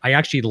 I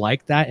actually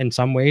like that in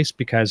some ways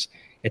because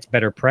it's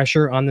better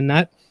pressure on the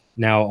nut.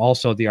 Now,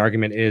 also the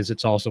argument is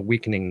it's also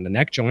weakening the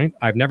neck joint.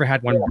 I've never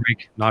had one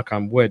break, knock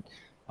on wood.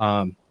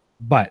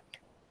 But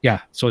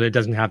yeah, so it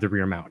doesn't have the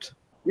rear mount.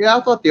 Yeah,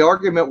 I thought the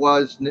argument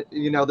was,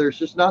 there's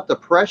just not the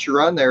pressure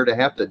on there to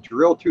have to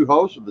drill two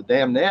holes with the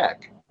damn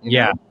neck.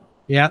 Yeah.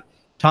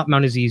 Top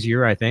mount is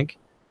easier, I think.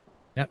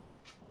 Yep.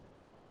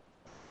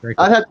 Very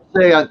cool. I'd have to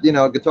say, a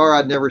guitar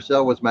I'd never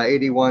sell was my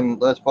 81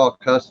 Les Paul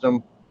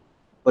Custom,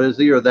 but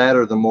it's either that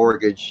or the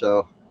mortgage.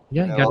 So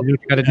yeah, you got to do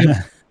what you got to do.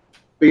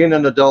 Being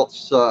an adult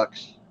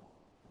sucks.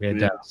 It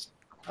does.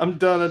 I'm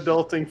done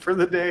adulting for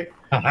the day.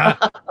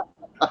 What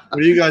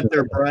do you got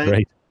there, Brian?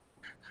 Right.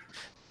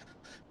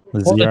 The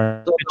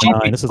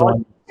ZR9. This is the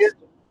one.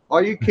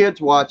 All you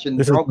kids watching,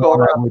 This is don't go the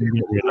one I around. wouldn't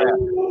get rid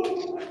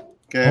of.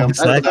 Okay, I'm What's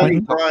that,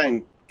 sending Quentin?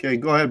 Brian. Okay,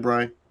 go ahead,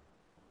 Brian.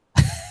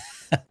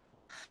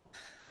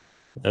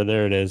 Oh,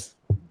 there it is.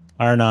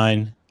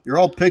 R9. You're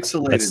all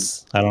pixelated.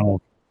 That's, I don't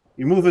know.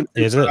 You're moving.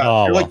 Too Is it? fast.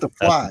 Oh, You're well, like the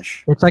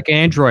Flash. It's like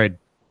Android.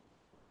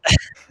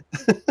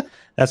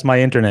 That's my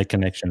internet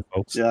connection,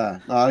 folks. Yeah.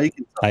 No, you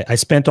can, I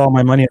spent all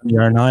my money on the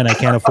R9. I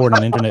can't afford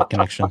an internet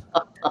connection.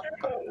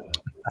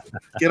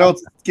 get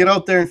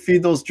out there and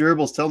feed those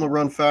gerbils. Tell them to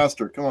run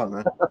faster. Come on,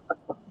 man.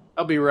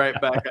 I'll be right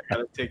back. I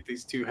gotta take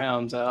these two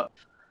hounds out.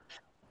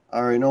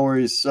 All right, no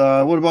worries.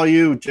 What about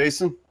you,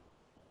 Jason?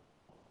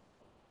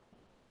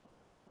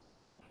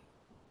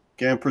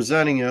 Okay, I'm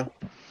presenting you.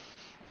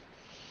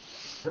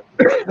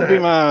 It'll be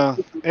my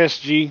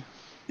SG.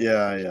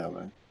 Yeah,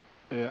 man.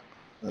 Yeah. That's-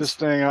 This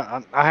thing,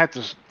 I have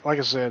to, like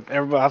I said,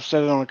 everybody, I've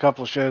said it on a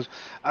couple of shows.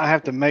 I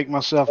have to make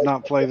myself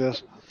not play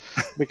this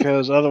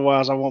because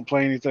otherwise I won't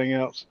play anything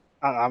else.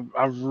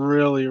 I've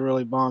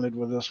really bonded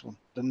with this one.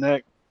 The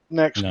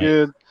neck's Nice.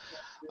 good.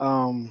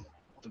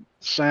 The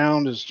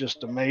sound is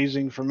just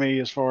amazing for me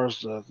as far as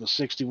the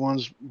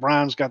 61s.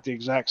 Brian's got the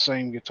exact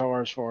same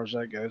guitar as far as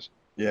that goes.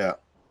 Yeah.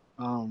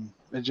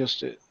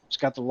 It's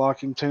got the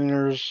locking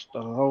tuners,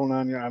 the whole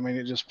nine yards. I mean,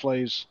 it just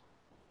plays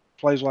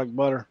like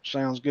butter.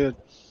 Sounds good.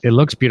 It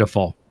looks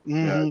beautiful.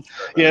 Mhm.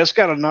 Yeah, it's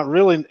got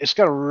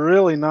a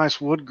really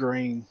nice wood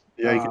grain.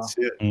 Yeah, you can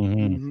see it. Mhm.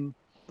 Mhm.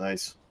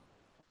 Nice.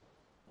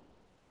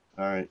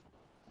 All right.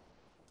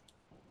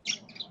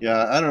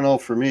 Yeah, I don't know.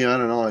 For me, I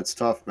don't know. It's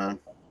tough, man.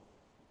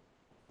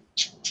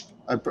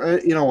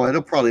 You know what?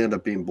 It'll probably end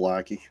up being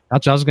Blackie.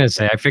 That's what I was gonna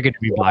say. I figured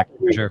it'd be black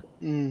for sure.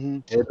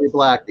 Mhm. It'd be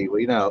Blackie,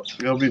 we know.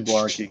 It'll be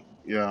Blackie.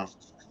 Yeah.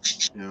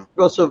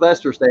 Go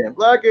Sylvester stand.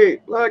 Blackie.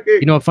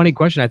 You know, a funny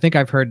question. I think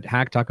I've heard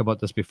Hack talk about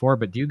this before,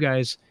 but do you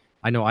guys?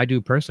 I know I do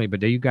personally, but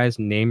do you guys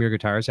name your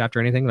guitars after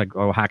anything? Like,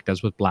 Hack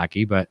does with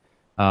Blackie, but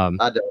I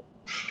don't.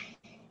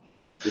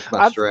 Just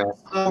my strap.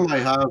 Oh, I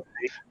have.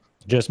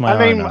 Just my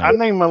I R9.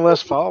 named my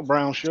Les Paul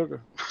Brown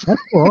Sugar.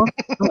 that's cool.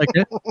 I like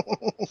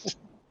it.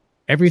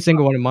 Every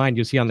single one of mine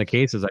you see on the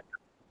case is like,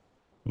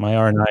 My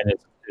R9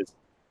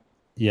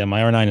 is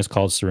my R9 is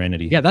called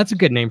Serenity. yeah, that's a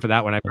good name for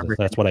that one. I remember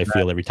That's what I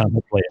feel every time I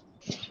play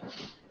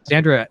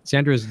it.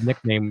 Sandra's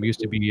nickname used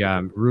to be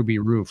Ruby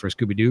Roo for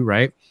Scooby Doo,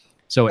 right?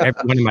 So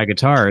every one of my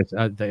guitars,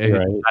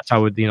 that's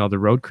how the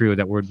road crew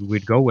that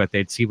we'd go with,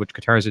 they'd see which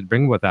guitars they'd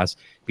bring with us.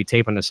 Be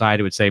tape on the side,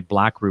 it would say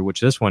Black Roo,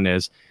 which this one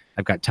is.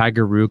 I've got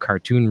Tiger Roo,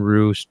 Cartoon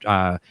Roo,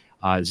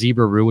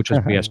 Zebra Roo, which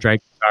would be a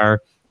strike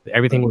guitar.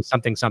 Everything was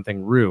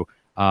something Roo.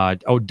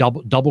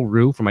 Double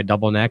Roo for my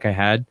double neck. I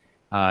had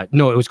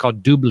no, it was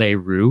called Double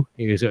Roo.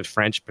 It was a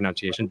French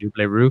pronunciation,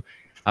 Double Roo.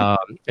 A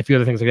few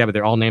other things like that, but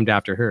they're all named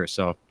after her.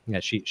 So yeah,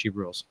 she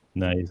rules.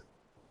 Nice.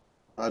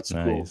 That's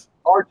cool. Nice.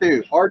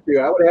 R2.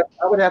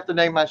 I would have to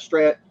name my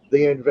Strat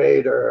the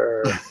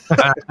Invader.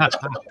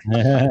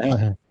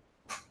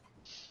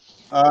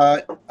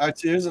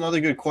 Actually, here's another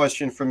good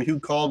question from Hugh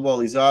Caldwell.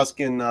 He's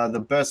asking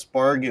the best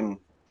bargain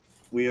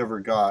we ever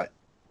got.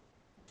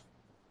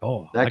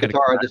 Oh, That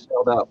guitar I just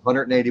held up,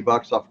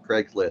 $180 off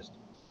Craigslist.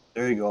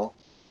 There you go.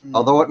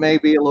 Although it may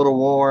be a little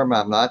warm,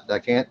 I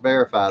can't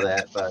verify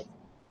that, but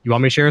you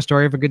want me to share a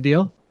story of a good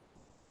deal?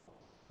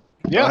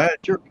 Go Yeah. ahead.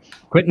 Sure.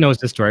 Quentin knows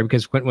this story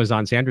because Quentin was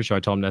on Sandra's show. I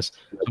told him this.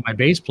 So my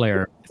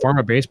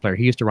former bass player,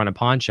 he used to run a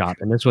pawn shop,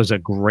 and this was a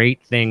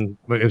great thing.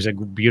 It was a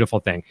beautiful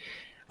thing.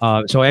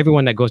 So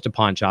everyone that goes to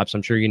pawn shops,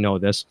 I'm sure you know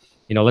this.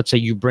 Let's say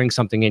you bring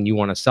something in, you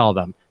want to sell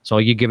them. So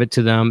you give it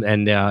to them,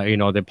 and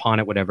they pawn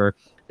it, whatever.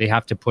 They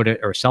have to put it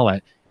or sell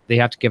it. They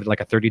have to give it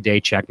like a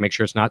 30-day check, make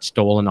sure it's not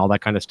stolen, all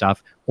that kind of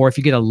stuff. Or if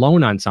you get a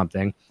loan on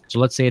something, so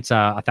let's say it's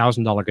a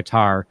 $1,000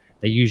 guitar,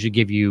 they usually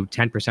give you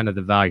 10% of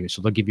the value.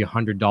 So they'll give you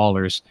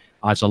 $100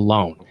 as a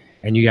loan.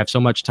 And you have so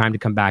much time to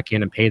come back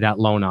in and pay that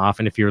loan off.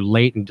 And if you're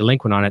late and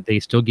delinquent on it, they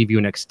still give you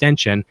an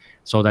extension.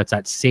 So that's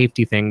that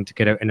safety thing to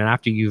get it. And then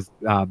after you've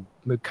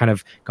kind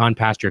of gone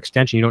past your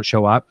extension, you don't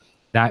show up,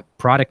 that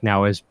product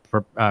now is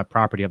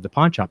property of the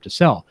pawn shop to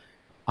sell.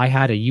 I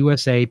had a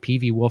USA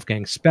PV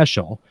Wolfgang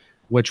Special,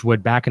 which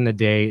would back in the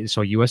day,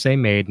 so USA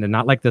made, and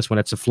not like this one,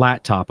 it's a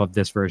flat top of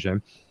this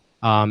version.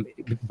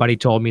 But he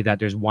told me that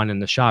there's one in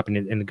the shop, and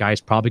the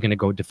guy's probably going to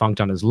go defunct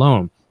on his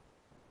loan.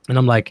 And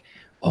I'm like,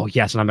 oh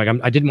yes. And I'm like,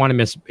 I didn't want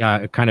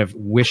to kind of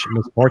wish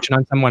misfortune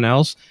on someone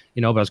else,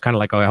 but I was kind of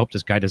like, oh, I hope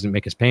this guy doesn't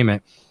make his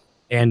payment.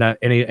 And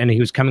he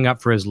was coming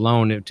up for his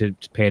loan to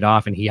pay it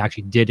off, and he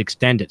actually did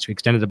extend it. So he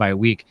extended it by a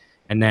week,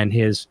 and then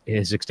his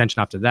extension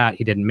after that,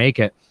 he didn't make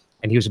it.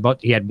 And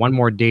he had one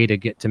more day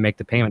to make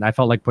the payment. I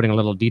felt like putting a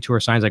little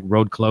detour signs like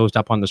road closed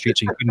up on the street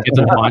so you couldn't get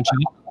to the pawn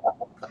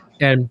shop.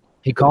 And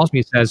he calls me,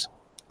 he says,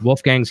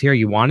 Wolfgang's here,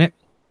 you want it?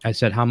 I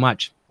said, how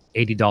much?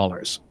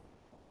 $80.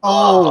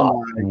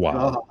 Oh, my Wow.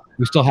 God.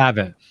 We still have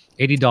it.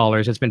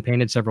 $80. It's been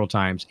painted several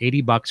times.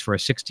 $80 for a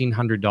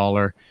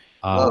 $1,600.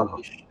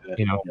 oh,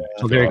 shit.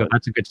 So there you go.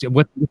 That's a good steal.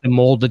 With the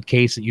molded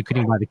case that you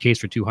couldn't buy the case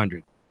for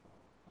 $200.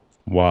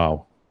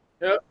 Wow.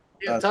 Yeah,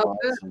 That's top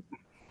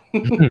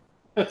awesome.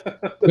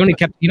 We only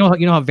kept, you know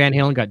how Van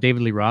Halen got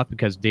David Lee Roth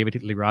because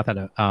David Lee Roth had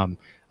a PA.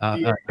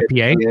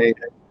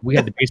 We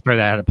had the bass player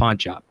that had a pawn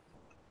shop.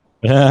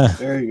 Yeah.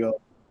 There you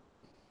go.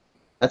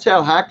 That's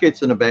how Hack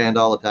gets in a band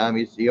all the time.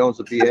 He owns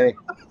a PA.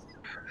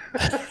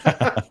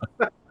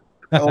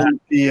 I own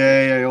the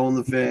PA. I own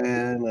the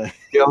van.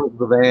 He owns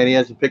the van. He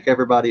has to pick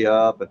everybody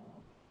up.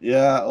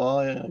 Yeah,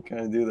 well, yeah, I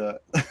kind of do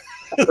that.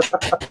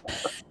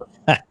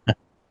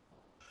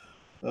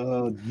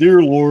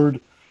 Dear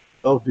Lord.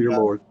 Oh, dear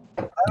Lord.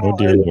 Oh,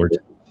 dear Lord.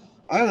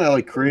 I don't know,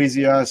 like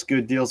crazy ass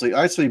good deals. Like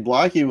actually,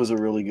 Blackie was a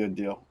really good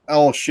deal.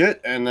 Oh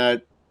shit, and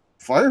that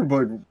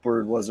Firebird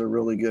was a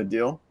really good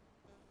deal.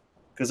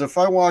 Because if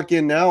I walk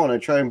in now and I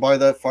try and buy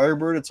that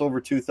Firebird, it's over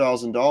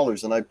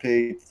 $2,000, and I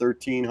paid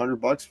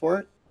 $1,300 for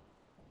it.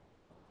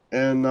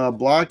 And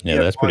Blackie, Yeah,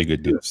 that's pretty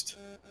good deal.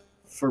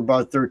 For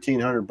about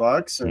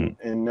 $1,300,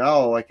 and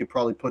now I could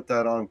probably put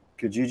that on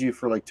Kijiji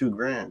for like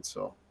 $2,000.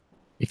 So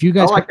if you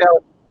guys, I like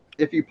how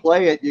if you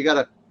play it, you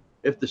gotta.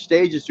 If the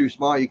stage is too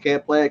small, you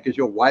can't play it because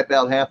you'll wipe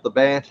out half the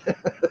band.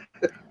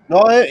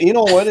 No, you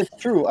know what? It's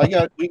true. I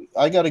got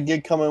a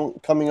gig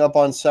coming up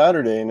on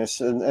Saturday, and it's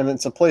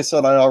a place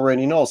that I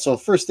already know. So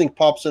first thing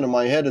pops into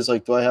my head is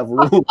like, do I have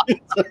room?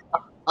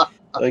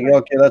 Like,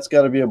 okay, that's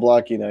got to be a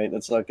Blackie night.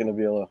 That's not going to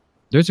be a.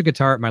 There's a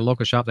guitar at my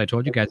local shop that I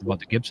told you guys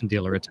about, the Gibson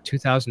dealer. It's a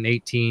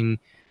 2018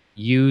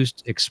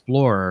 used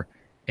Explorer,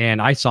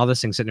 and I saw this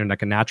thing sitting there in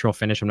like a natural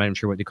finish. I'm not even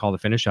sure what you call the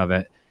finish of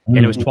it, and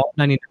it was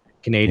 $12.99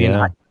 Canadian.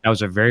 Yeah. That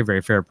was a very,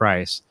 very fair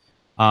price.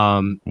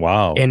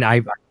 Wow. And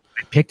I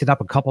picked it up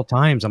a couple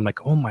times. I'm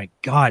like, oh my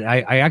God.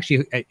 I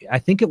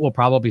think it will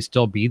probably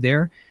still be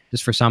there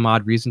just for some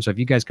odd reason. So if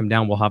you guys come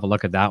down, we'll have a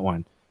look at that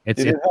one. Did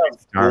it have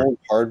gold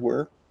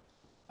hardware?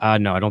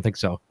 No, I don't think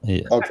so.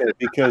 Yeah. Okay,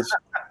 because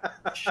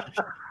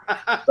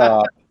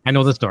stop. I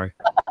know the story.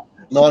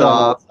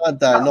 No, it's not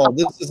that. No,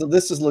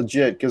 this is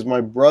legit because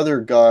my brother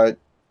got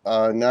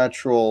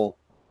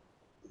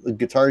the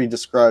guitar he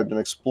described, an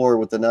Explorer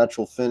with the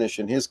natural finish,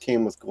 and his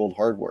came with gold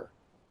hardware.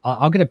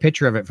 I'll get a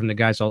picture of it from the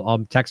guys.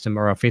 I'll text him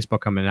or I'll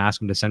Facebook him and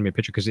ask him to send me a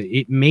picture because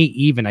it may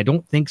even. I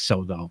don't think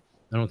so though.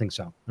 I don't think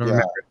so. I don't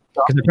remember.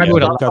 Because they probably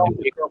would have.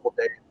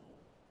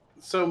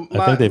 So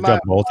I think they've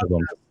got both of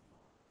them.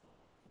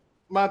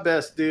 My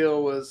best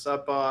deal was I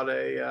bought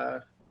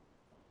a.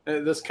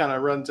 This kind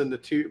of runs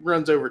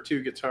over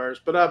two guitars,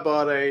 but I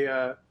bought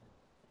an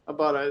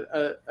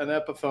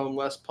Epiphone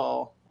Les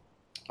Paul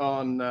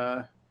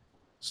on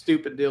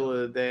Stupid Deal of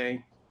the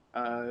Day.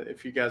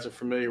 If you guys are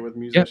familiar with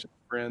Musician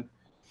Friend,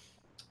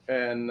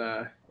 and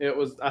it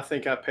was, I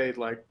think I paid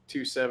like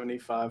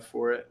 $275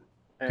 for it,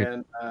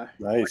 and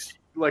nice.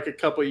 Like a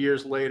couple of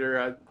years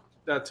later,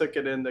 I took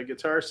it in the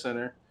Guitar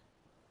Center,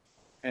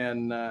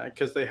 and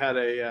because they had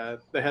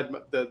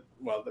the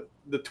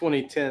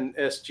 2010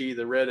 SG,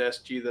 the red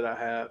SG that I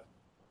have,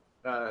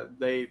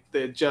 they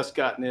had just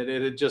gotten it.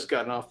 It had just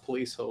gotten off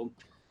police hold.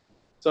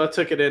 So I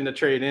took it in to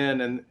trade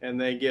in, and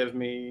they give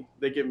me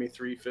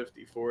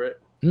 $350 for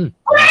it. There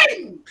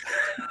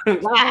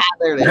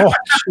it is.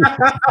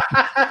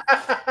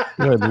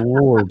 Good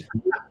Lord.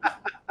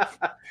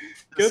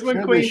 Good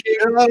one, Queen.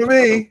 Shit out of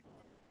me.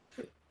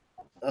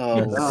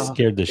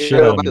 Scared the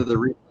shit out of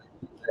me.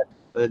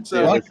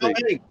 So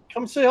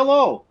come say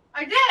hello.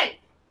 I did.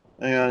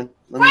 Hang on.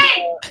 Let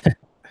me.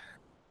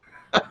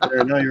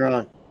 There, now you're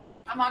on.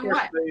 I'm on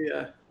what?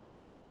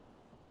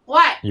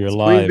 What? You're Queen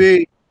live.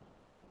 Bee.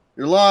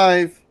 You're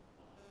live.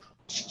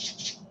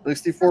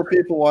 64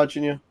 people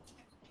watching you.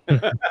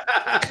 And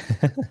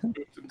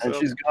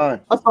she's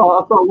gone. I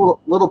saw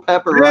little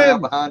Pepper right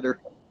out behind her.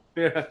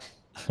 Yeah.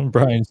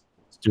 Brian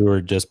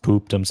Stewart just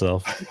pooped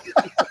himself.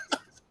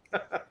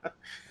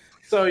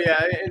 So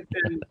yeah,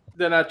 and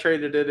then I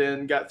traded it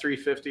in, got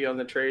 $350 on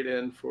the trade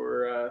in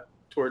for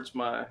towards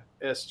my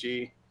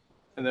SG,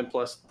 and then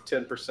plus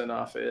 10%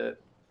 off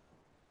it.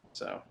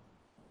 So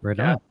Right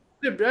on.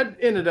 it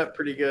ended up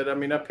pretty good. I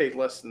mean, I paid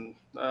less than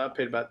I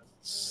paid about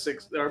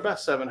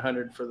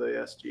 $700 for the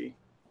SG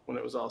when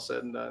it was all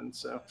said and done.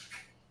 So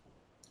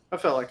I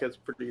felt like it's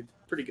pretty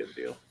good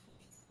deal.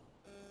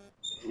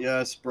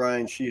 Yes,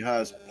 Brian, she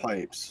has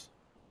pipes.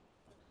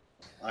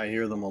 I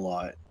hear them a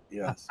lot.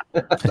 Yes.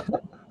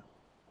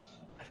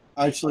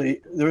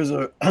 Actually, there's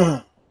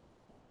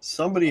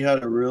somebody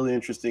had a really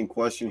interesting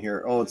question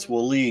here. Oh, it's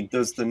Waleed.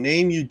 Does the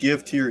name you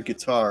give to your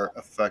guitar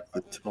affect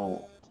the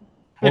tone?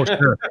 Oh,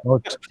 sure.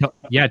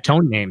 Yeah,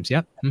 tone names.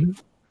 Yep.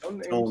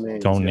 Mm-hmm.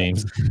 Tone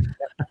names.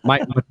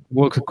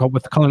 We'll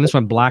with calling this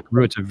one Black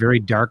Root. It's a very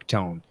dark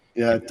tone.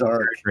 Yeah,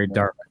 dark. Very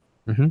dark.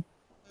 Mm-hmm.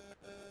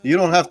 You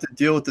don't have to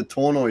deal with the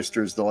tone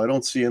oysters, though. I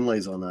don't see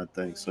inlays on that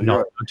thing. So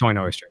No tone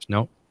oysters.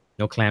 No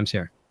clams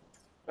here.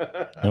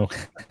 No.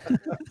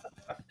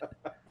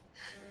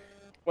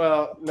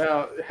 Well,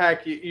 now,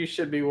 Hack, you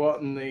should be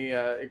wanting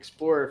the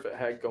Explorer if it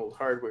had gold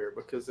hardware,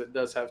 because it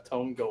does have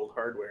tone gold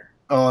hardware.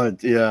 Oh,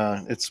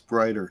 yeah, it's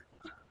brighter.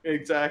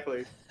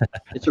 Exactly.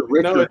 It's a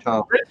richer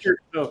tone.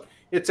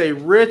 It's a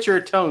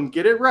richer tone.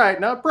 Get it right,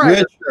 not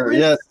brighter. Richer.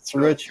 Yes, it's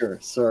richer.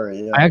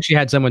 Sorry. Yeah. I actually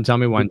had someone tell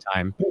me one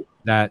time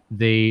that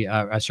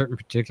a certain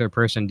particular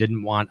person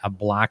didn't want a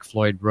black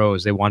Floyd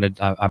Rose. They wanted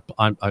a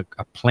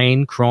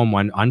plain chrome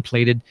one,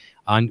 unplated,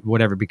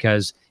 whatever,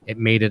 because it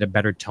made it a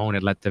better tone.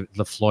 It let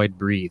the Floyd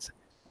breathe.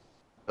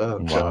 Oh,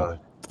 Wow. God.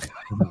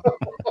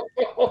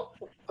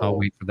 I'll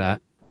wait for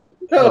that.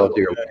 Oh,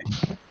 dear.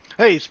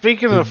 Hey,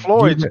 speaking of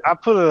Floyds, I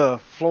put a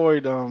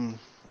Floyd on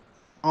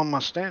my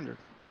standard.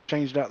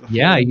 Changed out the Floyd.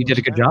 Yeah, you did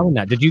a good job on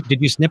that. Did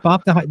you snip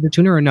off the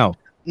tuner or no?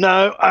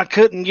 No, I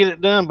couldn't get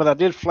it done, but I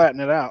did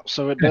flatten it out,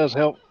 so it does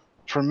help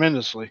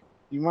tremendously.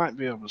 You might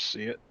be able to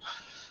see it.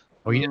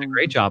 Oh, you did a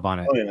great job on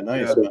it. Oh yeah,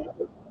 nice. Yeah. Man.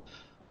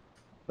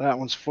 That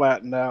one's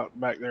flattened out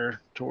back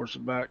there towards the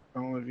back. I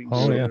don't know if you can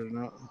Oh, see yeah. it or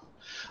not.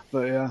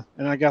 But yeah,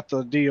 and I got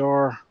the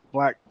DR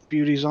Black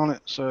Beauties on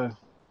it, so it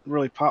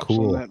really pops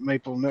Cool. on that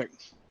maple neck.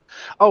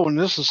 Oh, and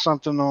this is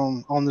something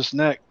on this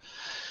neck.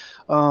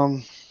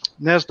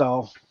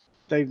 Nesdal,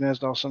 Dave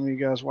Nesdal. Some of you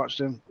guys watched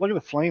him. Look at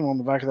the flame on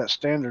the back of that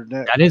standard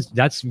neck.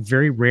 That's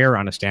very rare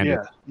on a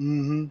standard. Yeah.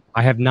 Mm-hmm.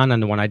 I have none on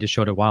the one I just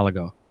showed a while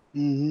ago.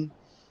 Mm-hmm.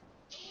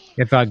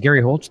 If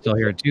Gary Holt's still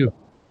here too,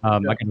 I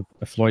got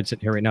a Floyd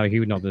sitting here right now. He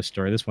would know this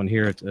story. This one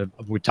here,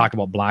 we talk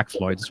about black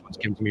Floyd. This one's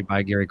given to me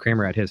by Gary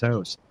Kramer at his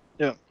house.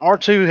 Yeah,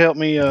 R2 helped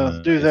me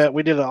do that.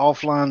 We did an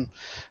offline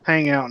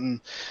hangout,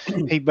 and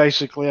he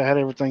basically, I had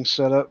everything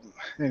set up,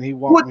 and he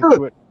walked me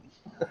through it.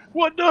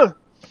 What the?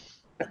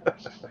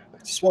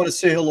 Just want to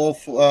say hello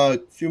a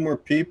few more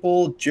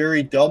people.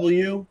 Jerry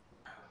W.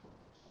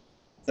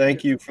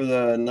 Thank you for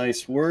the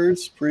nice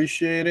words.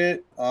 Appreciate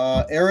it.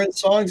 Aaron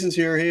Songs is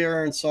here. Hey,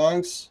 Aaron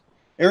Songs.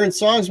 Aaron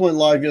Songs went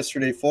live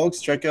yesterday,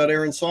 folks. Check out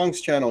Aaron Songs'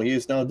 channel. He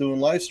is now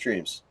doing live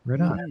streams. Right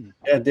on.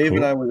 Yeah, Dave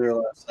and I were there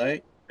last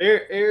night.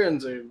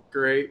 Aaron's a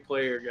great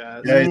player,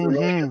 guys. Yeah, he's a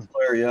really good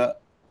player, yeah.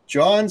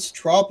 John's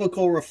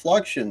Tropical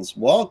Reflections.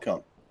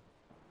 Welcome.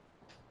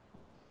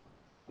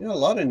 Yeah, a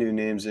lot of new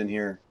names in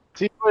here.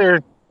 Team player,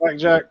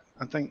 Blackjack.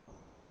 I think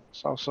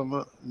saw some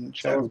in the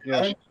chat.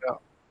 Yeah,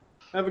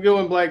 have a good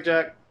one,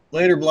 Blackjack.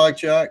 Later,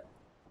 Blackjack.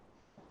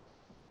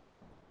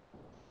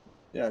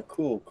 Yeah,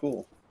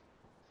 cool.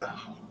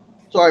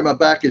 Sorry, my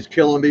back is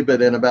killing me,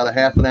 but in about a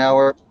half an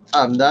hour,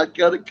 I'm not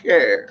gonna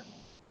care.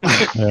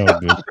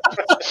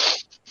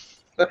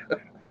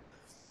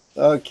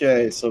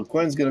 Okay, so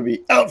Quinn's gonna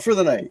be out for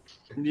the night.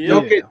 Yeah.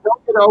 Don't get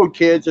old,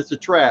 kids. It's a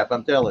trap.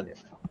 I'm telling you.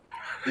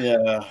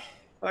 Yeah.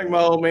 Like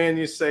my old man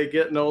used to say,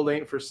 getting old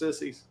ain't for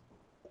sissies.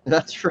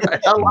 That's right.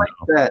 I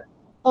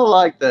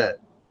like that.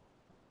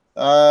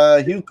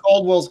 Hugh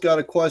Caldwell's got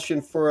a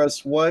question for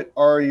us. What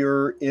are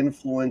your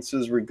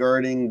influences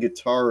regarding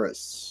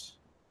guitarists?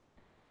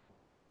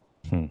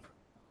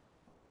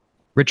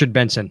 Richard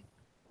Benson.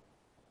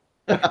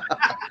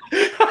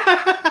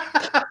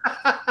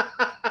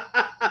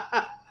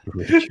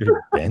 Richard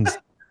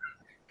Benson.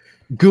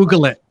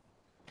 Google it.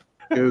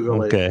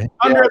 Google it. Okay.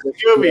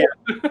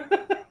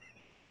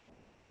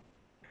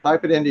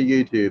 Type it into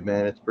YouTube,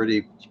 man. It's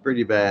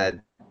pretty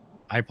bad.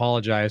 I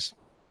apologize.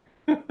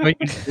 But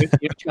you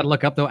got to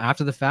look up though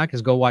after the fact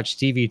is go watch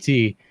Stevie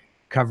T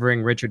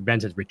covering Richard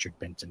Benson. Richard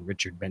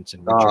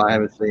Benson. Oh, I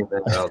haven't seen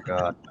that. Oh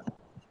God.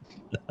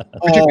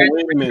 Oh,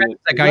 wait a minute.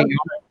 That guy.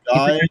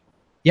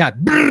 Yeah.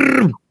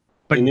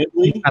 But in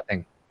Italy?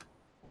 Nothing.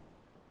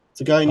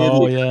 It's a guy in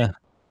Italy. Oh yeah.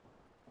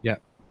 Yeah.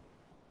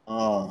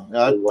 Oh,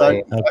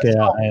 Okay.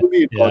 I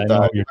know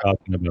what you're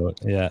talking about.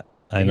 Yeah,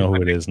 I know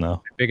who it is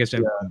now. Biggest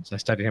influence. I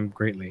studied him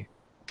greatly.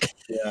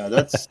 Yeah,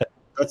 that's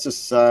a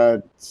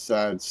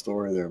sad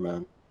story there,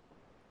 man.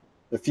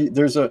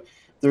 There's a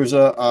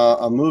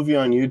movie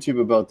on YouTube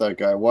about that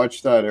guy.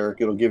 Watch that,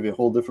 Eric. It'll give you a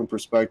whole different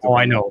perspective. Oh,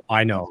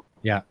 I know.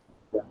 Yeah.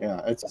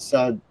 Yeah, it's a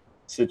sad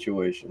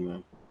situation,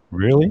 man.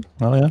 Really?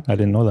 Oh yeah, I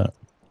didn't know that.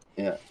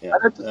 Yeah. I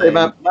have to say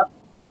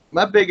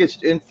my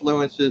biggest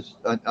influences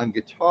on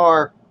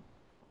guitar.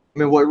 I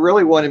mean, what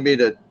really wanted me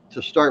to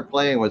start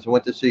playing was I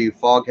went to see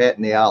Foghat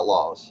and the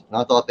Outlaws, and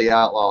I thought the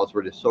Outlaws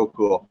were just so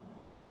cool.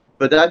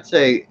 But I'd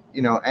say,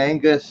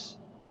 Angus,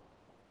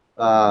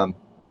 Ted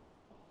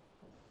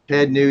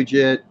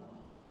Nugent,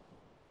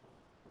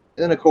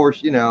 and of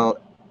course,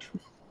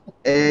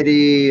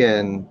 Eddie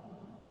and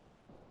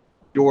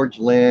George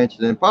Lynch,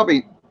 and then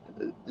probably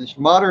this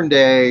modern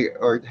day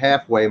or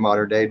halfway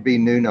modern day would be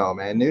Nuno,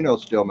 man.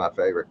 Nuno's still my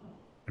favorite.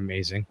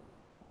 Amazing.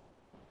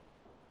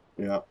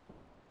 Yeah.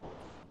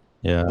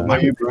 Yeah.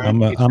 You,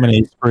 I'm an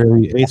Ace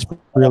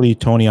Frehley,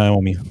 Tony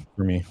Iommi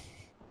for me.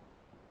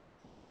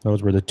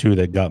 Those were the two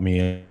that got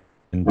me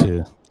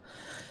into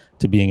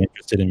being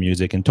interested in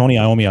music. And Tony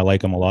Iommi, I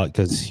like him a lot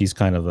because he's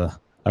kind of a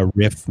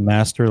riff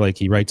master. Like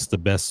he writes the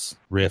best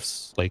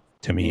riffs, like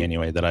to me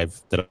anyway, that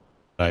I've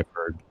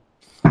heard.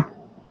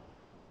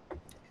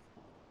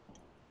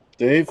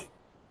 Dave?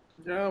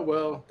 Yeah,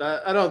 well,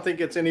 I don't think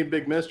it's any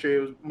big mystery. It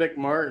was Mick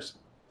Mars.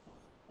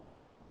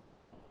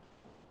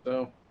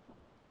 So,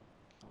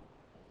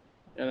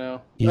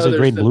 he's a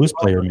great blues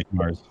player, Mick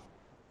Mars.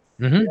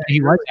 Mm-hmm. He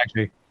was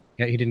actually.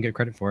 Yeah, he didn't get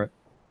credit for it.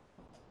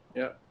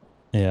 Yeah.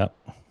 Yeah.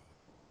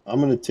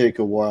 I'm going to take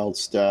a wild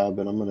stab,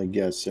 and I'm going to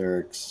guess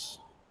Eric's.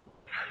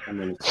 I'm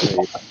going to say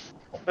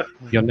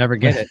You'll never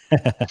get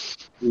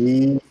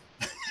it.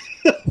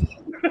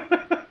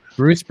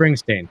 Bruce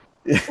Springsteen.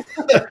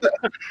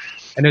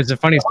 And there's a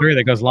funny story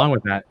that goes along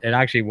with that. It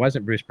actually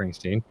wasn't Bruce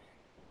Springsteen,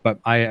 but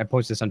I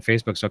posted this on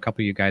Facebook. So a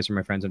couple of you guys are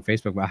my friends on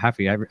Facebook. Well,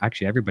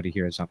 actually everybody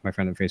here is my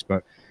friend on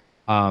Facebook.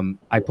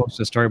 I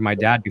posted a story of my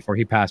dad before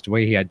he passed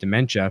away. He had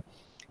dementia,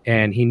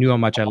 and he knew how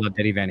much I loved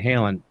Eddie Van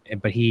Halen,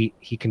 but he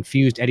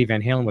confused Eddie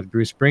Van Halen with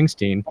Bruce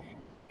Springsteen,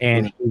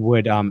 and he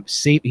would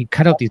he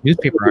cut out these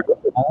newspaper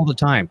articles all the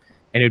time,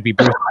 and it would be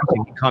Bruce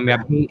Springsteen. He'd call me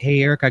up,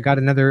 hey Eric, I got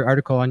another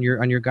article on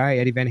your guy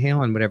Eddie Van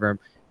Halen, whatever.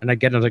 And I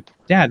was like,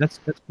 Dad, that's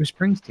Bruce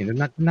Springsteen. They're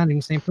not even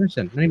the same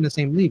person, not even the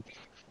same league.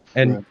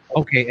 And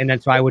okay, and then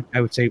so I would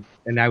say,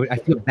 and I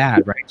feel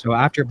bad, right? So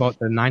after about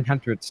the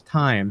 900th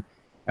time,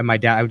 and my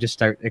dad, I would just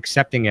start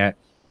accepting it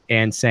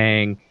and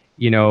saying,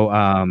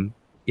 okay,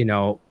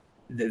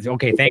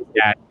 thanks,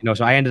 Dad.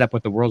 So I ended up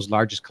with the world's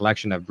largest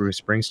collection of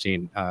Bruce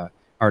Springsteen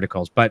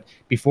articles. But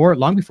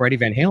long before Eddie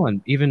Van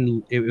Halen,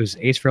 even it was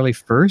Ace Frehley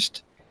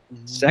first.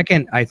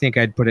 Second, I think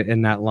I'd put it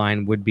in that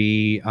line would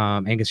be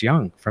Angus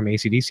Young from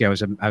AC/DC. I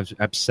was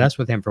obsessed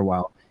with him for a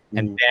while,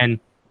 and then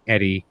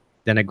Eddie.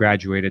 Then I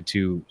graduated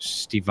to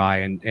Steve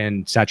Vai and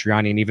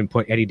Satriani, and even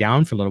put Eddie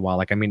down for a little while.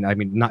 Like I mean,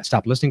 not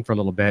stop listening for a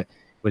little bit.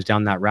 Was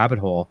down that rabbit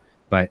hole.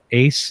 But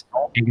Ace,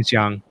 Angus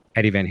Young,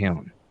 Eddie Van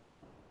Halen.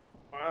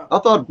 Wow. I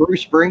thought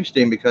Bruce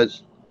Springsteen,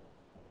 because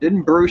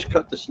didn't Bruce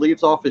cut the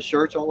sleeves off his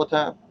shirts all the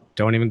time?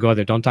 Don't even go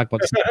there. Don't talk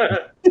about this.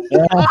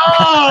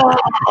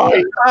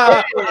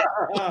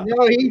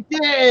 No, he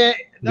did.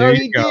 No,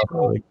 he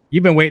did.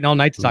 You've been waiting all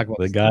night to talk about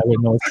the guy with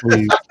no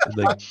sleeves.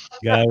 The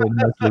guy with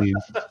no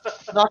sleeves.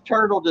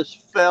 Nocturnal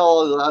just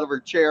fell out of her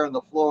chair on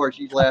the floor.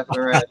 She's laughing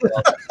her ass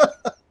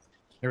off.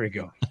 There we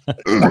go.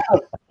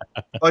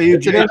 Oh, you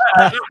Jason?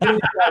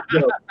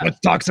 Let's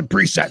talk some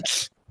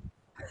presets.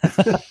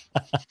 What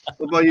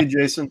about you,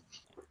 Jason?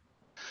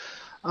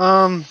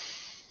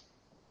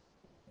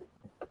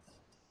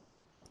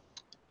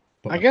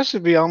 I guess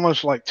it'd be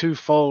almost like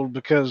twofold,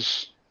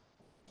 because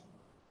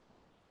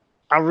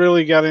I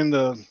really got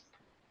into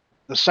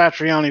the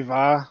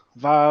Satriani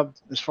vibe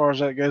as far as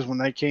that goes. When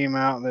they came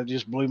out, that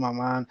just blew my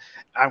mind.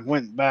 I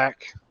went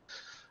back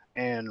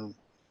and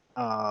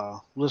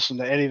listened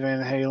to Eddie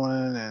Van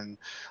Halen and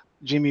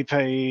Jimmy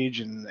Page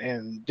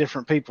and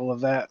different people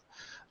of that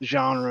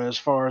genre as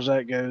far as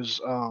that goes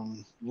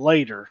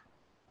later.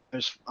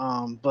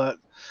 But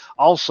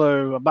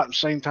also about the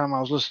same time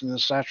I was listening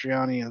to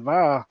Satriani and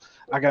Vai,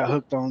 I got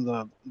hooked on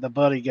the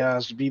Buddy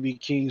guys, the B.B.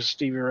 Kings,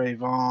 Stevie Ray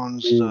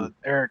Vaughns, the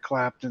Eric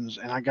Claptons,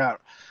 and I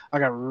got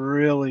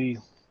really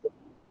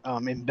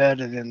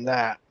embedded in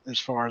that as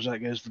far as that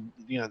goes,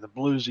 the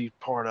bluesy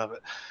part of it,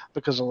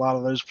 because a lot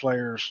of those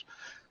players,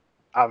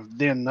 I've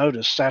then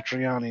noticed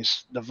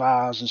Satriani's, the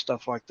Vais and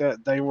stuff like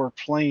that, they were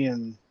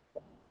playing,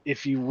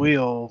 if you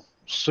will,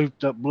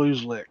 souped up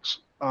blues licks.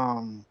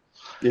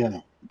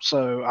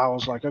 So I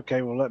was like,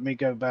 okay, well, let me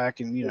go back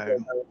and,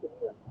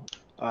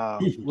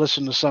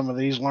 listen to some of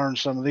these, learn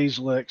some of these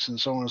licks and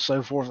so on and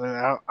so forth.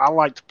 And I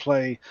like to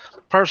play,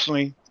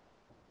 personally,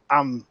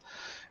 I'm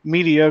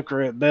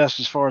mediocre at best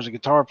as far as a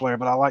guitar player,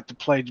 but I like to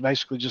play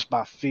basically just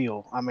by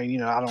feel. I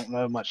mean, I don't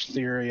know much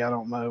theory. I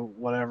don't know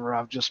whatever.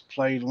 I've just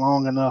played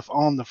long enough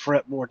on the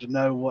fretboard to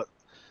know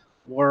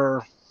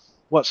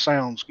what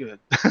sounds good.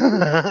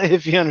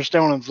 If you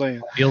understand what I'm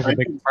saying. Feels a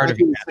big part of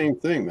it. The same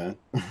thing, man.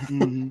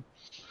 Mm-hmm.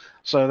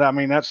 So I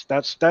mean,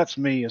 that's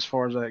me as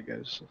far as that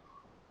goes.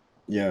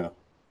 Yeah.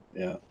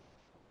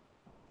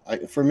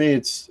 For me,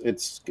 it's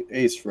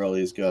Ace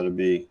Frehley's got to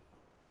be,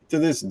 to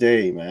this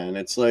day, man.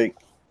 It's like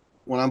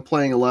when I'm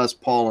playing a Les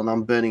Paul and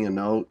I'm bending a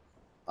note,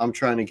 I'm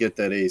trying to get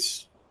that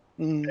Ace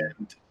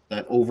bend,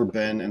 that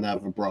overbend, and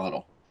that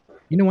vibrato.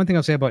 One thing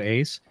I'll say about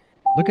Ace,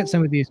 look at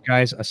some of these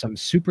guys, some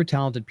super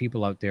talented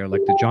people out there,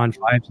 like the John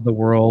Fives of the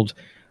world.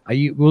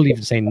 We'll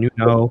even say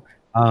Nuno.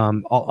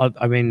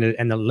 I mean,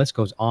 and the list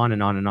goes on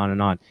and on and on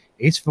and on.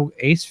 Ace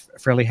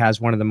Frehley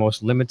has one of the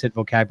most limited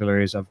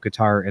vocabularies of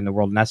guitar in the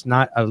world, and that's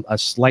not a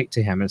slight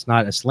to him. It's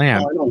not a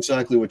slam. Oh, I know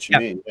exactly what you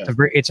mean. Yeah.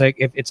 It's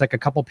like a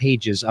couple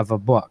pages of a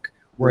book,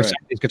 where some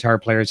of these guitar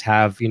players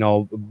have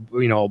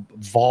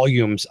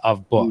volumes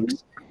of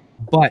books.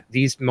 But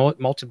these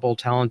multiple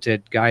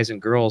talented guys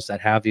and girls that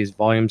have these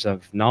volumes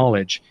of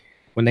knowledge,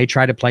 when they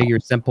try to play your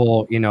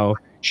simple,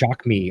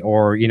 Shock Me,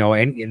 or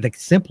and the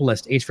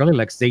simplest Ace Frehley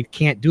licks, they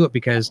can't do it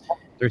because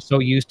they're so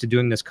used to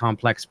doing this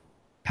complex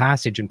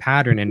passage and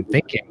pattern and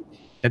thinking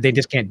that they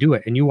just can't do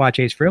it. And you watch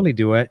Ace Frehley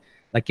do it,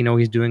 like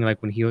he's doing,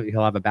 like when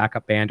he'll have a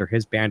backup band or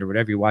his band or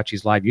whatever. You watch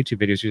these live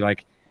YouTube videos, you're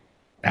like,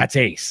 that's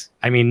Ace.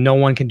 I mean, no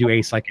one can do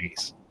Ace like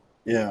Ace.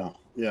 Yeah.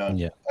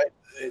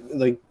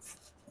 Like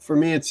for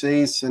me, it's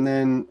Ace, and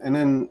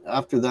then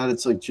after that,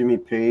 it's like Jimmy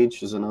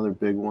Page is another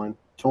big one.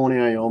 Tony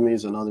Iommi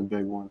is another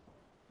big one.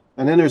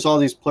 And then there's all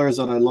these players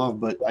that I love,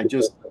 but I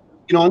just,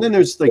 and then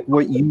there's like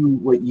what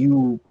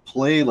you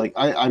play. Like,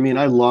 I mean,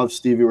 I love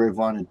Stevie Ray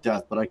Vaughan to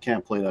death, but I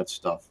can't play that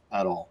stuff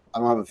at all. I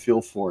don't have a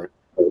feel for it.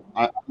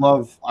 I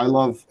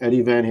love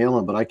Eddie Van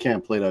Halen, but I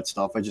can't play that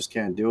stuff. I just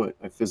can't do it.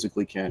 I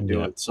physically can't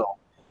do it. So,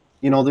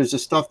 there's the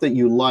stuff that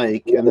you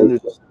like, and then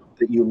there's the stuff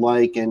that you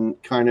like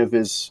and kind of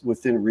is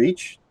within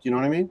reach. Do you know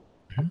what I mean?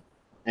 Mhm.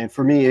 And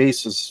for me,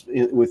 Ace is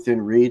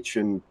within reach,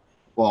 and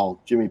well,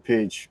 Jimmy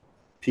Page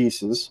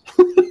pieces.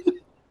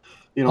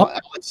 You know,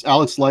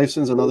 Alex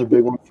Lifeson's another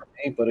big one for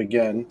me, but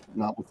again,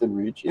 not within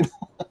reach. You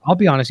know? I'll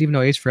be honest, even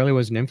though Ace Frehley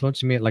was an influence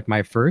to me, like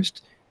my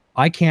first,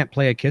 I can't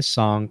play a Kiss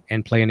song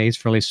and play an Ace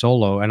Frehley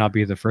solo, and I'll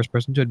be the first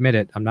person to admit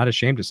it. I'm not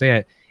ashamed to say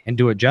it and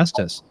do it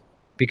justice,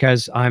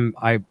 because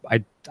I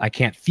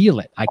can't feel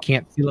it. I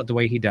can't feel it the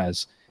way he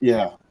does.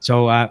 Yeah.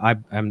 So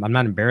I'm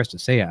not embarrassed to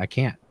say it. I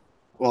can't.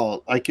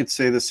 Well, I could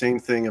say the same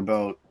thing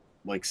about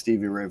like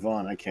Stevie Ray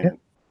Vaughan. I can't.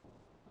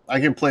 I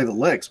can play the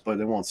licks,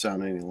 but it won't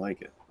sound anything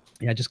like it.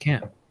 Yeah, I just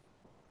can't.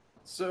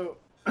 So,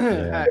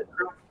 Yeah.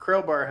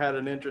 Krellbar had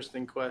an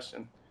interesting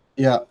question.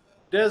 Yeah.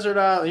 Desert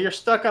island. You're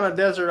stuck on a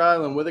desert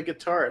island with a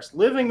guitarist,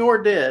 living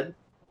or dead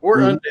or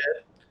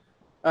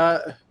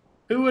undead.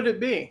 Who would it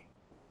be?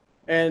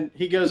 And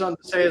he goes on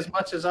to say, as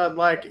much as I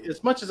like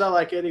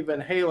Eddie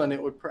Van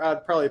Halen,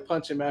 I'd probably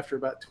punch him after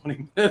about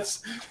 20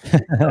 minutes.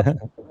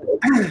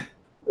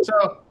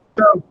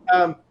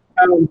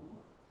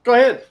 Go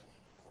ahead.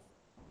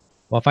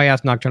 Well, if I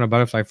asked Nocturnal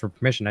Butterfly for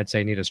permission, I'd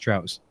say Nita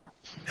Strauss.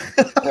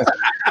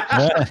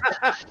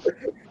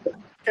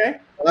 Okay.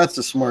 Well, that's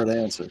a smart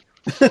answer.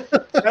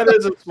 That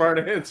is a smart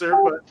answer,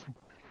 but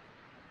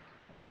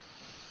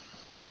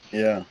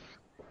Yeah.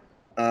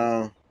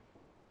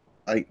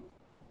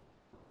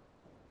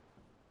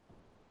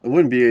 It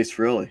wouldn't be Ace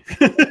Frehley.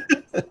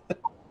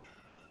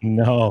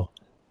 No.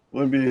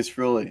 Wouldn't be Ace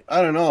Frehley.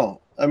 I don't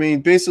know. I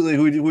mean, basically,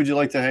 who would you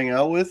like to hang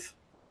out with?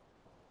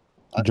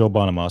 Joe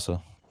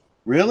Bonamassa.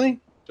 Really?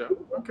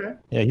 okay.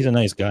 Yeah, he's a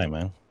nice guy,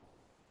 man.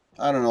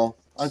 I don't know.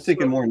 I'm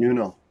thinking more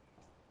Nuno.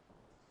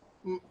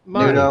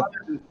 Mine, Nuno.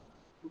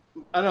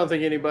 I don't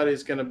think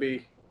anybody's going to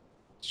be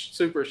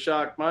super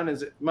shocked. Mine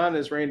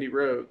is Randy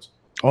Rhoads.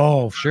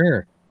 Oh,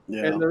 sure.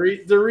 Yeah. And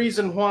the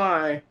reason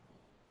why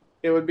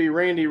it would be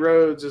Randy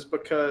Rhoads is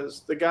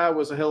because the guy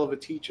was a hell of a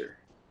teacher.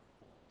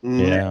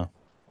 Mm. Yeah.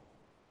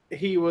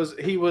 He was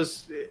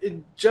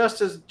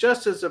just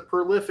as a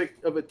prolific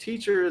of a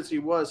teacher as he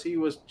was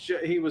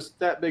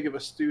that big of a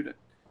student.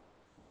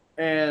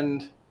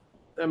 And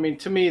I mean,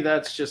 to me,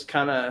 that's just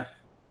kind of,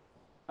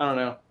 I don't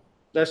know.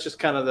 That's just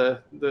kind of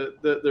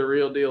the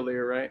real deal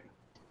there, right?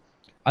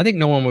 I think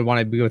no one would want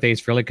to be with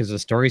Ace Frehley because of the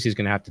stories he's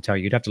going to have to tell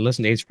you. You'd have to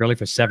listen to Ace Frehley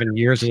for 7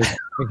 years.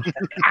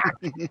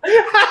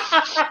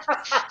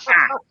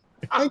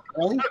 Hi,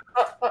 Kelly.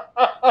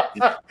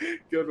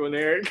 Good one,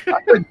 Eric. I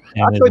couldn't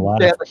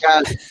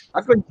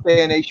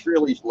stand Ace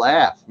Frehley's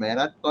laugh, man.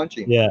 I'd punch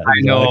him. Yeah.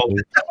 I know.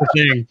 exactly. That's the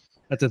thing.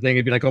 That's the thing.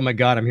 It'd be like, oh my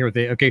God, I'm here with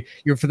Ace. Okay,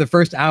 you're for the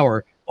first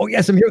hour. Oh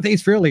yes, I'm here with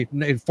Ace Frehley.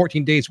 In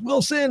 14 days,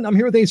 Wilson, I'm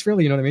here with Ace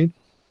Frehley. You know what I mean?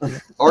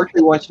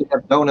 Archie wants to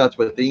have donuts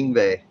with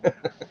Ingve.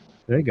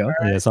 There you go.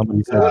 Yeah,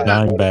 somebody said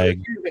dime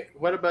bag.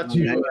 What about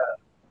you,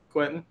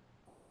 Quentin?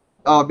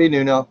 Oh, it'd be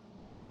Nuno.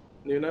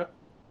 Nuno?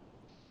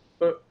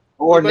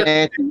 Or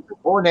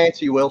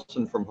Nancy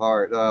Wilson from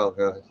Heart. Oh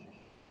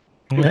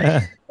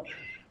god.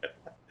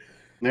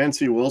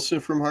 Nancy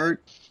Wilson from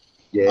Heart.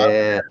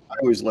 Yeah. I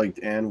always liked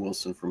Ann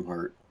Wilson from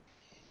Heart.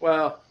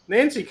 Well,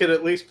 Nancy could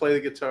at least play the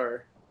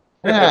guitar.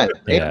 Yeah.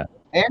 Yeah.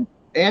 And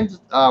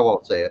I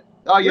won't say it.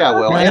 Oh yeah,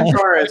 well, and and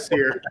guitarist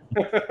here.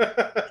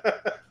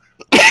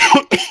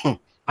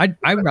 I'd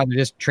rather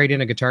just trade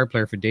in a guitar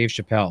player for Dave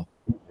Chappelle.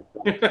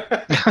 Dave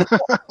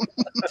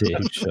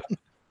Chappelle.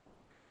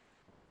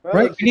 Well,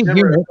 Right? We need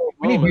humor.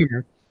 We need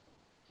humor.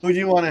 Who do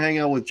you want to hang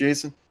out with,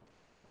 Jason?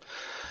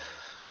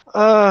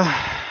 Probably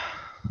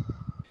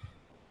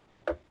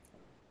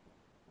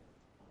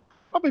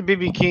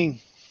BB King.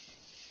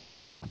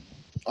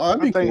 Oh,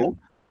 that'd be I think- cool.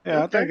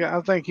 Yeah, Okay.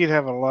 I think he'd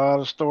have a lot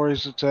of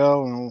stories to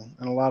tell and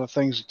a lot of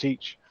things to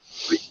teach.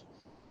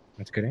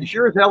 That's good. you Answer.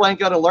 sure as hell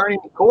ain't gonna learn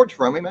any chords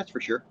from him, that's for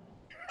sure.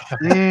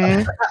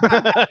 Mhm.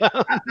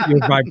 Your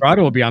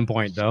vibrato will be on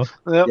point, though.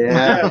 Yep.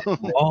 Yeah.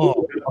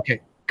 Oh,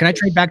 okay. Can I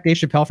trade back Dave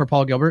Chappelle for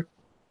Paul Gilbert?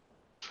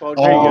 Well,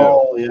 there you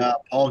go. Oh, yeah.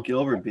 Paul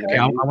Gilbert. Okay,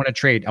 I want to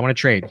trade.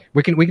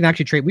 We can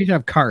actually trade. We can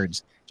have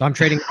cards. So I'm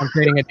trading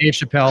a Dave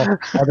Chappelle.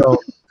 Although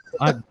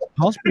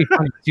Paul's pretty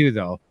funny too,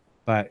 though.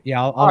 But yeah,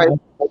 I'll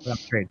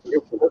trade.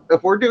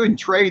 If we're doing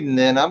trading,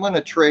 then I'm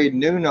gonna trade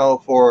Nuno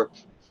for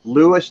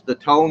Lewis the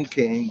Tone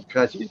King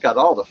because he's got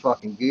all the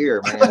fucking gear,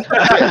 man.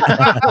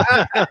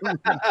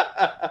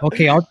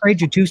 Okay, I'll trade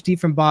you 2 Steve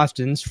from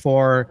Boston's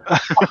for.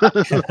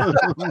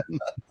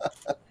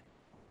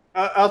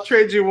 I'll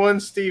trade you 1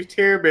 Steve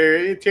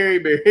Terryberry.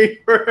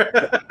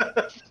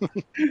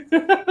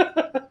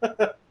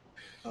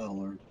 Oh,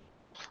 Lord.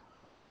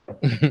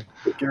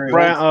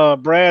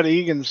 Brad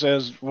Egan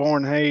says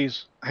Warren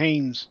Haynes.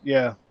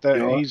 Yeah,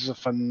 Yeah. he's a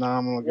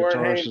phenomenal Warren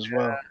guitarist Haynes, as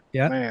well.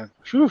 Yeah. Man.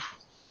 Whew.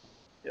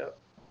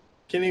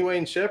 Kenny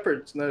Wayne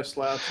Shepherd's no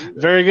slouch either.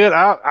 Very good.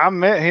 I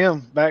met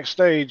him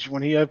backstage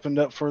when he opened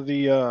up for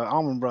the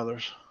Allman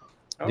Brothers.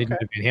 Did Okay,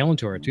 the Van Halen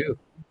tour too,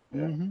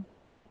 Mhm.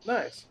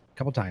 nice. a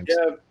couple times.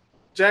 Yeah,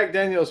 Jack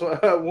Daniels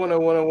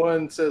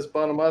 10101 says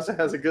Bonamassa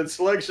has a good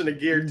selection of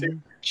gear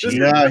too.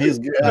 Yeah, he's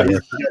good. Yeah, he's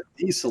got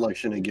the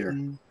selection of gear.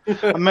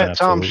 I met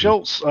Tom Absolutely.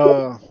 Schultz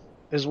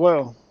as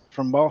well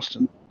from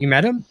Boston. You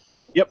met him?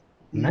 Yep.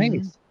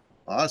 Nice.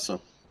 Awesome.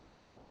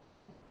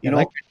 You You know,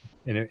 like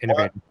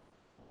innovative.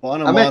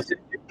 I met,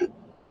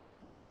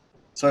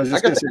 So I was I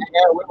just got gonna to say,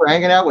 hang out. We were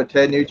hanging out with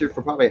Ted Nugent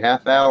for probably a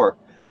half hour.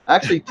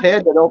 Actually,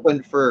 Ted had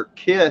opened for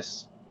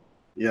Kiss,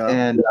 yeah,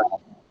 and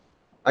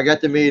I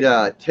got to meet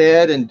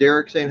Ted and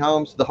Derek St.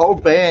 Holmes. The whole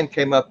band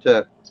came up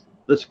to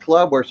this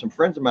club where some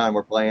friends of mine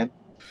were playing,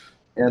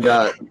 and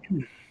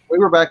we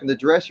were back in the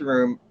dressing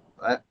room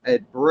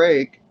at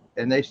break,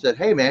 and they said,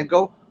 "Hey, man,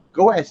 go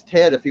ask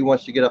Ted if he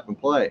wants to get up and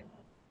play."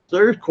 So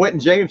there's Quentin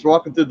James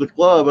walking through the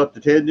club up to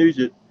Ted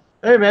Nugent.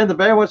 "Hey, man, the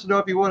band wants to know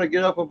if you want to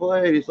get up and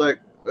play." And he's like,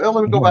 "Well,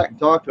 let me go back and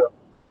talk to him."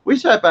 We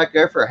sat back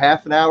there for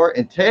half an hour,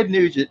 and Ted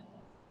Nugent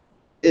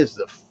is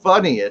the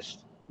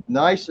funniest,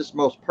 nicest,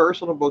 most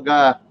personable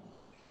guy.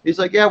 He's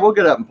like, "Yeah, we'll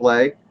get up and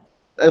play."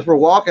 As we're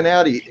walking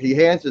out, he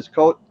hands his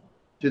coat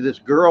to this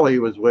girl he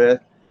was with.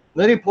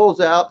 And then he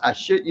pulls out, I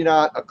shit you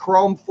not, a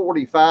Chrome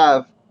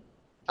 45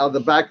 out of the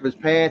back of his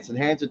pants and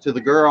hands it to the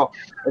girl.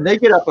 And they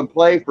get up and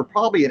play for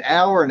probably an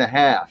hour and a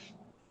half.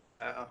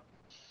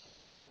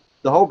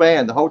 The whole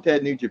band, the whole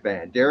Ted Nugent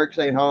band, Derek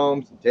St.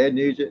 Holmes and Ted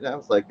Nugent. And I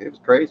was like, it was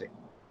crazy.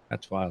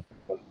 That's wild.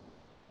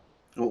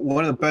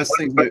 one of the best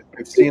things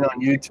I've seen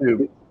on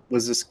YouTube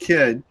was this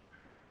kid.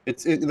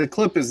 The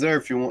clip is there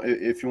if you want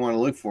to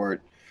look for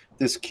it.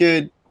 This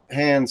kid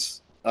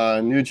hands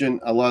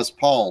Nugent a Les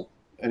Paul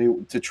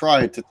to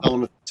try it to tell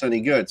him if it's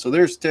any good. So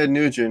there's Ted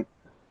Nugent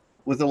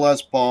with a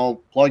Les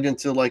Paul plugged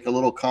into like a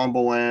little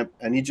combo amp,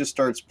 and he just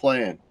starts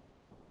playing.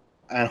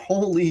 And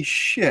holy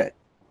shit,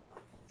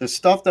 the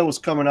stuff that was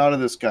coming out of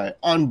this guy,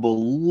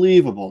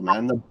 unbelievable,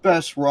 man. The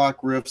best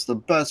rock riffs, the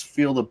best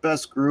feel, the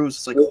best grooves.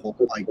 It's like, oh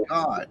my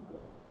God.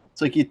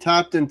 It's like you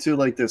tapped into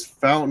like this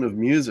fountain of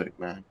music,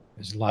 man.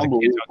 There's a lot of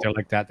kids out there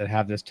like that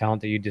have this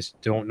talent that you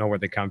just don't know where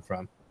they come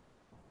from.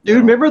 Dude,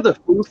 remember the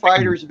Foo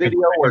Fighters video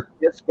where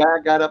this guy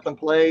got up and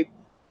played?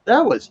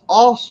 That was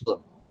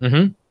awesome.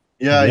 Mm-hmm.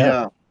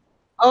 Yeah.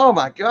 Oh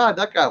my God,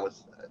 that guy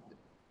was,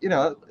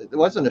 it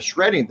wasn't a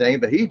shredding thing,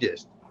 but he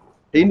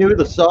knew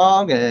the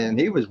song and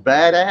he was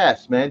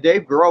badass, man.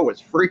 Dave Grohl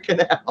was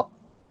freaking out.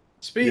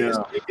 Speaking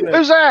of,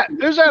 Who's that?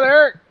 Who's that,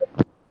 Eric?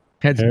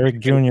 Eric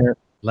Jr.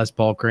 Les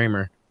Paul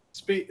Kramer.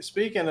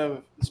 Speaking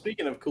of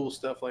cool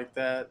stuff like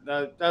that,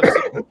 I've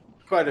seen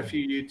quite a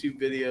few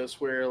YouTube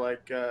videos where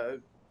like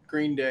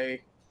Green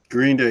Day,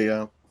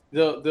 yeah.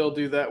 They'll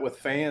do that with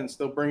fans.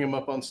 They'll bring them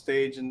up on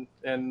stage and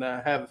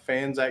have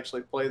fans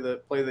actually play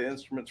the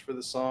instruments for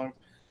the song.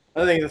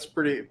 I think that's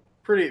pretty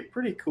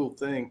cool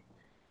thing.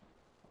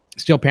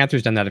 Steel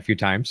Panther's done that a few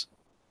times.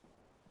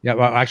 Yeah,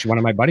 well, actually, one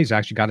of my buddies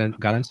actually got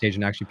on stage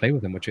and actually played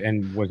with him,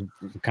 and was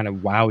kind of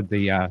wowed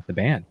the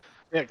band.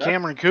 Yeah,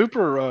 Cameron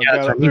Cooper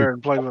got up there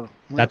and played with him.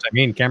 That's what I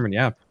mean, Cameron.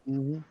 Yeah,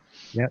 mm-hmm.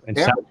 Yeah, and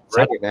Cameron's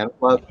great, man.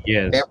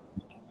 Yes.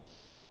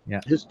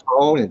 Yeah, his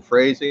tone and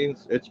phrasing,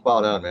 it's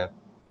spot on, man.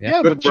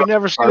 Yeah, but you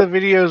never see the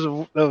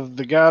videos of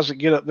the guys that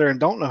get up there and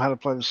don't know how to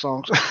play the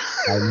songs.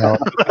 I know.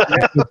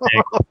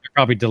 They're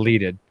probably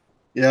deleted.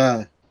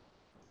 Yeah.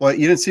 Well,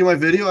 you didn't see my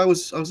video? I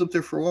was up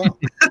there for a while.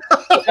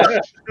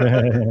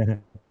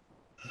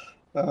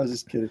 I was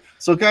just kidding.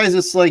 So, guys,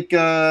 it's like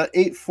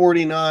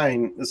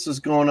 8:49. This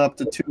is going up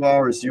to 2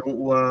 hours.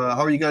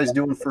 How are you guys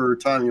doing for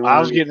time? I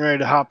was getting ready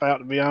to hop out,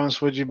 to be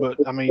honest with you, but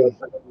I mean,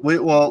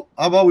 how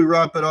about we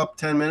wrap it up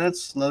 10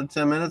 minutes? Another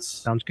 10 minutes?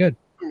 Sounds good.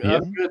 Yeah.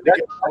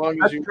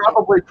 That's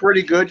probably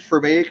pretty good for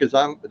me because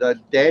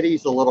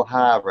daddy's a little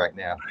high right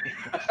now.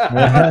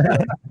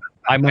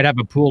 I might have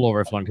a pool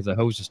overflowing because the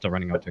hose is still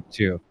running out there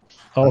too.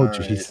 Oh,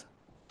 jeez.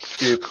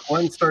 If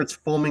one starts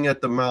foaming at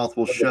the mouth,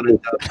 we'll shut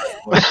it down.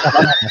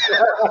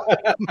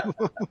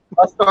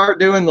 I'll start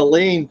doing the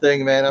lean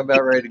thing, man. I'm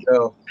about ready to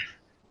go.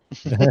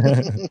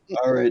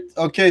 All right.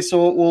 Okay,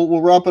 so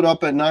we'll wrap it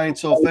up at 9.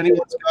 So if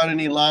anyone's got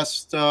any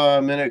last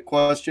minute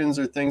questions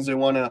or things they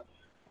want to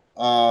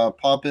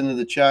pop into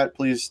the chat,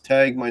 please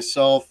tag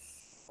myself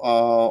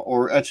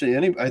or actually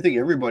I think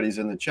everybody's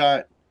in the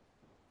chat,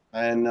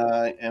 and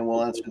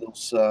we'll answer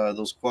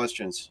those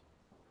questions.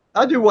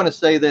 I do want to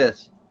say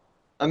this.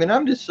 I mean,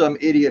 I'm just some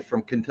idiot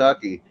from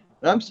Kentucky,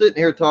 and I'm sitting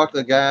here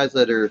talking to guys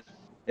that are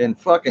in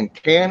fucking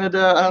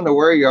Canada. I don't know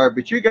where you are,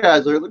 but you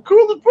guys are the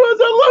coolest boys.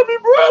 I love you,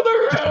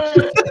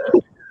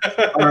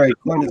 brother. All right,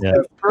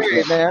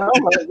 great, man.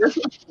 This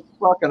is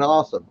fucking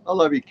awesome. I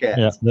love you, cats.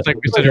 Yeah,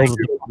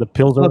 the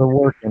pills are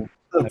working.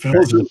 The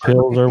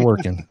pills are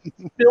working.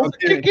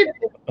 Okay.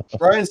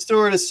 Brian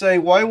Stewart is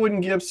saying, why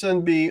wouldn't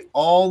Gibson be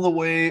all the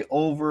way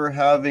over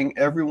having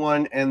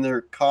everyone and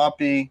their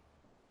copy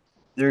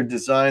their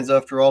designs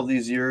after all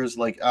these years,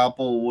 like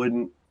Apple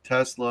wouldn't,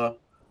 Tesla?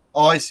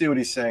 Oh, I see what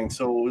he's saying.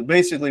 So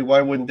basically,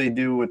 why wouldn't they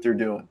do what they're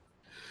doing?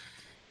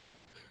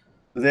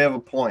 They have a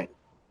point.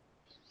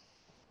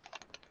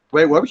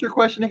 Wait, what was your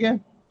question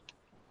again?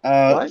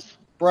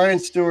 Brian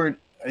Stewart,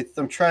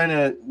 I'm trying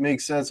to make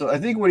sense of. I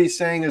think what he's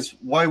saying is,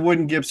 why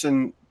wouldn't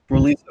Gibson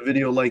release a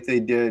video like they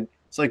did?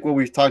 It's like what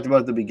we talked about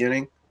at the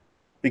beginning.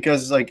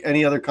 because like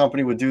any other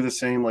company would do the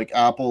same, like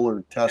Apple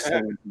or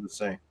Tesla would do the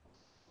same.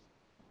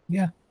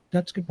 Yeah,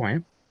 that's a good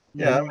point.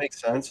 Yeah, that makes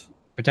sense.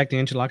 Protecting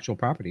intellectual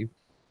property.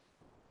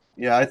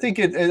 Yeah, I think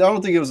I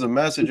don't think it was a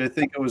message. I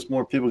think it was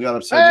more people got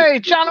upset. Hey,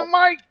 China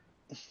Mike.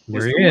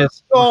 There he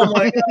is. Oh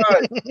my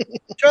God!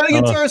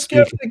 China Guitar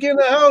Skeptic in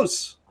the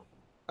house.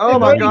 Oh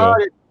my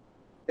God!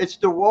 It's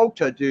the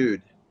Wota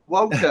dude.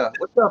 Wota,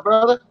 what's up,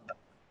 brother?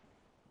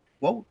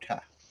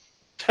 Wota.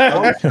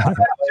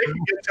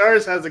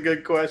 ChickNGuitars has a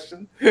good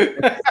question.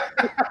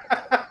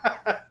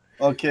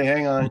 Okay,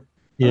 hang on.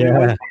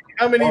 Yeah.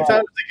 How many times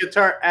does the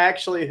guitar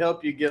actually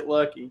help you get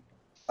lucky?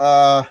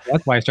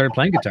 That's why I started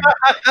playing guitar.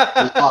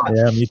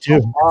 Yeah, me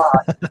too.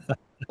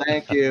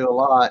 Thank you a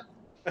lot.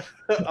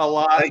 A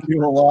lot. Thank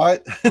you a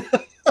lot.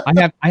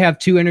 I have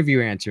 2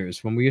 interview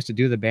answers. When we used to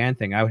do the band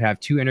thing, I would have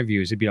 2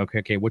 interviews. It'd be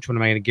okay, which one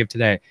am I going to give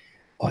today?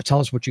 Oh,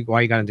 tell us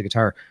why you got into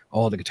guitar.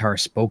 Oh, the guitar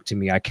spoke to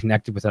me. I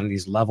connected with it on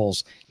these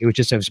levels. It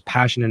was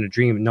passion and a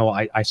dream. No,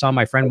 I saw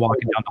my friend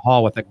walking down the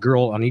hall with a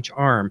girl on each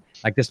arm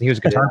like this, and he was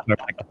a guitar player.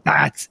 Like,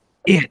 that's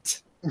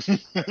it. I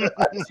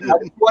just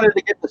wanted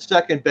to get the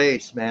second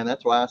base, man.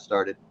 That's why I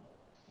started.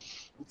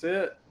 That's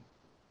it.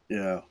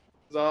 Yeah.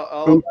 It's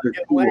all about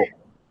getting laid.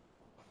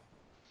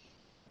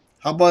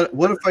 How about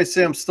what if I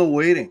say I'm still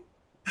waiting?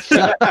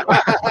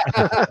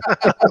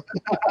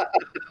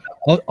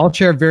 I'll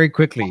share very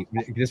quickly,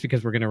 just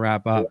because we're going to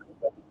wrap up.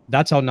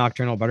 That's how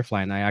Nocturnal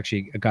Butterfly and I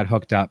actually got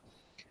hooked up.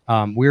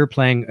 We were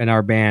playing in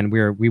our band.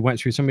 We went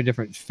through so many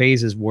different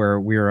phases where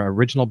we were an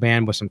original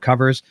band with some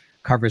covers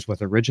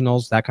with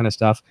originals, that kind of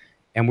stuff.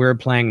 And we were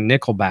playing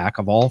Nickelback,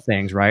 of all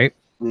things, right?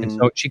 Mm-hmm. And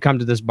so she come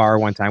to this bar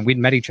one time. We'd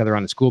met each other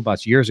on a school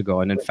bus years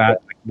ago. And in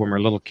fact, when we were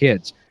little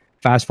kids,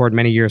 fast forward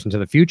many years into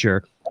the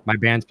future, my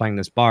band's playing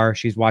this bar.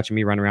 She's watching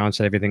me run around,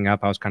 set everything up.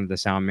 I was kind of the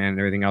sound man and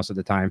everything else at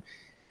the time.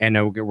 And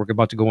we're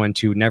about to go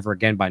into Never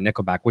Again by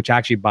Nickelback, which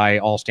actually by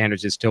all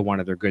standards is still one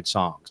of their good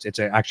songs. It's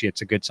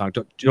a good song.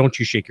 Don't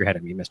you shake your head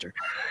at me, mister.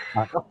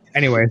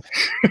 Anyway.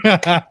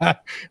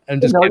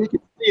 I'm just you can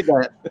see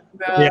that.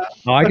 Yeah,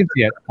 no, I can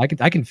see it.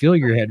 I can feel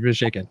your head really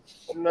shaking.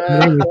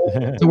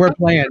 So we're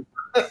playing.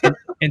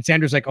 And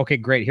Sandra's like, okay,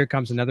 great. Here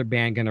comes another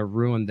band going to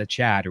ruin the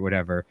chat or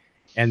whatever.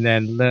 And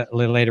then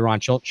later on,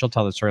 she'll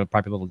tell the story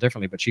probably a little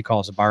differently, but she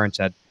calls the bar and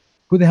said,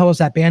 who the hell was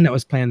that band that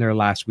was playing there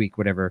last week,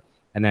 whatever.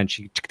 And then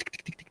she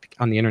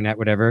on the internet,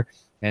 whatever,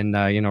 and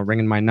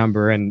ringing my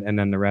number, and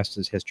then the rest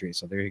is history.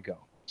 So there you go.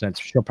 So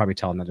she'll probably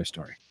tell another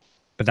story,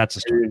 but that's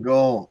the story. There you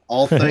go.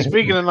 All things.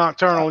 Speaking of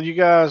Nocturnal, you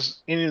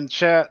guys in the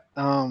chat,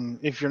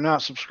 if you're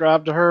not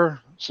subscribed to her,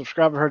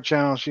 subscribe to her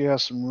channel. She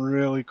has some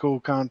really cool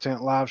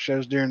content, live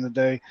shows during the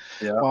day,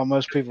 while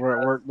most people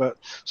are at work, but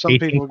some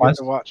people get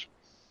to watch.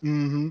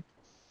 18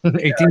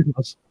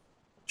 plus.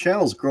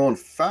 Channel's growing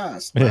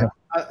fast. Yeah.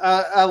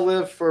 I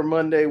live for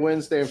Monday,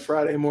 Wednesday, and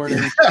Friday morning.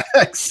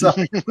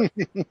 Exactly.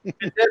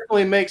 It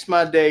definitely makes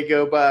my day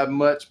go by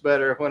much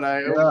better when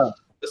I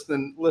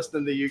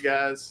listening to you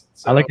guys.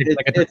 So I like it.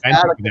 It's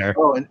there.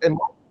 And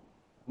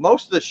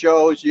most of the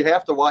shows you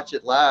have to watch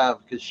it live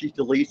because she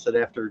deletes it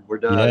after we're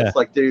done. Yeah. It's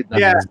like, dude,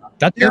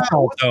 that's your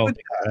fault though.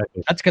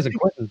 That's because of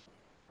Quentin.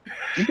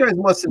 You guys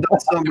must have done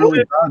something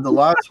really bad the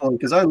last one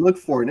because I looked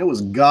for it and it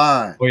was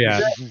gone. Oh yeah,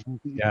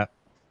 yeah.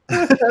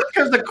 That's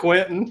because of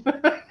Quentin.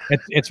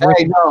 It's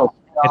hey, no,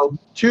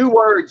 2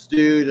 words,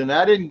 dude, and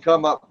I didn't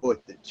come up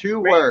with it. 2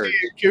 words.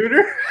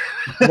 Cooter.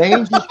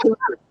 Mangy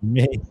Cooter.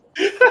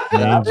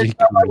 I didn't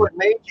come up with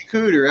Mangy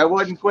Cooter. I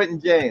wasn't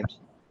Quentin James.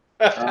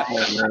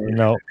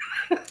 No.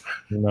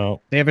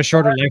 They have a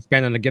shorter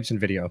lifespan than the Gibson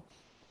video.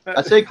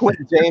 I say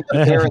Quentin James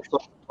and Terrence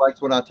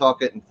likes when I talk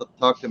to him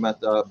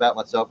about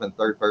myself in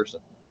third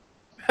person.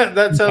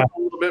 That sounds a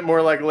little bit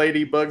more like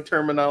Ladybug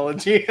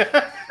terminology.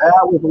 That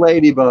was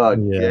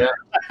Ladybug. Yeah.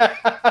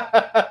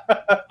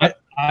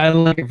 I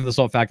like it for the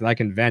sole fact that I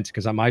can vent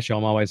because on my show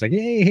I'm always like,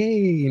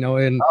 hey, and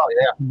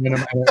when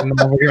I'm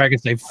over here I can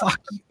say fuck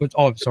you.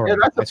 Oh, I'm sorry. Yeah,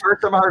 that's the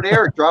first time I heard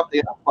Eric drop the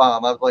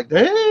F-bomb. I was like,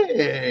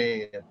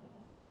 hey.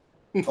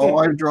 Oh,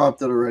 I've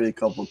dropped it already a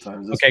couple of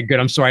times. Okay, good.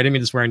 I'm sorry. I didn't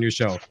mean to swear on your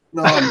show.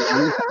 No,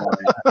 you're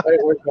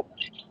fine.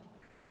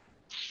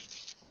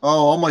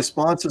 Oh, all my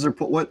sponsors are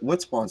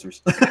what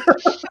sponsors?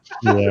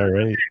 Yeah,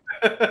 right.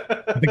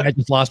 I think I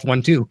just lost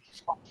one too.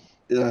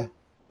 Yeah.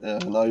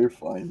 No, you're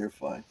fine. You're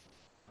fine.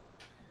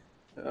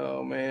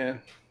 Oh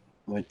man,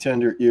 my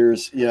tender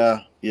ears. Yeah.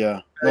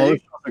 No, those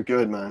are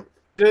good, man.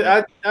 Dude,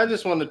 I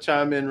just want to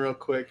chime in real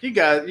quick. You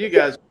guys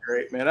are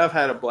great, man. I've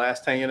had a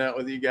blast hanging out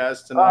with you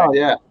guys tonight. Oh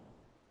yeah.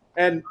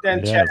 And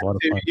chat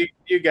too.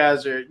 You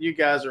guys are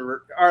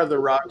the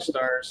rock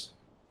stars.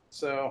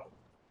 So.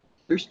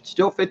 There's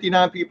still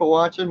 59 people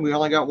watching. We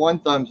only got 1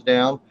 thumbs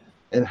down.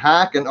 And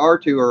Hack and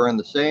R2 are in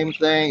the same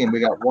thing, and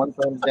we got 1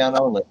 thumbs down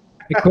only.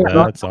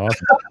 That's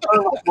awesome.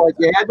 Like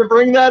you had to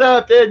bring that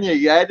up, didn't you?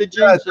 You had to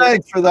jinx it.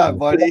 Thanks for that,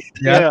 buddy.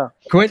 Yeah.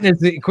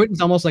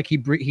 Quentin's almost like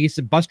he's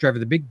the bus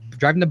driver,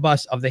 driving the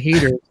bus of the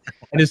haters,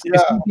 And as soon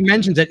as he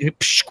mentions it,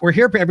 psh, we're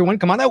here, everyone.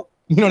 Come on out.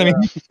 You know what I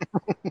mean?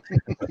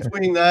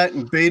 Between that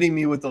and baiting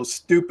me with those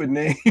stupid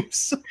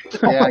names.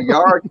 Yeah,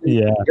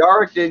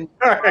 Yarrick didn't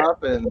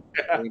stop, and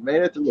we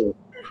made it through.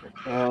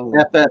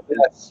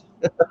 FFS.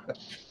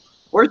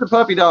 Where's the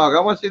puppy dog? I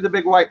want to see the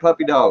big white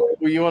puppy dog.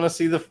 Well, you want to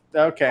see the?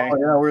 Okay. Oh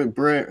yeah, we're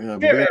Bear.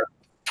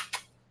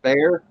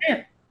 Bear.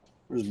 Bear?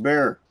 Where's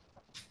Bear?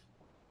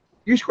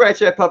 You scratch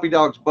that puppy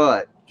dog's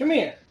butt. Come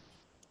here.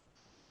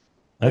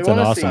 That's They an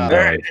wanna awesome see-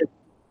 dog.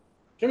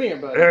 Come here,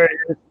 buddy.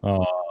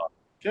 Oh.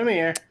 Come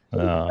here.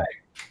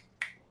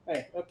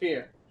 Hey, up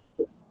here.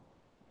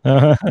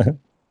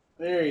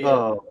 There you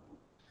go.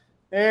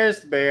 There's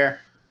the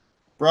bear.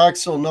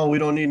 Broxel, no, we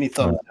don't need any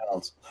thumbs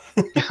downs.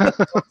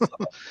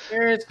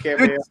 There's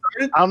Kevin.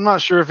 I'm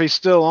not sure if he's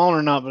still on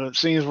or not, but it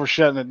seems we're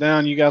shutting it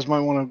down. You guys might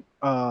want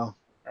to,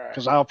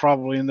 because I'll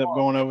probably end up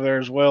going over there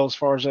as well as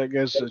far as that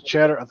goes to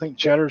Cheddar. I think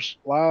Cheddar's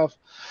live.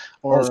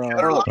 Or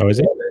oh, is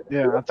he?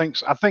 Yeah, I think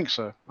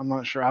so. I'm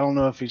not sure. I don't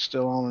know if he's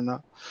still on or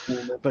not.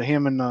 But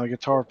him and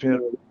Guitar Pit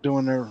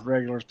doing their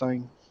regular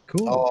thing.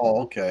 Cool.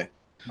 Oh, okay.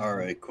 All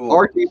right, cool.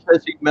 R2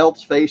 says he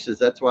melts faces.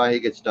 That's why he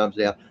gets thumbs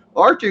down.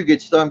 R2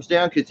 gets thumbs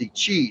down because he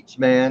cheats,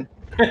 man.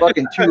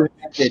 Fucking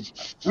two-handed.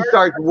 He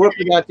starts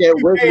whooping out that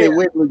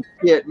wiggly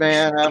shit,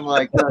 man. I'm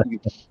like, oh, you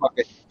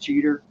fucking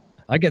cheater.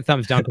 I get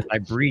thumbs down because I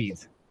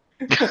breathe.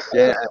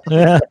 Yeah.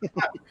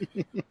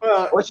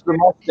 What's the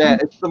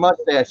mustache? It's the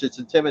mustache. It's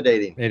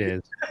intimidating. It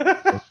is.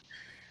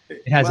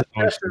 It has its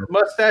own show.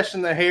 Mustache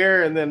and the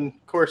hair, and then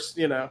of course,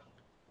 you know,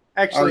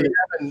 actually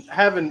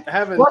having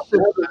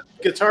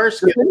guitars.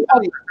 Does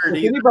anybody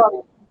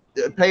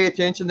pay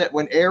attention that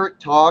when Eric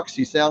talks,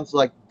 he sounds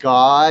like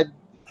God?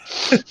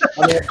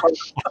 I mean,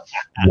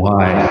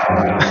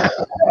 Why?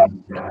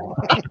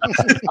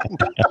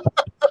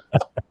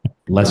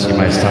 Bless you,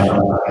 my son.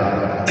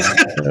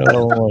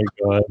 Oh my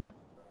God.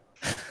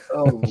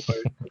 Oh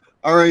boy.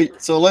 All right,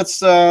 so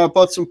let's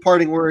about some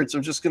parting words.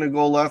 I'm just gonna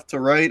go left to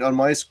right on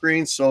my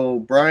screen. So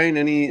Brian,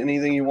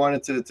 anything you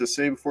wanted to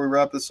say before we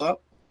wrap this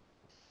up?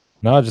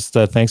 No, just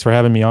thanks for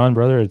having me on,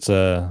 brother. It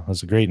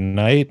was a great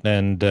night,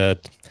 and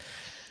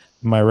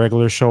my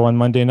regular show on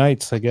Monday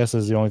nights, I guess,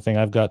 is the only thing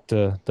I've got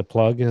to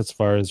plug as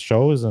far as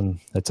shows, and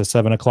it's a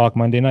 7 o'clock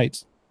Monday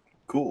nights.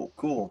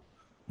 Cool.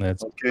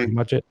 That's pretty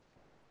much it.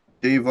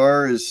 Dave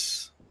R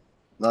is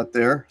not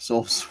there,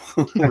 so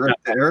we're at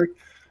Eric.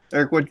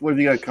 Eric, what have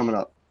you got coming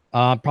up?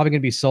 Probably going to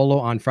be solo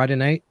on Friday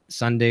night.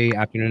 Sunday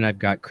afternoon, I've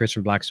got Chris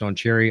from Blackstone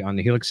Cherry on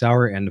the Helix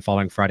Hour, and the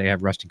following Friday, I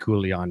have Rusty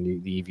Cooley on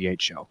the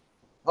EV8 show.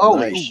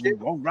 Holy shit.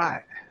 All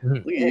right.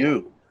 Look at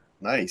you.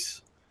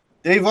 Nice.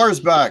 Dave R's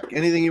back.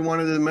 Anything you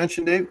wanted to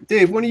mention, Dave?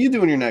 Dave, when are you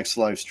doing your next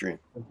live stream?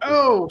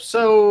 Oh,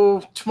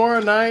 so tomorrow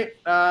night,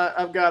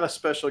 I've got a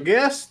special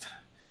guest.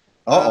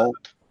 So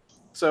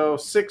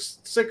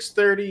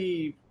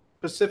 6:30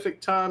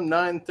 Pacific time,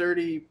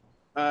 9:30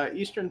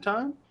 Eastern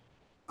time.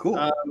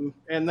 Cool.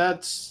 And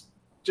that's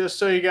just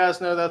so you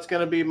guys know, that's going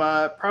to be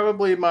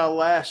probably my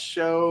last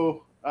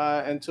show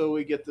until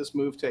we get this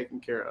move taken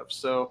care of.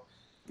 So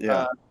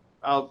yeah,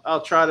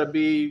 I'll try to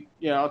be,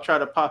 I'll try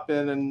to pop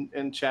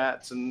in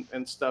chats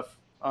and stuff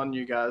on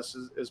you guys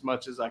as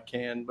much as I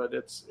can, but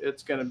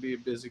it's going to be a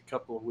busy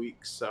couple of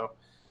weeks. So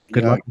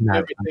good luck.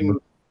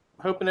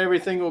 Hoping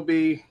everything will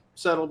be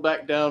settled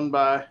back down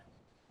by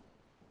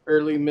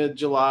early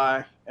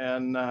mid-July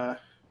and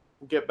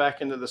get back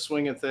into the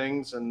swing of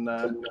things. And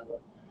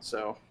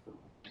so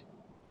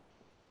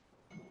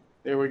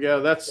there we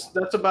go. That's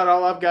about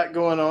all I've got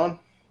going on.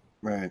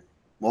 Right.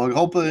 Well,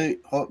 hopefully,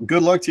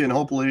 good luck to you, and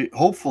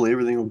hopefully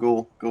everything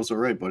goes all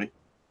right, buddy.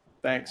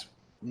 Thanks.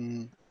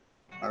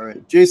 All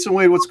right, Jason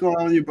Wade, what's going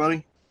on with you,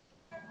 buddy?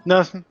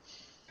 Nothing.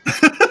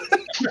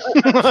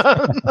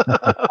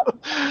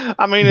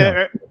 I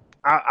mean,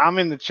 I'm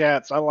in the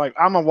chats.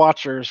 I'm a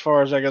watcher as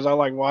far as that goes. I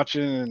like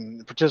watching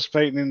and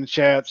participating in the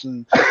chats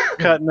and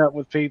cutting up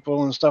with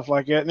people and stuff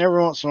like that. And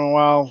every once in a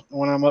while,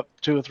 when I'm up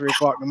 2 or 3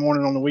 o'clock in the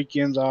morning on the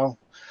weekends, I'll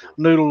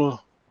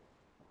noodle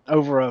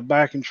over a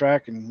backing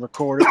track and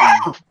record it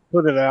and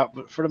put it out.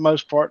 But for the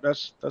most part,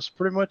 that's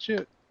pretty much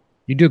it.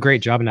 You do a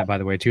great job in that, by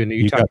the way, too. And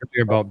you talked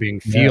earlier about being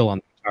feel on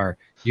the guitar.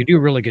 You do a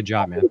really good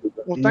job, man.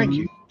 Well, thank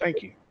you.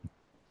 Thank you.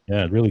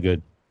 Yeah, really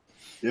good.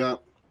 Yeah,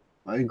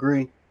 I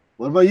agree.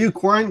 What about you,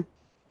 Quine?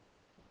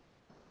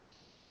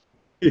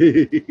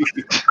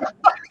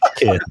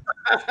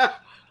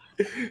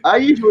 I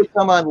usually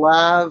come on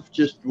live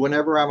just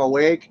whenever I'm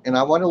awake, and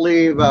I want to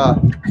leave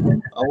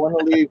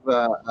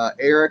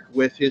Eric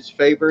with his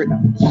favorite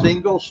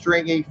single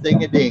stringy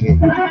thingadingy.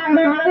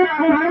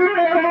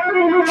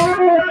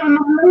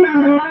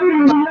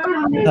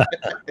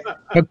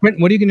 But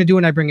Quentin, what are you going to do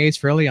when I bring Ace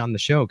Fairley on the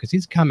show? Because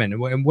he's coming.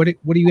 And what are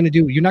you going to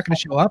do? You're not going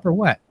to show up or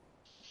what?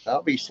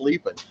 I'll be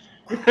sleeping.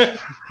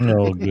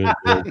 No good.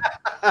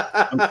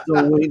 I'm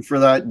still waiting for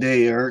that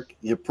day, Eric.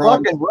 You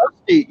probably fucking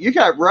Rusty. You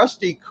got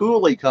Rusty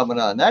Cooley coming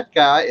on. That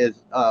guy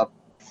is a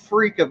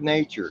freak of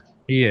nature.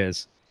 He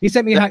is. He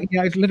sent me. He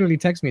literally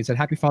texted me and said,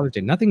 "Happy Father's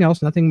Day." Nothing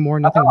else. Nothing more.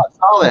 Nothing. I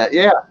saw that.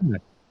 Yeah.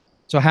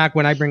 So Hack,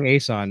 when I bring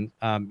Ace on,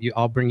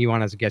 I'll bring you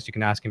on as a guest. You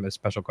can ask him a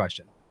special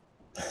question.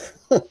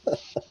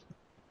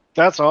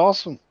 That's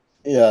awesome.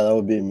 Yeah,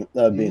 that'd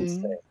be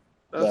insane.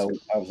 That would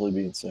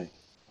absolutely be insane.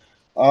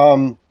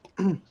 All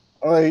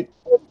right.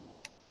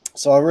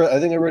 So I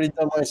think I already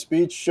done my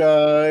speech.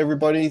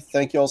 Everybody,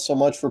 thank you all so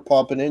much for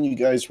popping in. You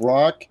guys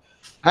rock.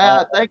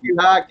 Thank you,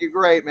 Hack. You're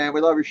great, man.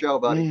 We love your show,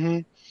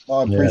 buddy.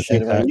 I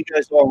appreciate it, man. You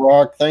guys all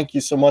rock. Thank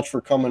you so much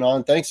for coming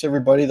on. Thanks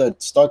everybody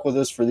that stuck with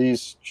us for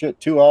these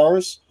 2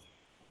 hours.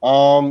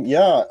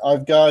 Yeah,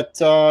 I've got.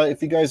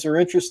 If you guys are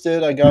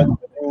interested, I got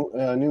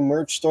a new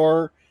merch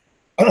store.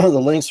 The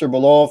links are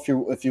below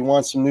if you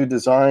want some new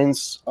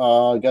designs.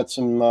 I got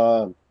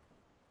some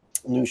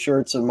new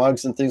shirts and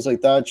mugs and things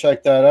like that.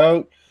 Check that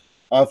out.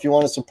 If you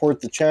want to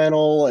support the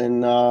channel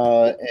and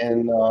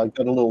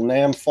got a little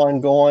Namm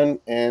fund going,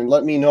 and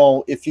let me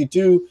know if you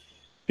do.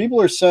 People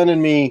are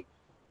sending me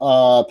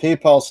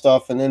PayPal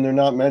stuff, and then they're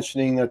not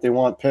mentioning that they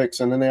want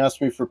pics, and then they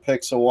ask me for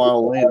pics a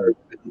while later.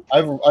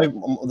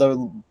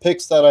 The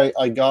pics that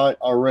I got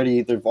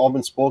already, they've all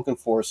been spoken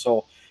for.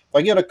 So if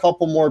I get a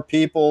couple more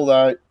people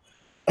that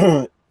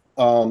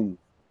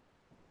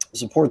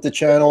support the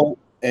channel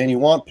and you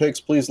want pics,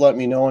 please let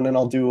me know, and then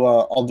I'll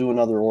do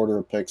another order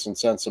of pics and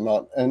send some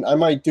out. And I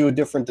might do a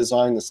different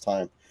design this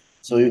time,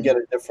 so you get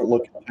a different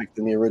looking pic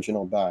than the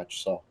original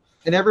batch. So.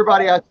 And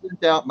everybody I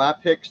sent out my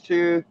pics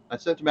to, I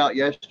sent them out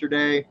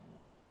yesterday.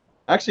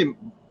 Actually,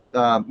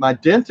 my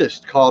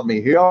dentist called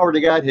me. He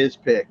already got his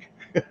pic.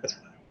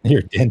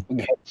 Your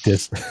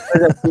dentist.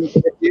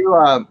 If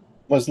you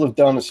must live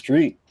down the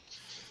street.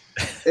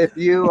 If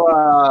you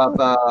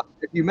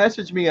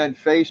message me on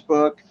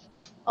Facebook,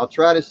 I'll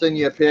try to send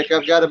you a pic.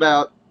 I've got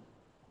about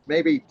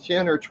maybe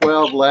 10 or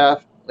 12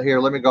 left.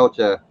 Here, let me go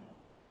to.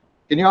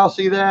 Can you all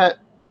see that?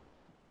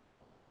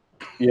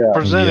 Yeah.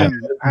 Present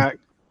him.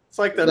 It's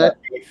like that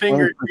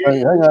finger.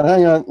 Hang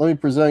on. Let me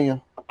present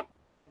you.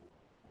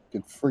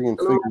 Good friggin'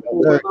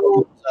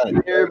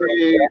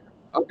 figure.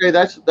 Okay,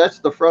 that's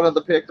the front of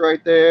the pic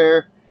right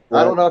there.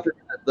 Right. I don't know if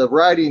the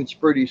writing's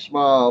pretty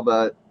small,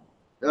 but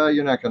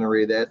you're not going to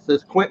read that. It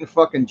says Quentin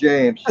fucking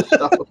James.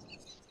 So,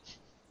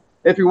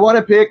 if you want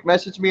a pic,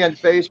 message me on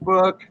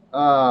Facebook.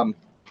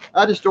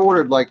 I just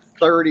ordered like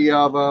 30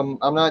 of them.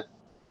 I'm not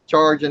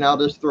charging. I'll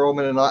just throw them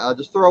in, and I'll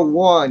just throw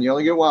one. You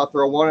only get one. I'll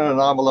throw one in an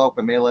envelope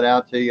and mail it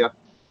out to you.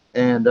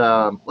 And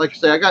like I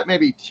say, I got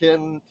maybe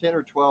 10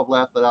 or 12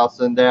 left that I'll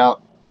send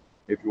out.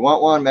 If you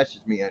want one,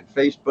 message me on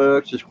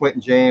Facebook. It's just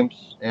Quentin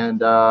James.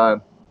 And I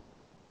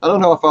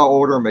don't know if I'll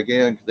order them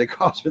again because they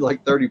cost me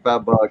like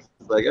 $35.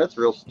 It's like, that's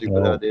a real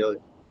stupid idea.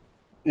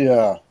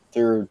 Yeah,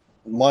 they're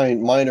my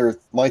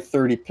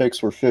 30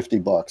 picks were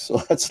 $50, so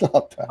that's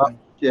not bad.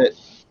 Shit.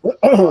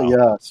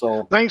 Yeah,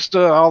 so thanks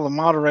to all the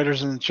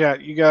moderators in the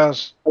chat. You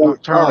guys,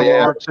 Nocturnal,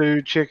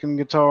 R2,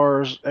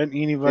 ChickNGuitars, and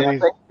anybody. Yeah,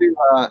 thanks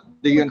to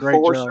the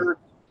Enforcer.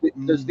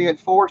 Does the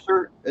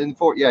Enforcer?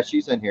 Yeah,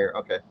 she's in here.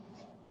 Okay.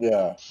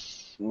 Yeah.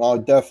 No,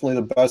 definitely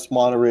the best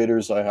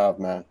moderators I have,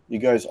 man. You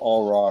guys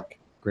all rock.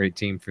 Great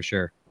team for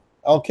sure.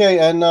 Okay,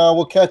 and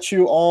we'll catch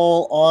you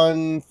all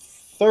on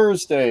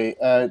Thursday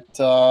at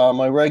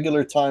my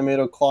regular time, 8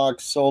 o'clock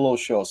solo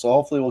show. So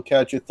hopefully we'll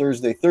catch you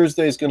Thursday.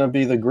 Thursday is going to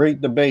be the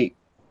great debate.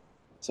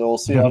 So we'll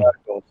see how that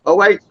goes. Oh,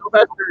 wait,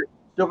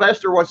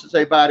 Sylvester wants to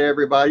say bye to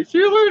everybody. See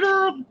you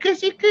later.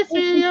 Kissy,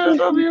 kissy. I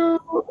love you.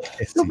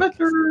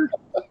 Sylvester.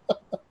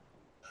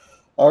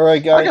 All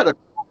right, guys.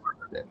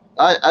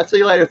 I'll see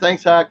you later.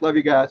 Thanks, Hack. Love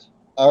you guys.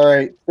 All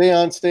right.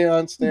 Stay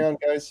on,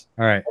 guys.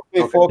 All right.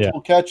 Okay, folks. Yeah.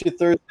 We'll catch you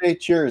Thursday.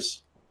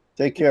 Cheers.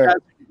 Take care.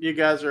 You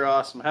guys are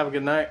awesome. Have a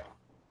good night.